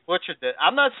 Maybe we butchered it.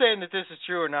 I'm not saying that this is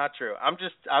true or not true. I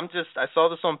saw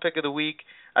this on Pick of the Week.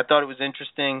 I thought it was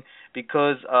interesting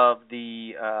because of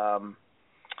the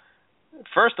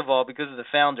first of all, because of the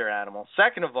founder animal.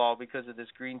 Second of all, because of this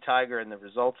green tiger and the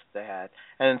results that they had.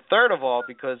 And then third of all,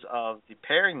 because of the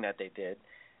pairing that they did.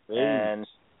 And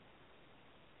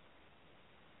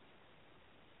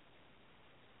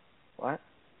what?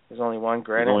 There's only one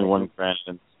granite. There's only one granite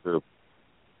in this group.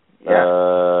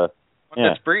 Yeah. Yeah.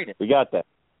 That's breeding. We got that.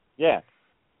 Yeah.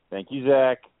 Thank you,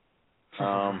 Zach.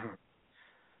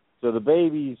 So the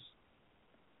babies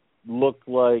look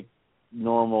like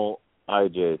normal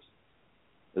IJs,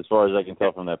 as far as I can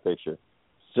tell from that picture.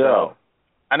 So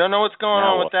I don't know what's going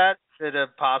on with that. Is it a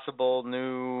possible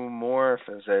new morph?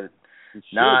 Is it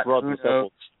not? Brought this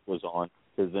up was on,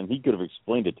 because then he could have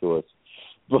explained it to us.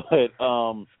 But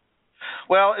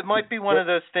well, it might be one of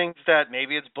those things that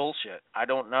maybe it's bullshit. I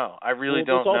don't know. I really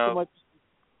don't know.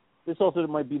 This also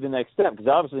might be the next step, because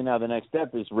obviously now the next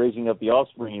step is raising up the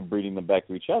offspring and breeding them back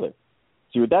to each other.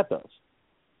 See what that does.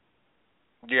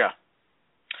 Yeah.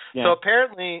 So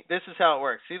apparently this is how it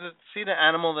works. See the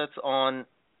animal that's on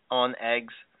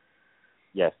eggs?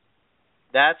 Yes.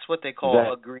 That's what they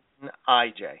call a green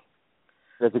IJ.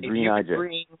 That's a green IJ. If you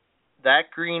bring that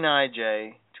green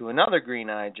IJ to another green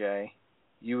IJ,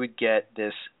 you would get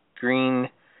this green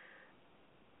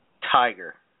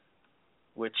tiger,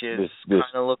 which is kind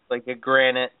of looks like a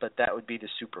granite, but that would be the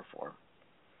super form.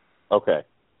 Okay.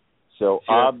 So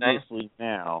obviously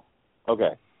now,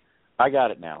 I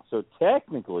got it now. So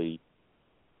technically,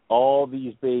 all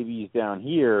these babies down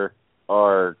here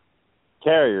are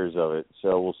carriers of it,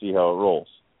 so we'll see how it rolls.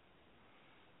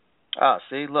 Oh,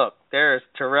 see, look, there's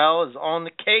Terrell is on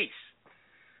the case.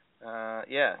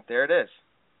 Yeah, there it is.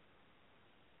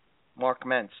 Mark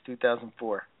Mentz,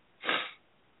 2004.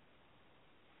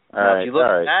 If you look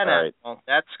at that animal,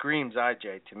 that screams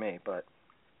IJ to me, but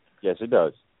yes, it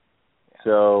does. Yeah.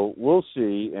 So we'll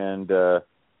see. And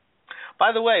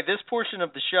by the way, this portion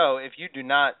of the show, if you do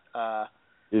not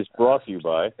is brought to you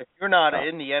by. If you're not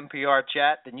in the NPR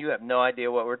chat, then you have no idea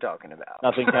what we're talking about.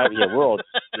 Nothing happy. Yeah, we're all.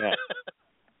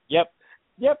 Yeah.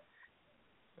 Yep.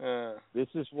 This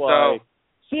is why.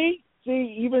 So, see,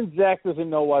 even Zach doesn't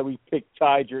know why we picked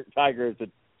Tiger as a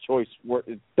choice word.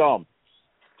 It's dumb.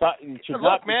 It should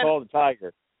not be called a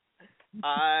tiger.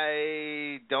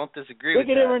 I don't disagree with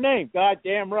that. Pick a different name.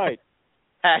 Goddamn right.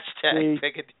 Hashtag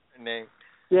pick a different name.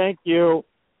 Thank you.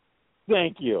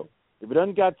 If it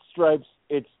doesn't got stripes,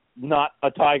 it's not a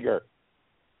tiger.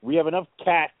 We have enough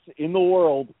cats in the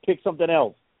world. Pick something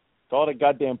else. Call it a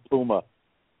goddamn puma.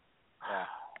 Yeah.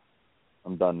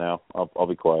 I'm done now. I'll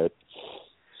be quiet.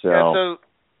 So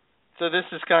this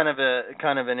is kind of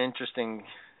an interesting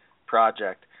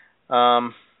project. Yeah,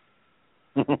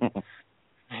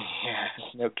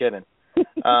 no kidding.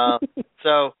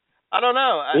 So I don't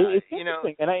know. It's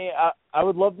interesting, and I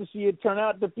would love to see it turn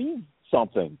out to be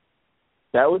something.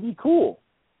 That would be cool.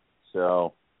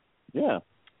 So, yeah.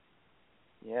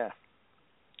 Yeah.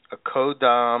 A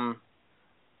Kodam,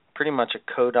 pretty much a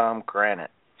Kodam granite.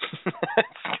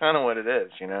 That's kind of what it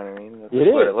is, you know what I mean? That's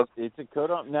what it looks like. It's a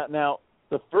Kodam. Now,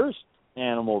 the first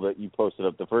animal that you posted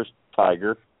up, the first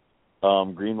tiger,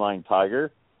 green line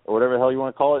tiger, or whatever the hell you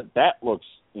want to call it, that looks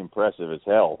impressive as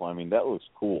hell. I mean, that looks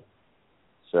cool.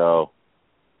 So,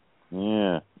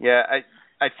 yeah. Yeah,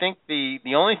 I think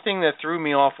the only thing that threw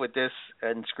me off with this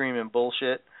and screaming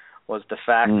bullshit was the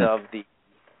fact of the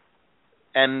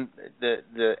M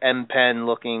pen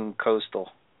looking coastal.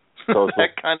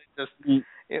 That kind of just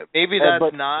maybe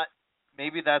that's not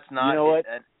you know it.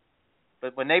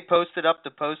 But when they posted up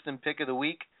the post and pick of the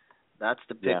week, that's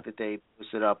the pick that they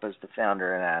posted up as the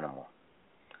founder and animal.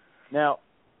 Now,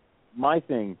 my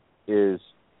thing is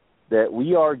that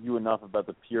we argue enough about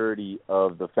the purity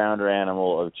of the founder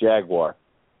animal of Jaguar,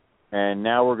 and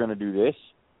now we're going to do this.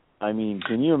 I mean,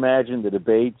 can you imagine the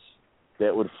debates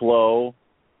that would flow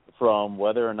from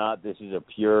whether or not this is a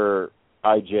pure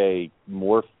IJ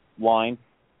morph line,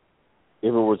 if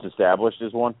it was established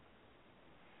as one?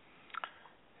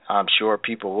 I'm sure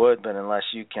people would, but unless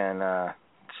you can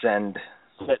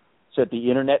set the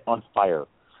internet on fire.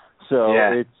 So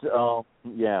it's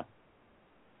yeah.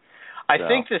 I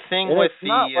think the thing with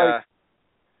the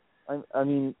I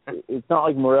mean, it's not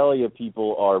like Morelia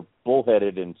people are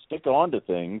bullheaded and stick on to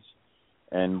things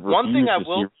and refuse to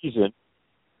see reason.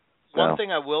 So. One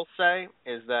thing I will say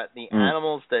is that the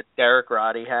animals that Derek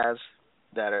Roddy has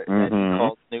that he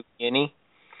calls New Guinea,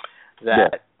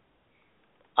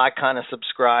 I kind of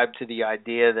subscribe to the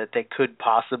idea that they could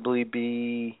possibly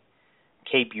be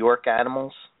Cape York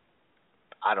animals.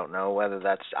 I don't know whether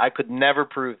that's... I could never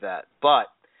prove that, but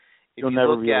if you'll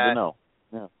never be able to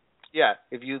know. Yeah,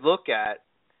 if you look at...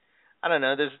 I don't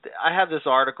know, I have this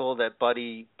article that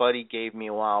Buddy gave me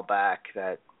a while back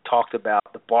that talked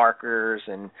about the Barkers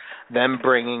and them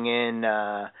bringing in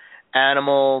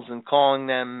animals and calling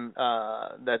them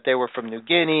that they were from New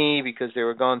Guinea because they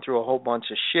were going through a whole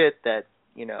bunch of shit that,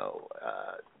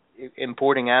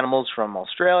 importing animals from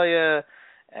Australia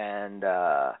and,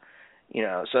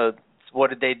 so what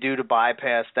did they do to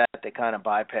bypass that? They kind of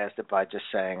bypassed it by just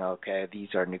saying, okay,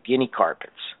 these are New Guinea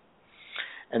carpets.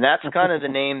 And that's kind of the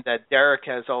name that Derek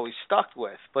has always stuck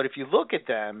with. But if you look at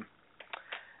them,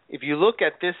 if you look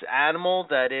at this animal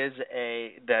that is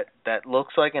that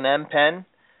looks like an M-pen,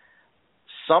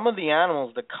 some of the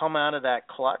animals that come out of that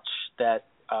clutch that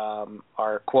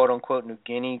are quote-unquote New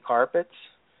Guinea carpets,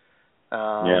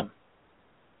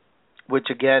 which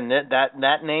again,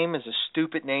 that name is a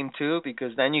stupid name too,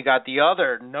 because then you got the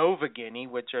other Nova Guinea,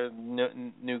 which are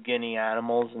New Guinea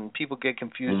animals, and people get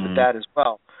confused with that as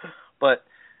well. But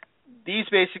these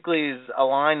basically is a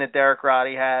line that Derek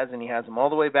Roddy has, and he has them all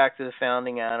the way back to the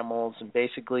founding animals, and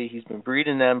basically he's been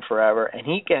breeding them forever, and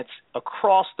he gets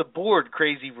across the board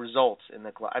crazy results in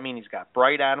the clutch. I mean, he's got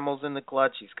bright animals in the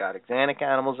clutch, he's got axanthic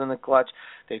animals in the clutch.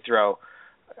 They throw,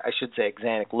 I should say,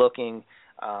 axanthic looking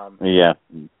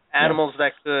animals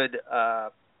that could,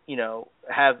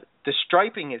 have the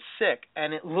striping is sick,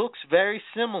 and it looks very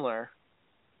similar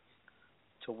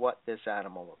to what this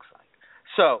animal looks like.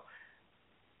 So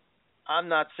I'm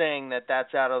not saying that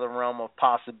that's out of the realm of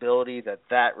possibility,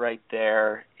 that right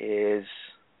there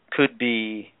could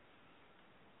be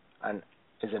is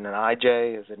it an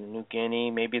IJ, is it a New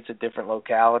Guinea, maybe it's a different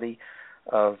locality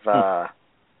of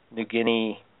New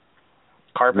Guinea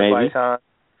carpet python.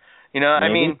 I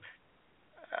mean,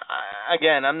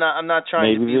 again, I'm not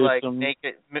trying to be like make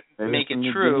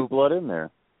it true. Blood in there.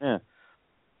 Yeah.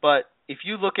 But if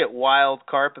you look at wild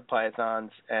carpet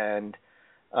pythons and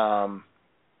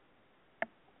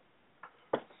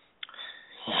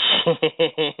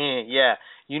yeah,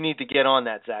 you need to get on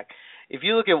that, Zach. If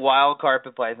you look at wild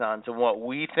carpet pythons and what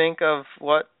we think of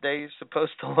what they're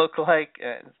supposed to look like,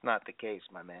 it's not the case,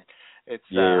 my man. It's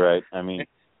you're right. I mean,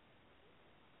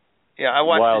 I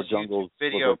watch wild this jungles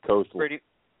YouTube video coastal.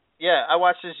 I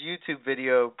watch this YouTube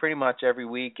video pretty much every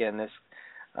week, and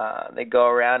they go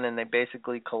around and they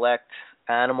basically collect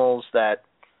animals that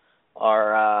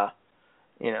are,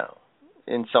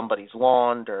 in somebody's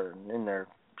lawn or in their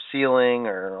ceiling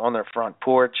or on their front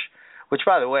porch, which,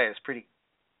 by the way, is pretty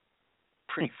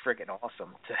friggin'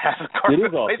 awesome to have a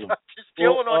carpet python just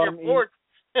chilling on your porch.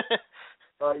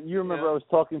 You remember I was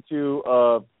talking to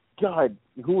God,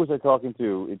 who was I talking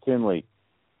to in Tinley?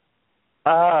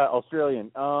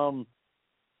 Australian.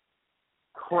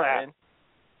 Crap.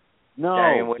 No,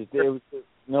 it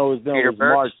was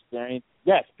March. Darian.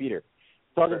 Yes, Peter.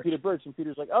 Talking to Peter Birch, and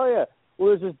Peter's like, "Oh yeah, well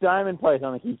there's this diamond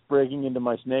python that keeps breaking into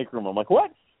my snake room." I'm like,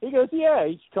 "What?" He goes, "Yeah,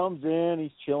 he comes in,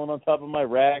 he's chilling on top of my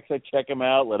racks. I check him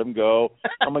out, let him go."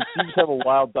 I'm like, "You just have a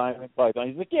wild diamond python."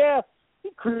 He's like, "Yeah, he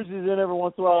cruises in every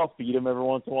once in a while. I'll feed him every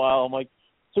once in a while." I'm like,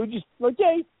 "So he just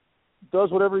he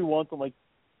does whatever he wants." I'm like,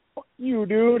 "Fuck you,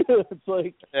 dude." It's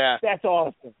like, that's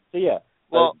awesome. So yeah,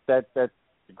 well, that's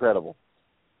incredible.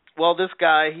 Well, this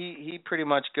guy, he pretty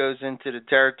much goes into the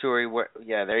territory where,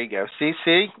 there you go. See,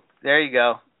 there you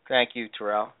go. Thank you,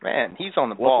 Terrell. Man, he's on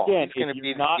the ball. Again, he's going to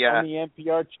be not on the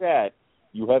NPR chat,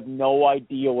 you have no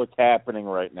idea what's happening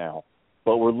right now.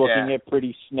 But we're looking at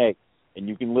pretty snakes, and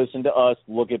you can listen to us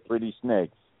look at pretty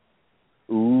snakes.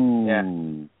 Ooh. Yeah.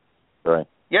 Right.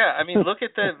 Yeah, I mean, look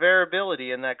at the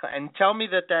variability in that. And tell me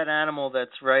that animal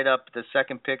that's right up the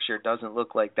second picture doesn't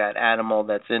look like that animal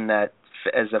that's in that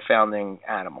as a founding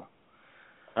animal.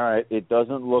 All right, it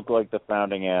doesn't look like the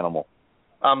founding animal.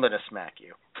 I'm going to smack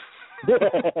you.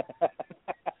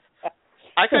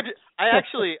 I could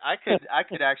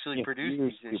actually produce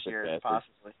these this year,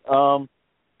 possibly.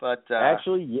 But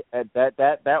actually,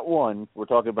 that one we're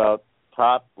talking about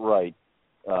top right.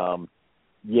 You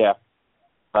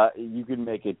can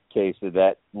make a case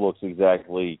that looks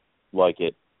exactly like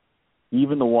it.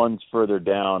 Even the ones further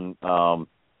down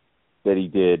that he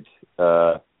did,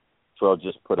 Terrell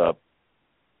just put up.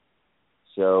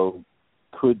 So,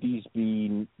 could these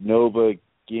be New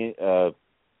Guineas?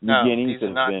 No, these are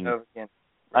not Nova Guinea.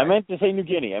 Right. I meant to say New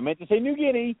Guinea.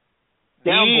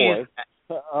 Down boy.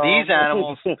 These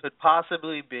animals could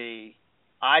possibly be,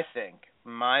 I think,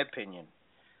 in my opinion,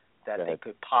 that they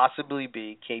could possibly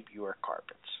be Cape York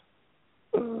carpets.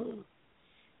 All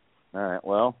right.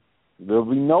 Well, there'll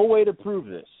be no way to prove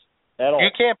this at all.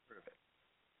 You can't prove it.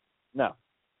 No.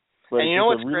 But and you know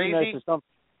what's really crazy?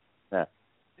 Nice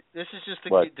This is just to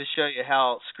show you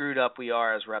how screwed up we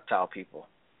are as reptile people.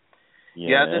 Yeah.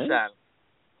 You have this animal,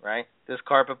 right? This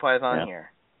carpet python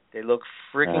here. They look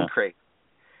freaking crazy.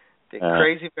 The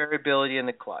crazy variability in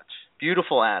the clutch.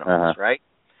 Beautiful animals, right?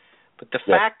 But the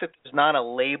fact that there's not a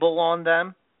label on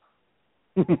them,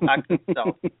 I could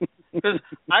tell. Because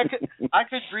I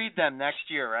could breed them next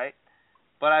year, right?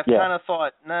 But I've kind of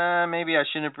thought, maybe I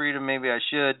shouldn't breed them. Maybe I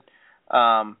should.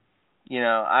 I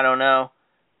don't know.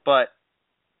 But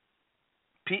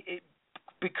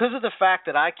because of the fact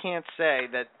that I can't say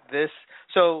that this,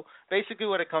 so basically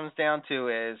what it comes down to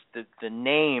is the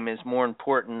name is more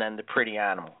important than the pretty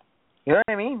animal. You know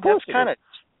what I mean? That's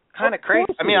kind of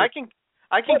crazy. I mean, I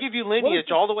can give you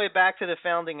lineage all the way back to the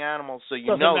founding animals, so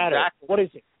you know exactly what is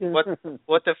it?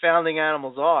 what the founding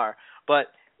animals are.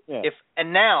 But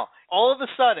now all of a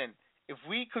sudden, if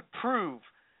we could prove,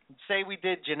 say we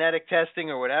did genetic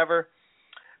testing or whatever,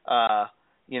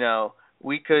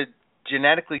 we could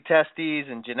genetically test these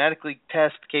and genetically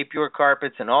test Cape York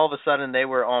carpets, and all of a sudden they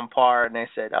were on par, and they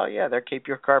said, "Oh yeah, they're Cape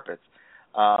York carpets."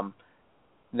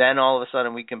 Then all of a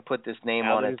sudden we can put this name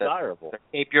on it. Desirable.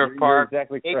 Cape York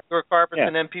Exactly Cape York carpets,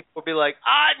 and then people will be like,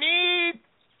 "I need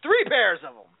 3 pairs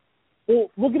of them."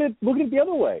 Well, look at it the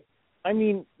other way. I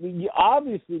mean,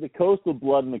 obviously the coastal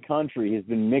blood in the country has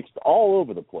been mixed all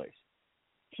over the place.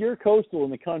 Pure coastal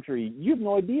in the country, you have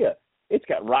no idea. It's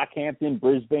got Rockhampton,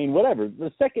 Brisbane, whatever.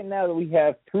 The second now that we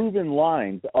have proven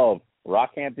lines of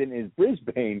Rockhampton is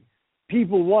Brisbane,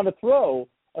 people want to throw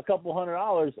a couple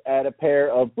 $100 at a pair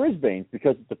of Brisbanes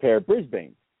because it's a pair of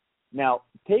Brisbanes. Now,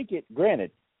 take it, granted,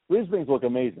 Brisbanes look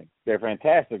amazing. They're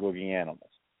fantastic looking animals.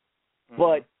 Mm-hmm.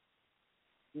 But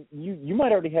you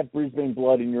might already have Brisbane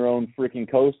blood in your own freaking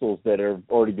coastals that have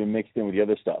already been mixed in with the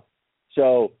other stuff.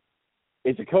 So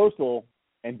it's a coastal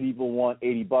and people want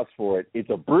 $80 for it. It's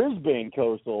a Brisbane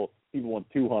coastal, people want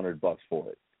 $200 for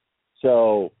it.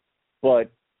 So, but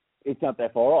it's not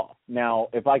that far off. Now,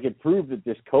 if I could prove that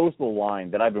this coastal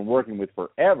line that I've been working with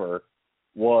forever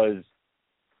was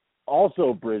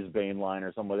also Brisbane line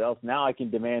or somebody else, now I can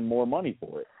demand more money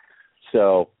for it.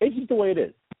 So it's just the way it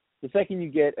is. The second you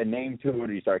get a name to it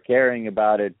or you start caring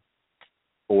about it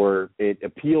or it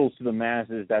appeals to the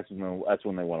masses, that's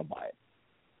when they want to buy it.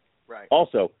 Right.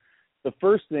 Also, the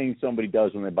first thing somebody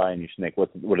does when they buy a new snake,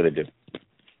 what do they do?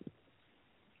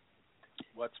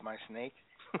 What's my snake?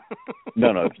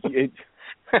 No.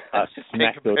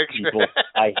 Smack those people.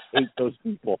 I hate those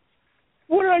people.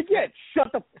 What did I get?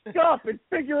 Shut the fuck up and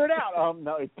figure it out.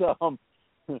 No, it's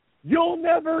you'll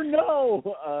never know.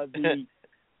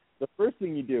 The first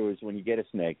thing you do is when you get a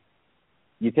snake,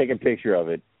 you take a picture of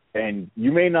it, and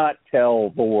you may not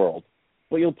tell the world,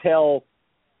 but you'll tell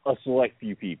a select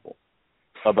few people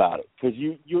about it because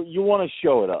you want to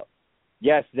show it up.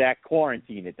 Yes, Zach,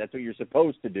 quarantine it. That's what you're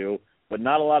supposed to do, but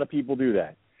not a lot of people do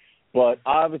that. But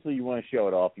obviously, you want to show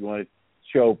it off. You want to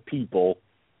show people.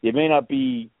 You may not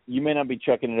be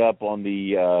chucking it up on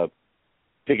the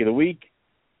pick of the week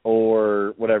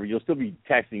or whatever. You'll still be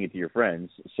texting it to your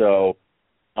friends. So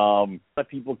a lot of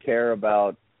people care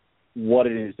about what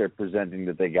it is they're presenting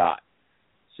that they got.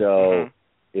 So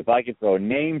if I could throw a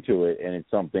name to it and it's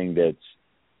something that's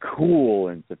cool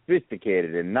and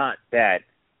sophisticated and not that,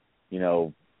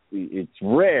 it's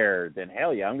rare, then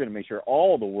hell yeah, I'm going to make sure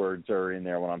all the words are in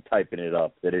there when I'm typing it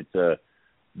up, that it's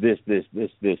this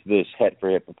het for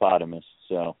hippopotamus.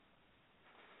 So,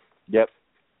 yep.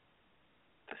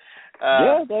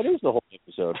 Yeah, that is the whole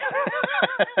episode.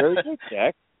 Very good,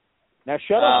 Jack. Now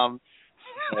shut up.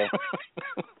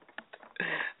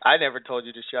 I never told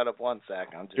you to shut up once, Zach.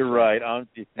 You're right.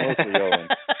 It's mostly Owen.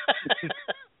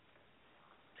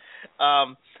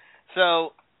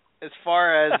 So, as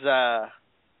far as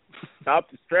stop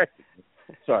distracting me.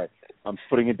 Sorry, I'm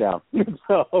putting it down.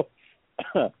 So,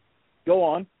 go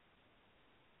on.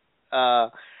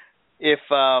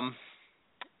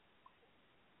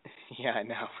 Yeah, I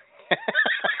know.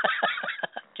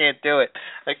 can't do it.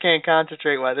 I can't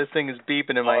concentrate while this thing is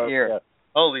beeping in my ear. Yeah.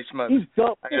 Holy smokes.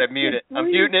 I got to mute it.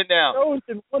 I'm muting it now.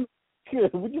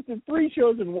 We just did 3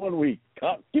 shows in 1 week.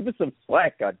 Give us some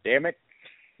slack, goddammit.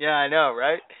 Yeah, I know,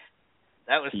 right?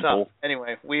 That was People. tough.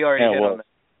 Anyway, we already hit on that.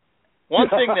 One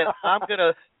thing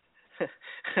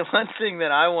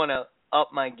that I want to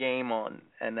up my game on,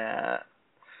 and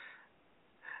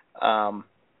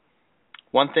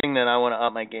one thing that I want to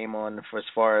up my game on for as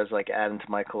far as like adding to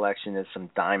my collection is some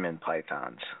diamond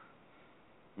pythons.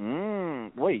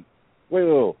 Wait. What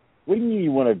do you mean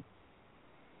you want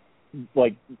to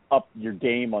like up your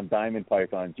game on diamond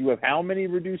pythons? You have how many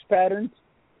reduced patterns?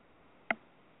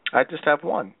 I just have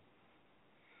one.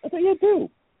 I thought you had 2.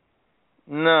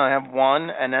 No, I have one,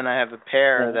 and then I have a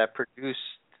pair that produced.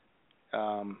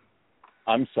 I'm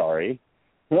sorry.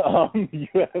 You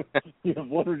have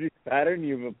one reduced pattern.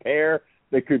 You have a pair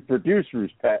that could produce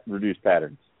reduced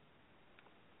patterns.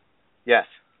 Yes.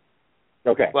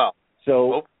 Okay. Well,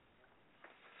 so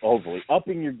hopefully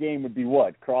upping your game would be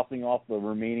what? Crossing off the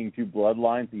remaining 2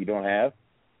 bloodlines that you don't have?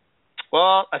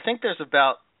 Well, I think there's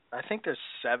 7.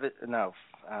 No.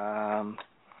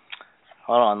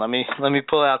 Hold on. Let me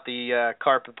pull out the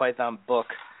carpet python book.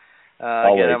 Get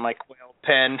out my quail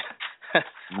pen.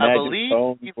 I believe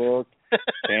book,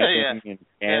 chanting and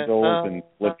candles and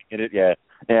looking at it. Yeah.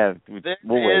 There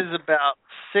is about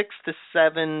 6 to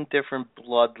 7 different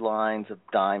bloodlines of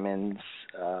diamonds.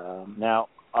 Now,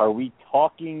 are we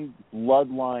talking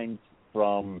bloodlines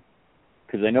from?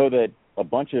 Because I know that a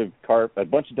bunch of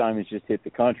diamonds just hit the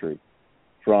country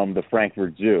from the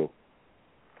Frankfurt Zoo.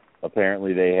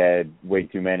 Apparently, they had way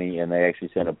too many, and they actually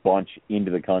sent a bunch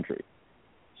into the country.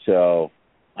 So,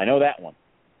 I know that one.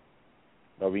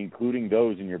 Are we including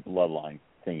those in your bloodline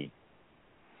thingy?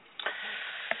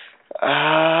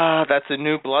 That's a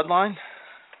new bloodline?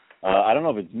 I don't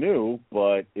know if it's new,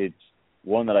 but it's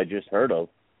one that I just heard of.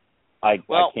 I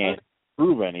can't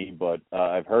prove any, but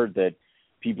I've heard that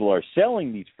people are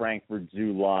selling these Frankfurt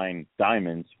Zoo line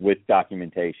diamonds with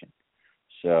documentation.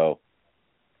 So,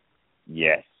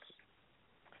 yes.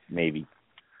 Maybe.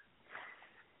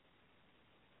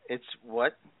 It's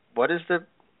what? What is the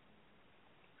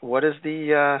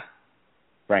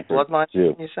Frankfurt bloodline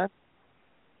Zoo. You said?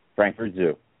 Frankfurt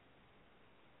Zoo.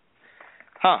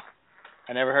 Huh.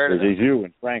 I never heard of it. There's a zoo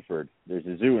in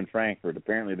Frankfurt.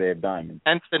 Apparently they have diamonds.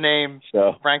 Hence the name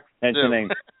Frankfurt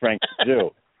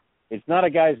Zoo. It's not a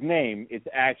guy's name. It's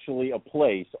actually a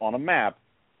place on a map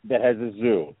that has a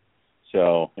zoo.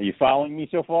 So, are you following me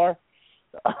so far?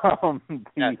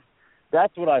 Yes.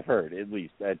 That's what I've heard, at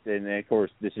least. And of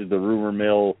course, this is the rumor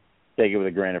mill. Take it with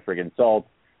a grain of friggin' salt.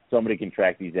 Somebody can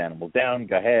track these animals down.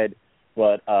 Go ahead.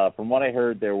 But from what I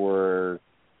heard, there were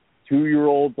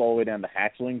 2-year-olds all the way down to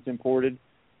hatchlings imported,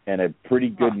 and a pretty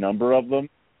good number of them.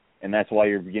 And that's why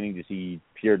you're beginning to see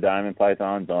pure diamond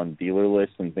pythons on dealer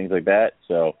lists and things like that.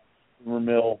 So, rumor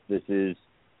mill. This is,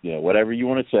 whatever you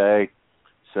want to say.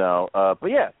 So, but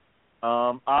yeah.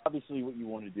 Obviously, what you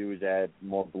want to do is add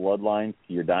more bloodlines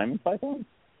to your diamond pythons.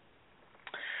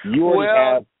 You already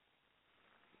have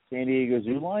San Diego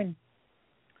Zoo line?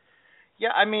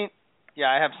 Yeah, I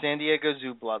have San Diego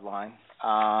Zoo bloodline.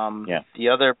 The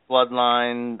other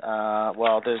bloodline,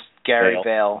 there's Gary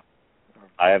Vale.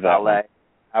 I have that one.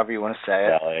 However you want to say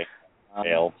it.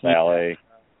 Valet.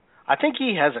 I think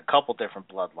he has a couple different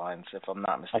bloodlines, if I'm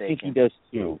not mistaken. I think he does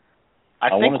too. I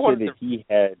think want to say that he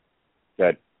had.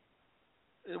 Good.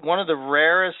 One of the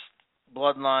rarest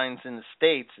bloodlines in the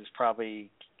States is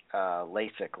probably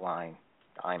LASIK line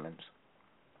diamonds.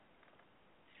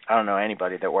 I don't know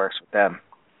anybody that works with them.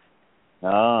 No,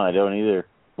 I don't either.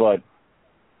 But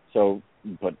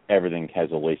everything has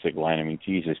a LASIK line. I mean,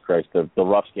 Jesus Christ, the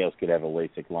rough scales could have a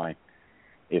LASIK line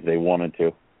if they wanted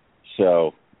to.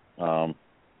 So,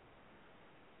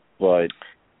 but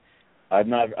I've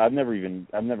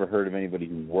never heard of anybody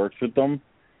who works with them.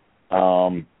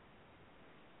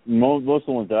 Most of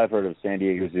the ones that I've heard of, San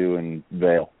Diego Zoo and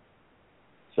Vail.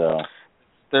 So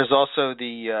there's also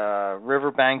the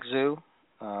Riverbank Zoo.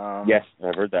 Yes,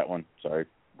 I've heard that one. Sorry.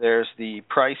 There's the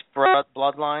Price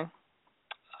bloodline.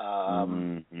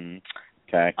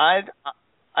 Okay. I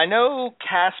know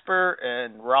Casper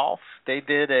and Rolf. They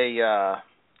did a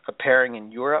pairing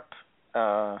in Europe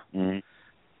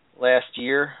last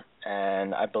year,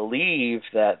 and I believe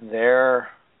that they're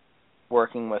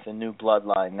working with a new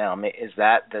bloodline now. Is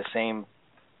that the same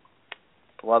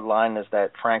bloodline as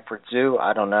that Frankfurt Zoo?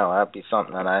 I don't know. That'd be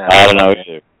something that I don't know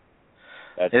either.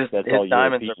 That's his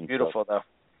diamonds are beautiful, though.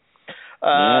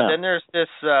 Then there's this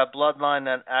bloodline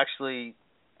that actually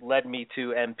led me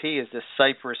to MP, is this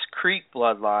Cypress Creek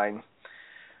bloodline.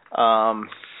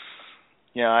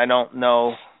 I don't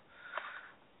know.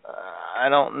 I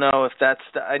don't know if that's.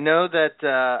 I know that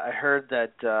I heard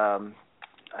that.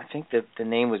 I think that the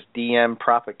name was DM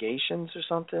Propagations or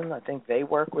something. I think they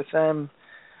work with them,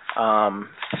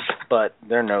 but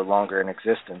they're no longer in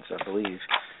existence, I believe,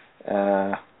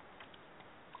 as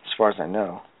far as I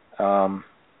know.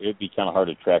 It'd be kind of hard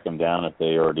to track them down if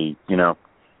they already,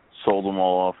 sold them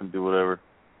all off and do whatever.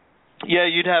 Yeah,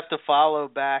 you'd have to follow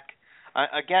back.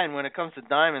 Again, when it comes to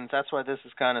diamonds, that's why this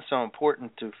is kind of so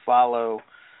important to follow.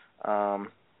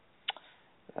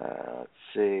 Let's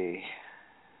see.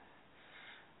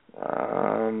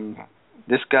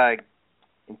 This guy,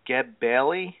 Geb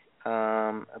Bailey,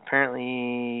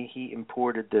 apparently he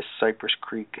imported this Cypress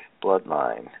Creek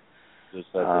bloodline. The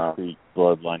Cypress Creek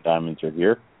bloodline diamonds are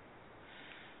here?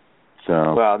 So,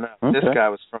 well, no, okay. This guy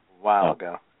was from a while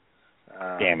ago.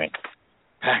 Damn it.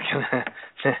 Back in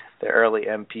the early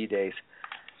MP days.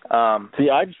 See,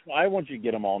 I want you to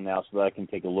get them all now so that I can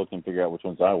take a look and figure out which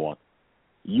ones I want.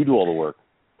 You do all the work.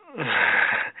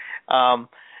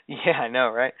 Yeah, I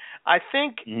know, right? I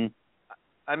think Mm-hmm.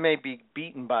 I may be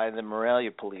beaten by the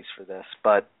Morelia police for this,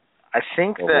 but I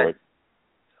think that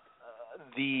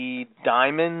the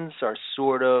diamonds are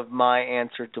sort of my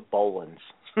answer to Boland's.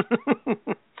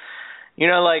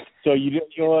 Like... So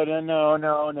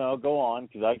no, go on,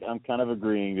 because I'm kind of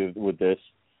agreeing with this.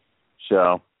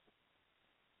 So...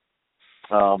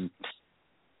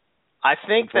 I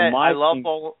think that I love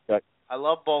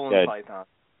Boland's python.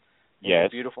 Yes.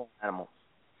 It's a beautiful animal.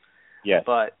 Yes.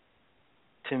 But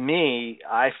to me,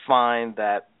 I find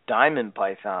that diamond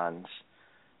pythons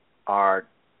are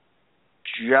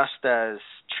just as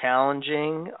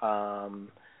challenging.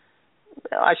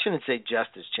 I shouldn't say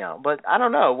just as challenging, but I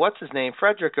don't know. What's his name?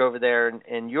 Frederick over there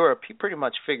in Europe, he pretty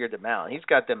much figured them out. He's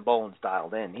got them Boland's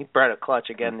dialed in. He bred a clutch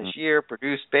again this year,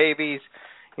 produced babies.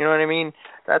 You know what I mean?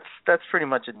 That's pretty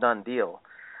much a done deal.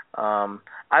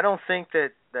 I don't think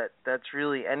that's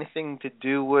really anything to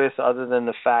do with other than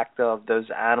the fact of those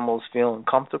animals feeling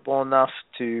comfortable enough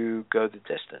to go the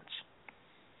distance.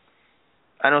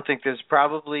 I don't think there's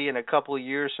probably in a couple of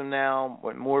years from now,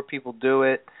 when more people do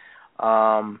it,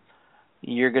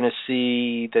 you're going to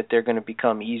see that they're going to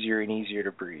become easier and easier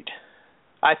to breed.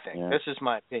 I think. Yeah. This is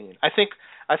my opinion. I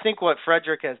think what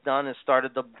Frederick has done is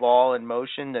started the ball in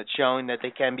motion that's showing that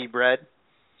they can be bred,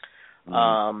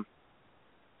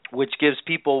 which gives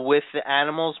people with the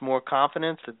animals more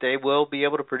confidence that they will be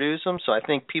able to produce them. So I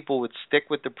think people would stick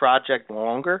with the project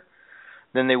longer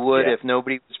than they would if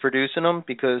nobody was producing them,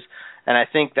 and I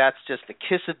think that's just the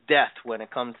kiss of death when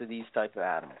it comes to these type of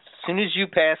animals. As soon as you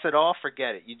pass it off,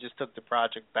 forget it. You just took the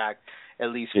project back at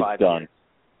least 5 years.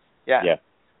 Yeah.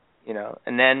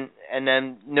 And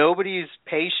then nobody's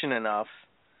patient enough,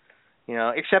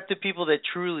 except the people that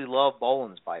truly love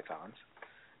Boland's pythons.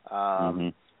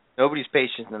 Nobody's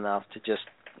patient enough to just,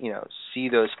 see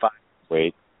those 5.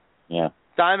 Wait. Yeah.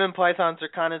 Diamond pythons are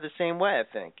kind of the same way, I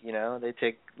think. They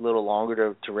take a little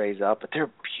longer to raise up, but they're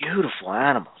beautiful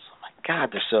animals. Oh my God,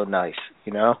 they're so nice.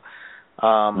 They're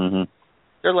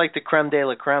like the creme de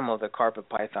la creme of the carpet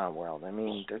python world. I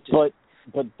mean, they're just.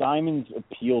 But diamonds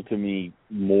appeal to me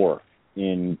more,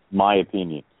 in my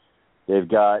opinion. They've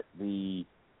got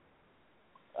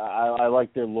I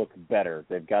like their look better.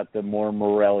 They've got the more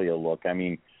Morelia look. I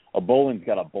mean, a Boland's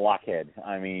got a blockhead.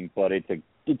 I mean, but it's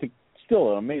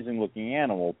still an amazing looking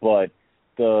animal. But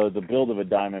the build of a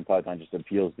diamond python just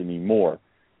appeals to me more.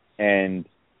 And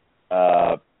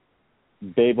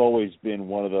they've always been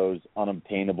one of those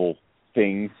unobtainable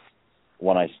things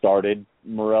when I started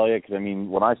Morelia, because, I mean,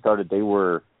 when I started, they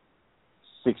were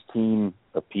 $16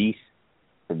 a piece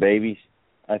for babies,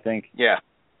 I think. Yeah.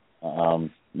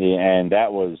 And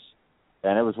it was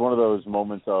one of those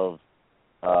moments of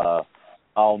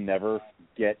I'll never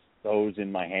get those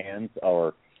in my hands,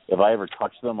 or if I ever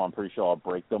touch them, I'm pretty sure I'll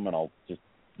break them, and I'll just,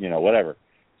 whatever.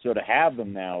 So to have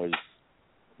them now is,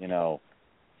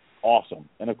 awesome.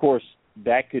 And, of course,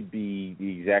 that could be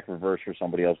the exact reverse for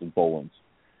somebody else with Boland's,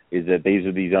 is that these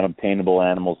are these unobtainable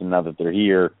animals, and now that they're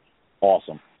here,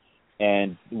 awesome.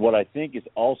 And what I think is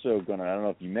also going to, I don't know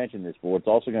if you mentioned this, but what's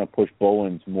also going to push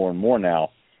Boland's more and more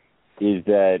now is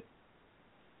that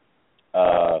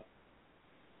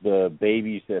the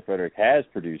babies that Frederick has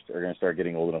produced are going to start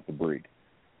getting old enough to breed.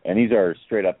 And these are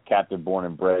straight up captive born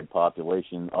and bred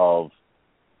population of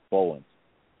Boland's.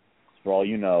 For all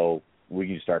you know, we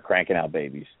can start cranking out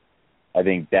babies. I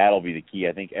think that'll be the key.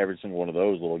 I think every single one of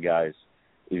those little guys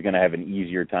is going to have an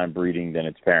easier time breeding than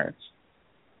its parents.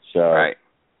 So, right.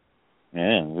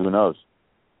 Yeah, who knows?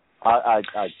 I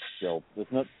still,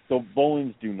 the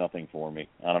Boland's do nothing for me.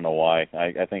 I don't know why.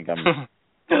 I think I'm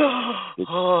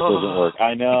It doesn't work.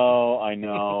 I know.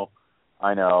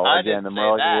 Again, the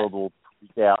Morelia world will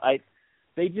freak out.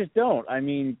 They just don't. I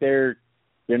mean, they're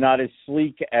not as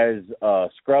sleek as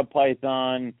scrub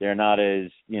python. They're not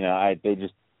as, they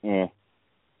just, I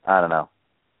don't know.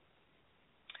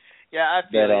 Yeah, I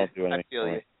feel you. I feel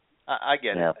you. I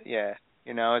get it. Yeah.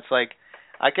 It's like,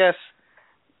 I guess,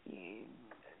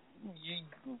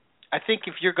 I think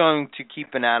if you're going to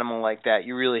keep an animal like that,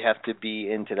 you really have to be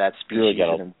into that species.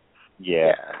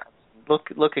 Yeah.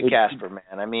 Look at Casper,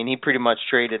 man. I mean, he pretty much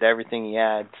traded everything he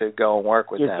had to go and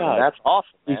work with them. And that's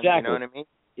awesome, man. Exactly. You know what I mean?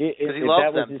 If he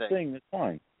loves that was his thing, that's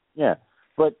fine. Yeah.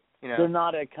 But they're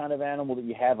not a kind of animal that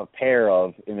you have a pair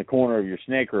of in the corner of your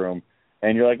snake room,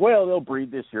 and you're like, well, they'll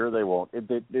breed this year, they won't.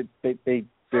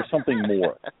 There's something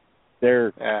more.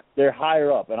 They're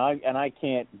higher up, and I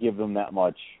can't give them that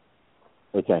much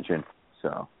attention.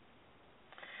 So.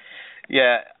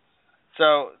 Yeah.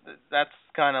 So that's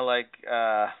kind of like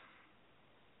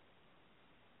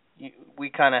we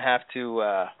kind of have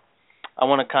to. I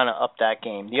want to kind of up that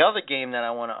game. The other game that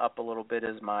I want to up a little bit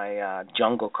is my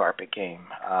jungle carpet game.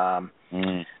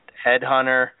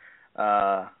 Headhunter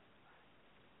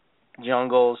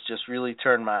jungles just really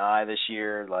turned my eye this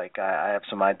year. Like I have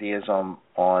some ideas on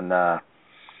what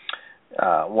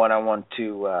I want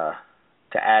to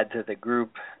add to the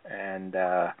group, and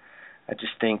I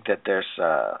just think that there's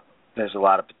a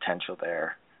lot of potential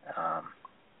there. I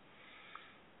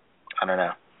don't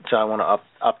know. So I want to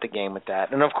up the game with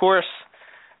that. And, of course,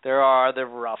 there are the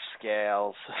rough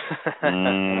scales.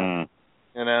 Yeah.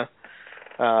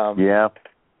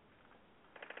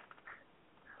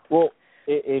 Well,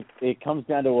 it comes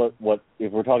down to what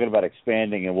if we're talking about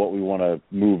expanding and what we want to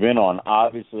move in on.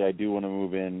 Obviously, I do want to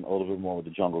move in a little bit more with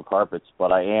the jungle carpets,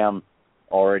 but I am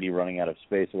already running out of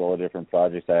space with all the different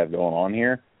projects I have going on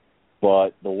here.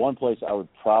 But the one place I would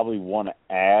probably want to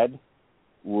add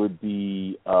would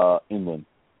be inland.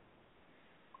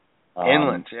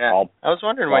 Inland, yeah. I was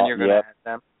wondering when you're going to add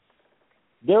them.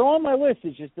 They're on my list.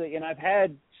 It's just that, and I've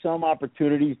had some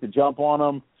opportunities to jump on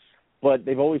them, but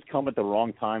they've always come at the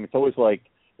wrong time. It's always like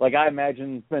I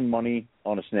imagine spend money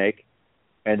on a snake,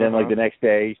 and then like the next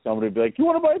day somebody would be like, "You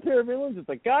want to buy a pair of inlands?" It's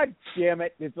like, God damn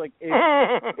it! It's like it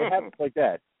happens like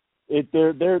that.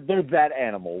 They're that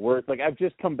animal where it's like I've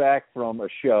just come back from a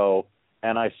show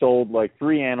and I sold like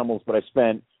 3 animals, but I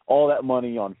spent all that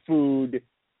money on food,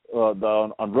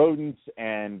 on rodents,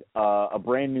 and a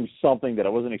brand new something that I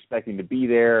wasn't expecting to be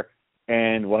there.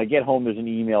 And when I get home, there's an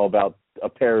email about a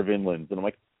pair of inlands, and I'm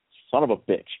like, son of a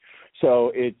bitch.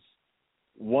 So it's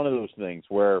one of those things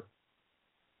where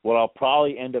what I'll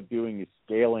probably end up doing is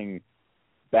scaling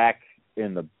back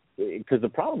because the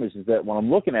problem is that when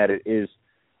I'm looking at it is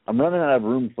I'm running out of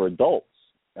room for adults.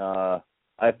 I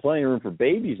have plenty of room for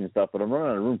babies and stuff, but I'm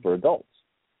running out of room for adults.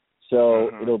 So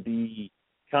it'll be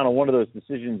kind of one of those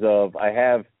decisions of I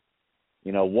have,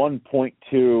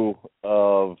 1.2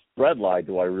 of bredli.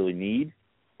 Do I really need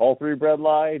all 3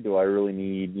 bredli? Do I really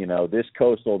need, this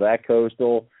coastal, that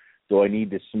coastal? Do I need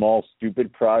the small,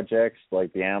 stupid projects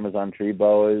like the Amazon tree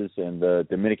boas and the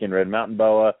Dominican red mountain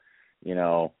boa?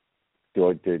 Do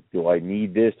I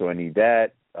need this? Do I need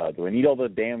that? Do I need all the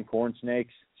damn corn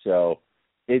snakes? So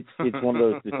it's one of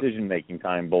those decision-making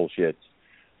time bullshits.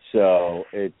 So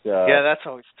it's yeah, that's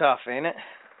always tough, ain't it?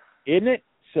 Isn't it?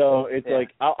 So it's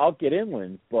like I'll get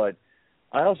inland, but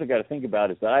I also got to think about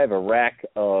is that I have a rack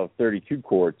of 32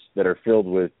 quarts that are filled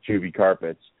with juvie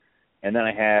carpets, and then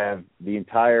I have the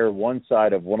entire one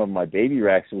side of one of my baby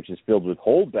racks, which is filled with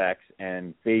holdbacks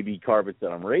and baby carpets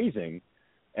that I'm raising,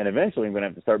 and eventually I'm going to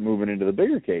have to start moving into the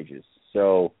bigger cages.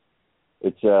 So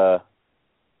it's I've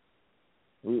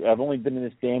only been in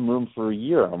this damn room for a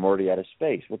year. I'm already out of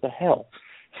space. What the hell?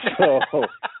 So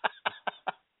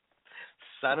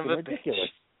son of a ridiculous.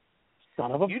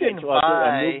 Son of a bitch. You didn't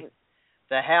buy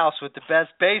the house with the best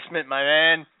basement, my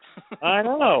man. I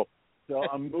know. So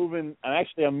I'm moving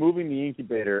the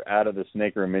incubator out of the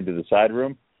snake room into the side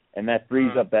room, and that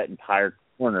frees up that entire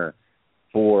corner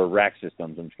for rack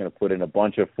systems. I'm just going to put in a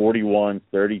bunch of 41s,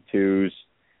 32s,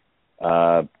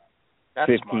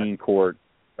 15 quart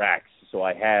racks. So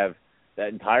I have that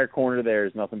entire corner there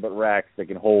is nothing but racks that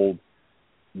can hold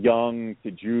young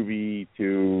to juvie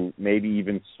to maybe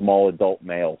even small adult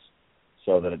males.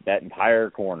 So that entire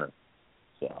corner.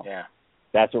 So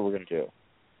that's what we're going to do.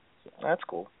 So. That's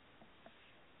cool.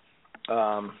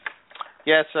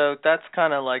 So that's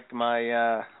kind of like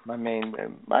my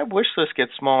my wish list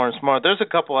gets smaller and smaller. There's a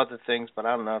couple other things, but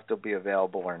I don't know if they'll be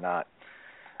available or not.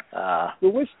 The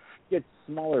wish gets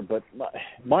smaller, but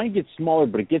mine gets smaller,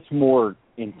 but it gets more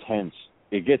intense.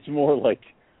 It gets more like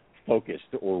focused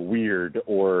or weird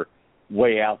or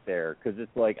way out there because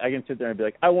it's like I can sit there and be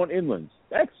like, I want inlands.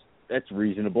 That's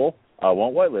reasonable. I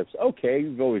want white lips. Okay,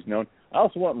 you've always known. I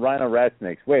also want rhino rat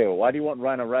snakes. Wait, why do you want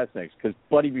rhino rat snakes? Because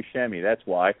Buddy Buscemi, that's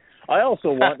why. I also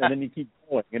want, and then you keep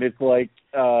going, and it's like,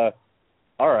 all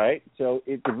right. So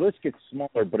the list gets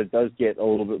smaller, but it does get a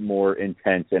little bit more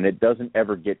intense, and it doesn't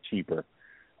ever get cheaper.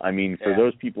 I mean, for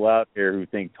those people out there who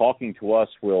think talking to us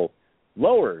will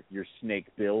lower your snake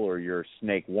bill or your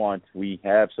snake want, we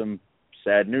have some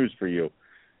sad news for you.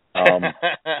 It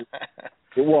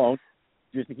won't.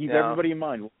 Just to keep everybody in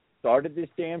mind, when we started this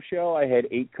damn show, I had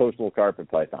 8 coastal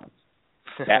carpet pythons.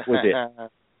 That was it.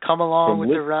 Come along with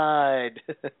the ride.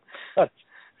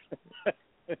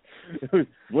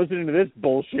 Listening to this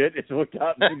bullshit, it's what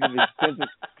got me to the sense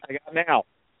I got now.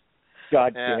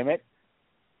 God damn it.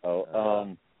 But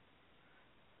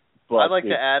I'd like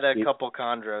to add a couple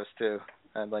chondros, too.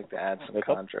 I'd like to add some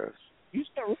chondros. You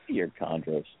got rid of your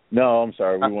chondros. No, I'm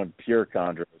sorry. We want pure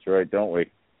chondros, right? Don't we?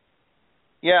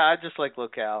 Yeah, I just like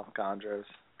locale chondros.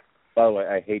 By the way,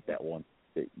 I hate that one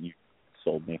that you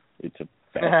sold me. It's a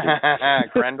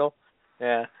bastard. Grendel?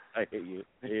 Yeah. I hate you.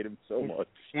 I hate him so much.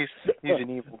 He's an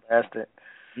evil bastard.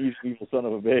 He's an evil son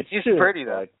of a bitch. He's pretty,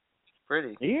 though. He's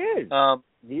pretty. He is.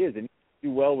 He is, and he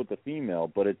do well with the female,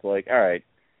 but it's like, all right,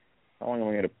 how long am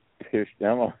I going to push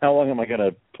them? How long am I going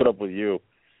to put up with you?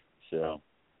 So.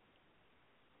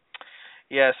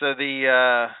 Yeah, so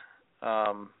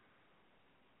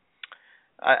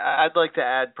I'd like to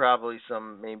add probably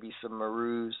maybe some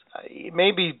Marus,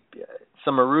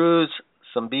 some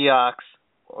Biocs,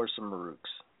 or some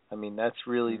Maruks. I mean, that's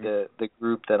really the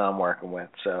group that I'm working with.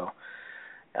 So,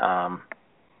 that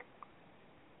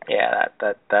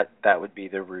would be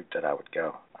the route that I would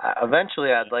go.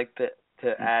 Eventually, I'd like to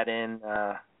add in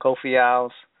Kofi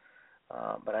Owls,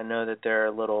 but I know that they're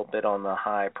a little bit on the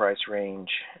high price range,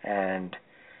 and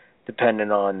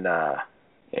depending on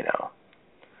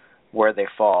where they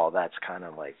fall, that's kind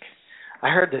of like. I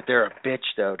heard that they're a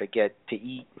bitch though to get to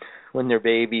eat when they're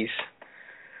babies.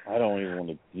 I don't even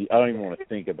want to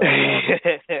think about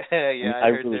it. Yeah, I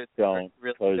heard really don't.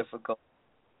 Really difficult.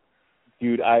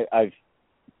 Dude, I've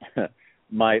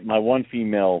my one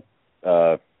female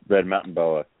red mountain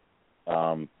boa,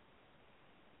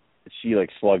 she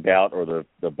like slugged out, or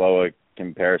the boa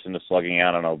comparison to slugging out,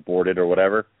 I don't know, boarded or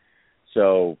whatever.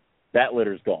 So that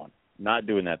litter's gone. Not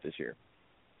doing that this year.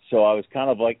 So I was kind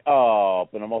of like, oh,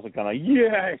 but I'm also kind of,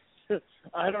 yes,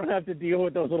 I don't have to deal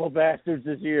with those little bastards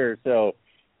this year. So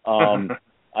I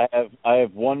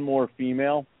have one more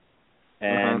female,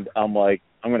 and I'm like,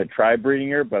 I'm going to try breeding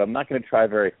her, but I'm not going to try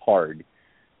very hard.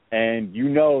 And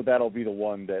that'll be the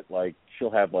one that, like,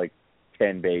 she'll have, like,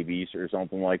 10 babies or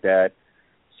something like that.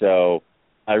 So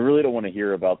I really don't want to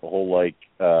hear about the whole, like,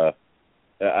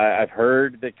 I've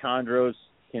heard that chondros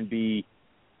can be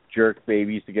jerk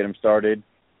babies to get them started.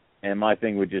 And my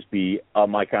thing would just be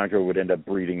my chondro would end up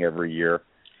breeding every year,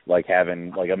 like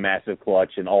having like a massive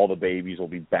clutch, and all the babies will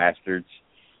be bastards.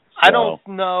 So. I don't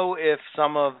know if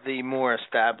some of the more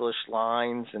established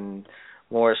lines and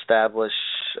more established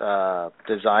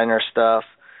designer stuff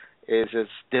is as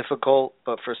difficult,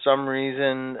 but for some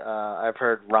reason I've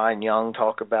heard Ryan Young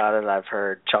talk about it. I've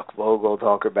heard Chuck Vogel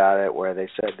talk about it, where they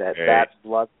said that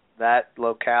that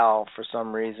locale for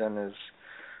some reason is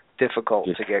difficult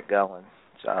to get going.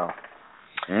 So,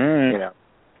 I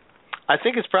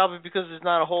think it's probably because there's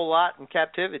not a whole lot in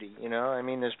captivity, I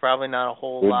mean, there's probably not a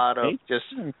whole lot of just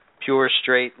pure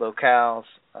straight locales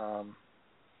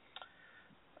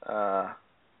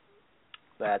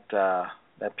that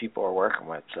people are working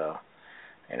with, so,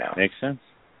 Makes sense.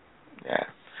 Yeah.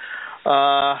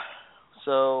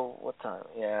 So, what time?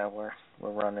 Yeah, we're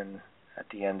running at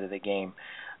the end of the game.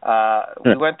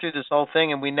 We went through this whole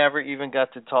thing, and we never even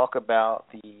got to talk about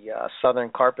the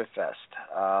Southern Carpet Fest.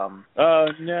 Oh,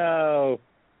 no.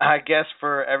 I guess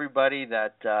for everybody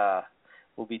that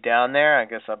will be down there, I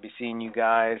guess I'll be seeing you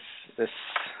guys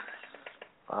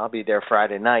I'll be there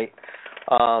Friday night.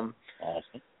 Awesome.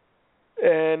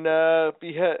 And I'll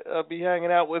be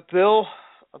hanging out with Bill.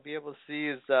 I'll be able to see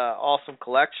his awesome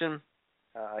collection.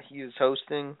 He is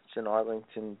hosting. It's in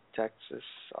Arlington, Texas.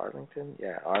 Arlington,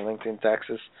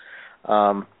 Texas.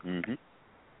 Starts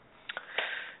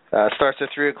at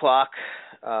 3:00.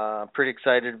 Pretty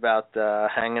excited about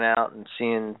hanging out and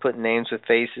putting names with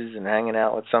faces, and hanging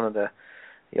out with some of the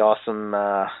awesome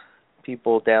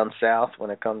people down south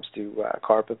when it comes to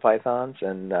carpet pythons.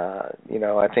 And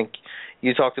I think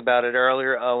you talked about it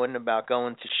earlier, Owen, about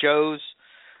going to shows.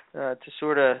 To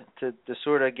sort of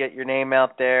get your name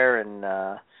out there and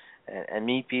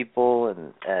meet people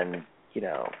and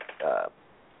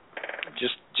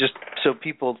just so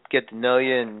people get to know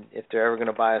you, and if they're ever going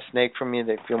to buy a snake from you,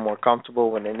 they feel more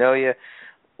comfortable when they know you.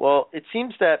 Well, it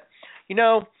seems that,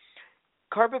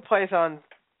 carpet python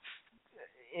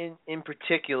in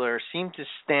particular seem to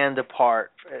stand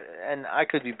apart, and I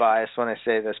could be biased when I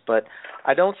say this, but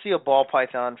I don't see a ball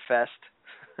python fest.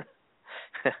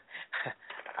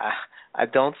 I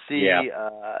don't see,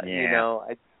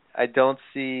 I don't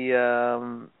see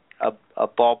a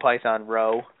ball python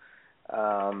row.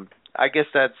 I guess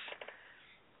that's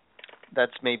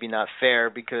maybe not fair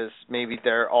because maybe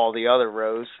they're all the other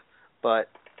rows, but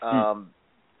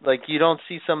like you don't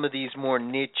see some of these more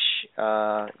niche.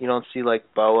 You don't see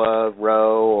like boa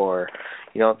row, or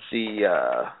you don't see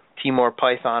Timor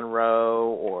python row,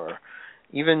 or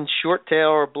even short tail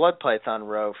or blood python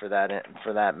row for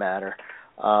that matter.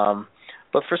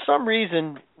 But for some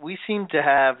reason, we seem to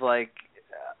have like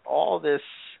all this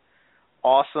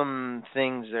awesome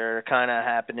things that are kind of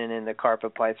happening in the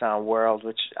carpet python world,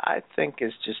 which I think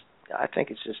it's just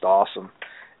awesome.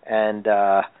 And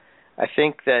I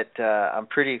think that I'm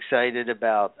pretty excited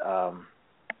about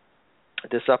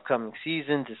this upcoming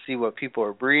season to see what people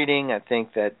are breeding. I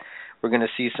think that we're going to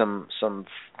see some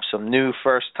new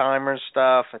first timers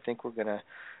stuff. I think we're going to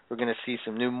see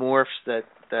some new morphs that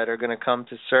are going to come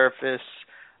to surface.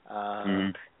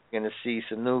 You're going to see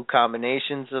some new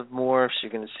combinations of morphs.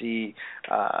 You're going to see,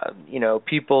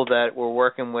 people that we're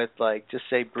working with, like just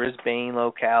say Brisbane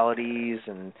localities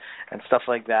and stuff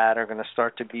like that, are going to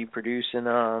start to be producing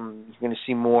them. You're going to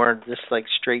see more just like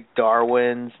straight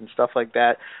Darwins and stuff like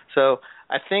that. So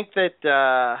I think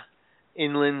that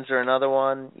inlands are another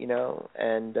one,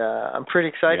 and I'm pretty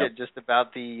excited just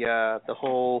about the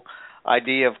whole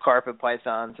idea of carpet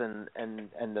pythons and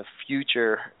the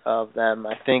future of them.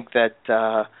 I think that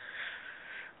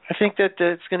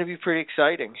it's going to be pretty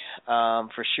exciting,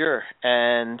 for sure.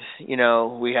 And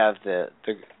we have the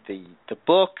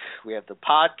book, we have the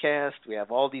podcast, we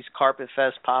have all these carpet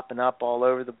fests popping up all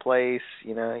over the place.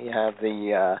 You have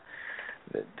the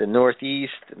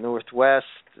Northeast, the Northwest,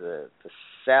 the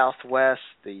Southwest,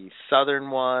 the Southern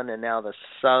one, and now the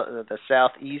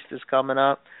Southeast is coming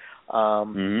up.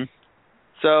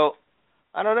 So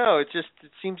I don't know. It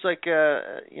seems like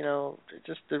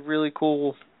just a really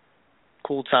cool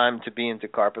time to be into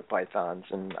carpet pythons,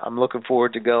 and I'm looking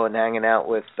forward to go and hanging out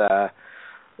with the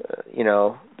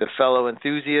fellow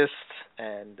enthusiasts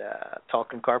and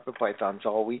talking carpet pythons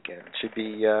all weekend. Should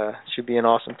be an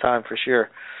awesome time for sure.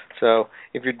 So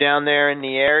if you're down there in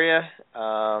the area,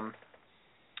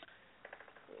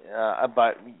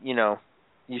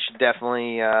 you should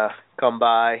definitely come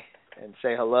by and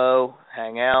say hello,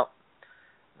 hang out.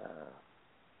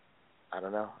 I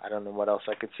don't know what else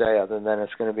I could say other than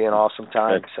it's going to be an awesome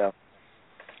time. So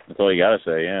that's all you got to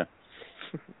say, yeah.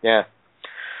 Yeah.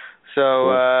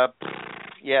 So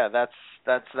cool.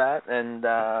 That's that. And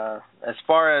as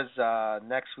far as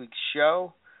next week's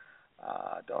show,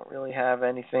 don't really have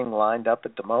anything lined up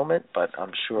at the moment, but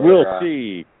I'm sure we'll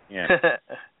see. Yeah.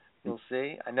 You'll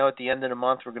see. I know at the end of the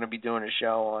month we're going to be doing a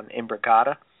show on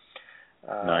Imbricata.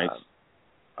 Nice.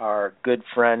 Our good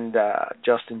friend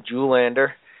Justin Julander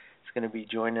is going to be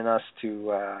joining us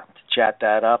to chat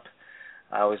that up.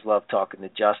 I always love talking to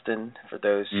Justin. For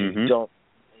those who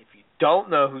if you don't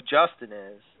know who Justin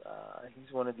is,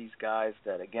 he's one of these guys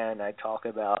that, again, I talk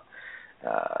about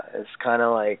as kind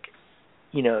of like,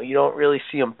 you don't really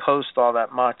see him post all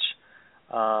that much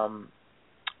on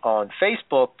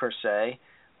Facebook per se,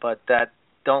 but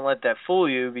don't let that fool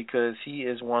you, because he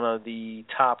is one of the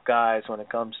top guys when it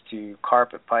comes to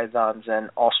carpet pythons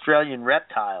and Australian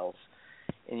reptiles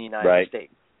in the United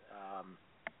States.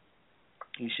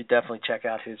 You should definitely check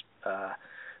out his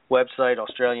website,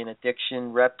 Australian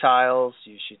Addiction Reptiles.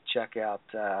 You should check out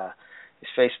his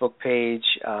Facebook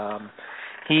page.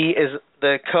 He is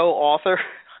the co-author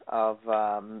of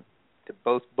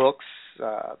both books,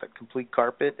 The Complete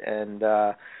Carpet and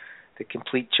The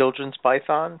Complete Children's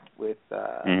Python with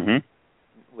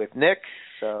Nick.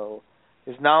 So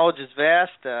his knowledge is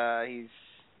vast. He's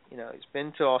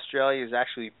been to Australia. He's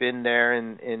actually been there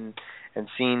and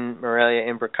seen Morelia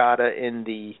imbricata in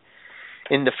the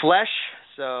flesh.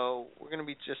 So we're going to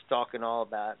be just talking all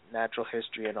about natural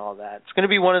history and all that. It's going to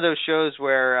be one of those shows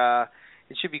where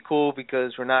it should be cool,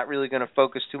 because we're not really going to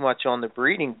focus too much on the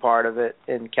breeding part of it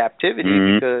in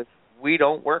captivity, because we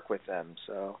don't work with them.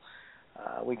 So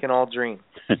we can all dream.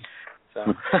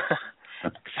 So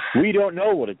we don't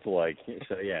know what it's like.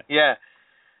 So yeah. Yeah.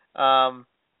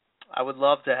 I would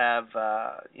love to have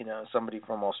somebody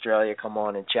from Australia come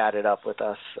on and chat it up with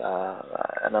us,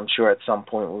 and I'm sure at some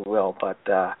point we will. But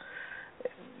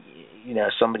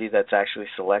somebody that's actually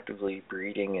selectively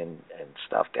breeding and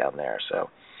stuff down there. So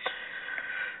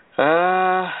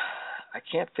I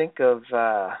can't think of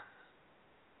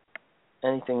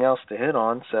anything else to hit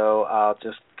on, so I'll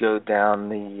just go down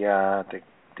the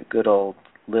good old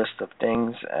list of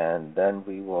things, and then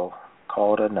we will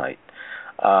call it a night.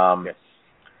 Yes.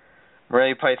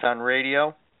 Morelia Python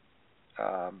Radio.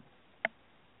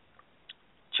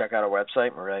 Check out our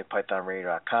website,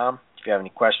 MoreliaPythonRadio.com. If you have any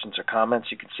questions or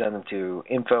comments, you can send them to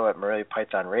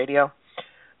info@MoreliaPythonRadio.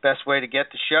 Best way to get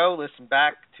the show, listen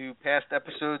back to past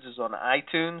episodes, is on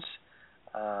iTunes,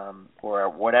 or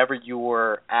whatever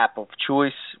your app of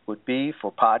choice would be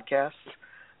for podcasts.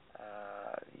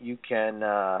 You can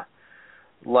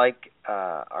like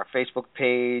our Facebook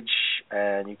page,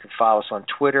 and you can follow us on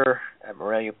Twitter at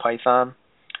Morelia Python.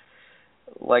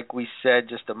 Like we said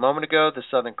just a moment ago, the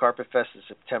Southern Carpet Fest is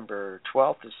September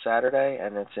 12th, this Saturday,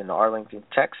 and it's in Arlington,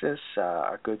 Texas.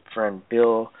 Our good friend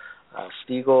Bill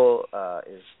Stiegel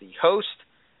is the host,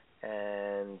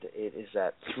 and it is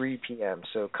at 3 p.m.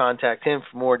 So contact him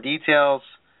for more details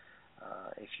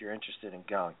if you're interested in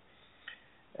going.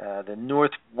 The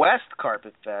Northwest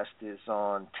Carpet Fest is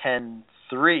on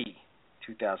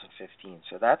 10/3/2015,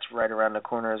 so that's right around the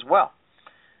corner as well.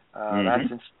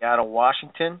 That's in Seattle,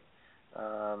 Washington.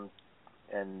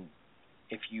 And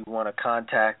if you want to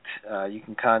contact, you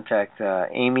can contact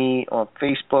Amy on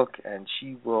Facebook, and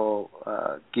she will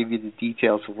give you the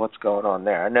details of what's going on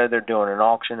there. I know they're doing an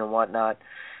auction and whatnot,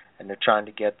 and they're trying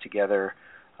to get together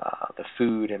the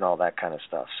food and all that kind of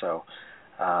stuff. So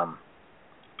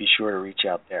be sure to reach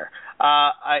out there.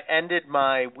 I ended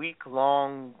my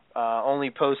week-long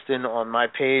only posting on my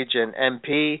page and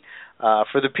MP.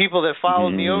 For the people that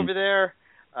followed me over there,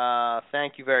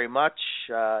 thank you very much.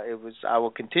 I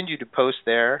will continue to post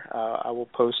there. I will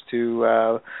post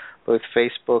to both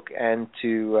Facebook and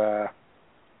to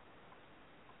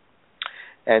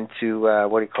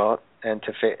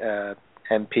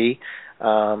MP.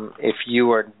 If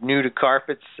you are new to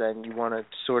carpets and you want to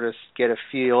sort of get a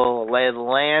feel, a lay of the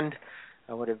land,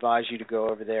 I would advise you to go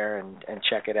over there and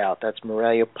check it out. That's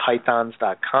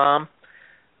MoreliaPythons.com.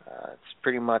 It's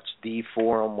pretty much the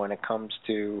forum when it comes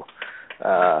to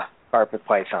carpet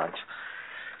pythons.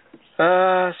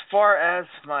 As far as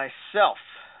myself,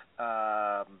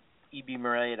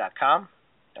 ebmorelia.com.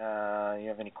 You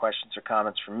have any questions or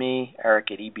comments for me,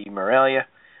 Eric at ebmorelia.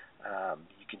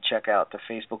 You can check out the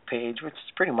Facebook page, which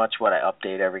is pretty much what I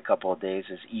update every couple of days,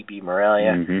 is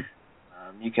ebmorelia.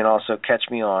 You can also catch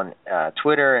me on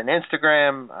Twitter and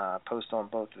Instagram, post on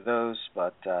both of those.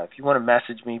 But if you want to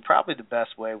message me, probably the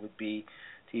best way would be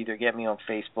to either get me on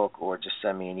Facebook or just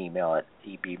send me an email at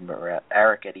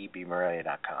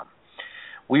eric@ebmorelia.com.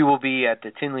 We will be at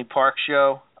the Tinley Park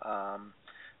show,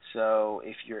 so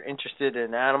if you're interested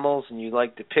in animals and you'd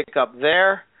like to pick up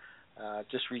there,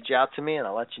 just reach out to me and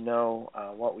I'll let you know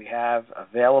what we have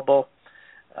available.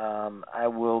 I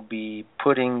will be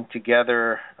putting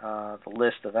together the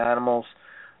list of animals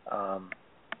so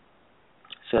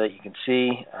that you can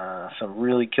see some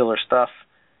really killer stuff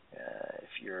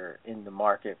if you're in the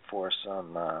market for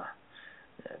some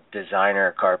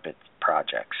designer carpet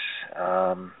projects.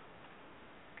 I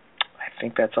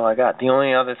think that's all I got. The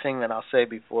only other thing that I'll say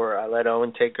before I let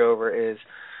Owen take over is,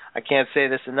 I can't say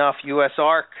this enough, US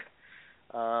ARC.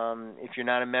 If you're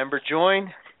not a member,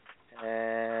 join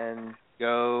and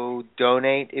go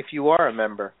donate if you are a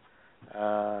member.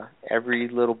 Every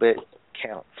little bit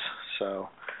counts. So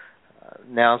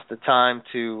now's the time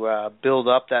to build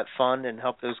up that fund and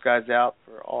help those guys out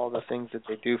for all the things that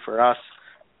they do for us.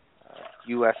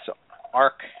 usarc.org.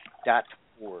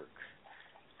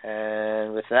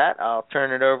 And with that, I'll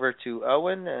turn it over to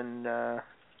Owen and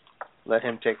let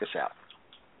him take us out.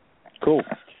 Cool.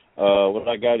 What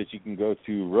I got is you can go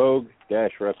to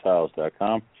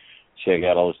rogue-reptiles.com. Check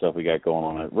out all the stuff we got going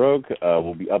on at Rogue.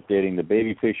 We'll be updating the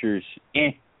baby pictures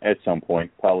at some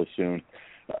point, probably soon.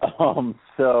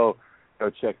 So go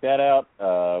check that out.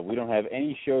 We don't have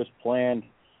any shows planned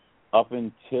up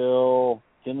until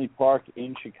Tinley Park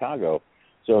in Chicago.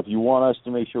 So if you want us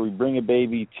to make sure we bring a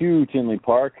baby to Tinley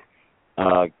Park,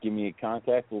 give me a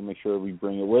contact. We'll make sure we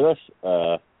bring it with us.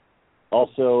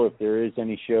 Also, if there is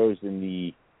any shows in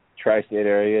the tri-state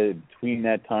area between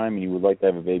that time and you would like to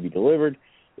have a baby delivered,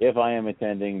 if I am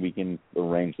attending, we can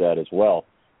arrange that as well.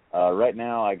 Right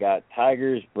now, I got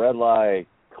tigers, bredli,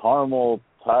 caramel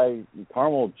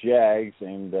jags,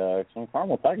 and some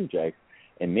caramel tiger jags,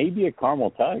 and maybe a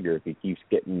caramel tiger if he keeps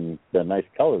getting the nice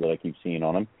color that I keep seeing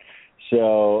on him.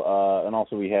 So, and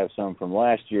also we have some from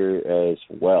last year as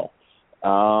well.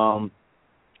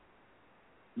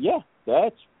 Yeah,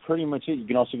 that's pretty much it. You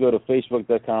can also go to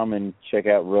Facebook.com and check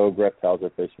out Rogue Reptiles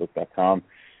at Facebook.com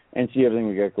and see everything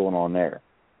we got going on there.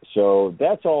 So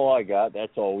that's all I got.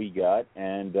 That's all we got.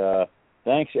 And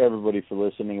thanks, everybody, for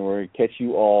listening. We're going to catch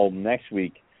you all next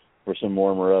week for some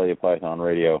more Morelia Python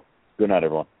Radio. Good night,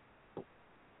 everyone.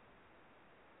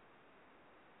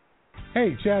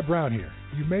 Hey, Chad Brown here.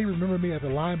 You may remember me as a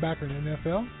linebacker in the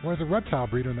NFL or as a reptile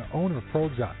breeder and the owner of Pro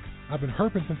Exotics. I've been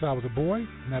herping since I was a boy,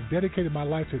 and I've dedicated my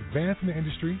life to advancing the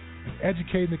industry and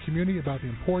educating the community about the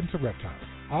importance of reptiles.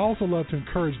 I also love to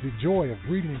encourage the joy of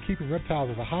breeding and keeping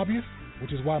reptiles as a hobbyist,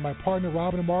 which is why my partner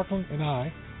Robin and Marklin and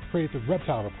I created the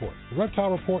Reptile Report. The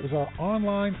Reptile Report is our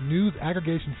online news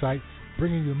aggregation site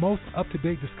bringing you the most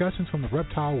up-to-date discussions from the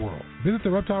reptile world. Visit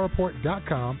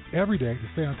thereptilereport.com every day to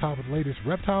stay on top of the latest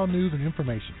reptile news and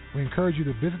information. We encourage you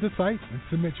to visit the site and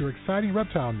submit your exciting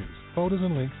reptile news, photos,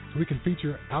 and links so we can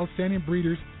feature outstanding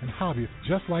breeders and hobbyists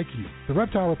just like you. The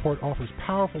Reptile Report offers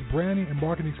powerful branding and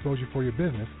marketing exposure for your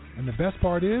business, and the best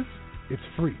part is, it's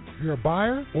free. If you're a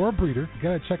buyer or a breeder, you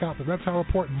got to check out the Reptile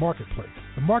Report Marketplace.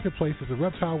 The Marketplace is the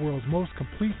reptile world's most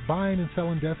complete buying and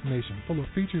selling destination, full of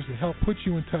features to help put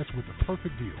you in touch with the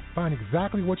perfect deal. Find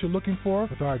exactly what you're looking for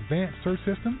with our advanced search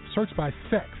system. Search by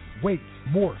sex, weight,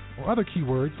 morph, or other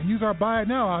keywords, and use our Buy It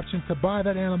Now option to buy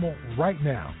that animal right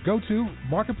now. Go to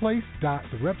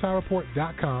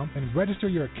marketplace.thereptilereport.com and register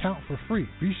your account for free.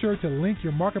 Be sure to link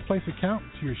your Marketplace account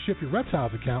to your Ship Your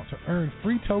Reptiles account to earn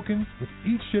free tokens with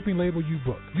each shipping label you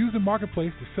book. Use the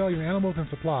Marketplace to sell your animals and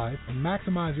supplies and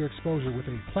maximize your exposure with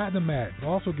a platinum ad. It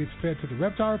also gets fed to the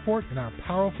Reptile Report and our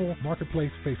powerful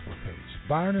Marketplace Facebook page.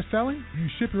 Buying or selling?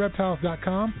 Use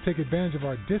ShipYourReptiles.com to take advantage of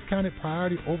our discounted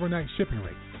priority overnight shipping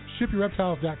rates.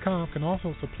 ShipYourReptiles.com can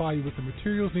also supply you with the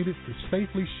materials needed to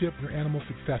safely ship your animals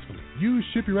successfully. Use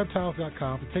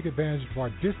ShipYourReptiles.com to take advantage of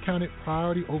our discounted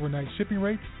priority overnight shipping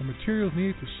rates, the materials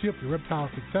needed to ship your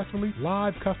reptiles successfully,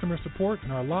 live customer support,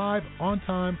 and our live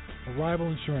on-time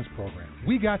arrival insurance program.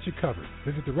 We got you covered.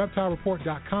 Visit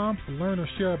thereptilereport.com to learn or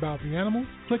share about the animals.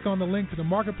 Click on the link to the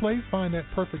marketplace, find that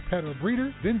perfect pet or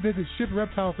breeder, then visit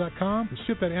ShipYourReptiles.com to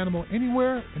ship that animal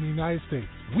anywhere in the United States.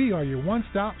 We are your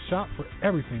one-stop shop for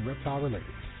everything reptile related.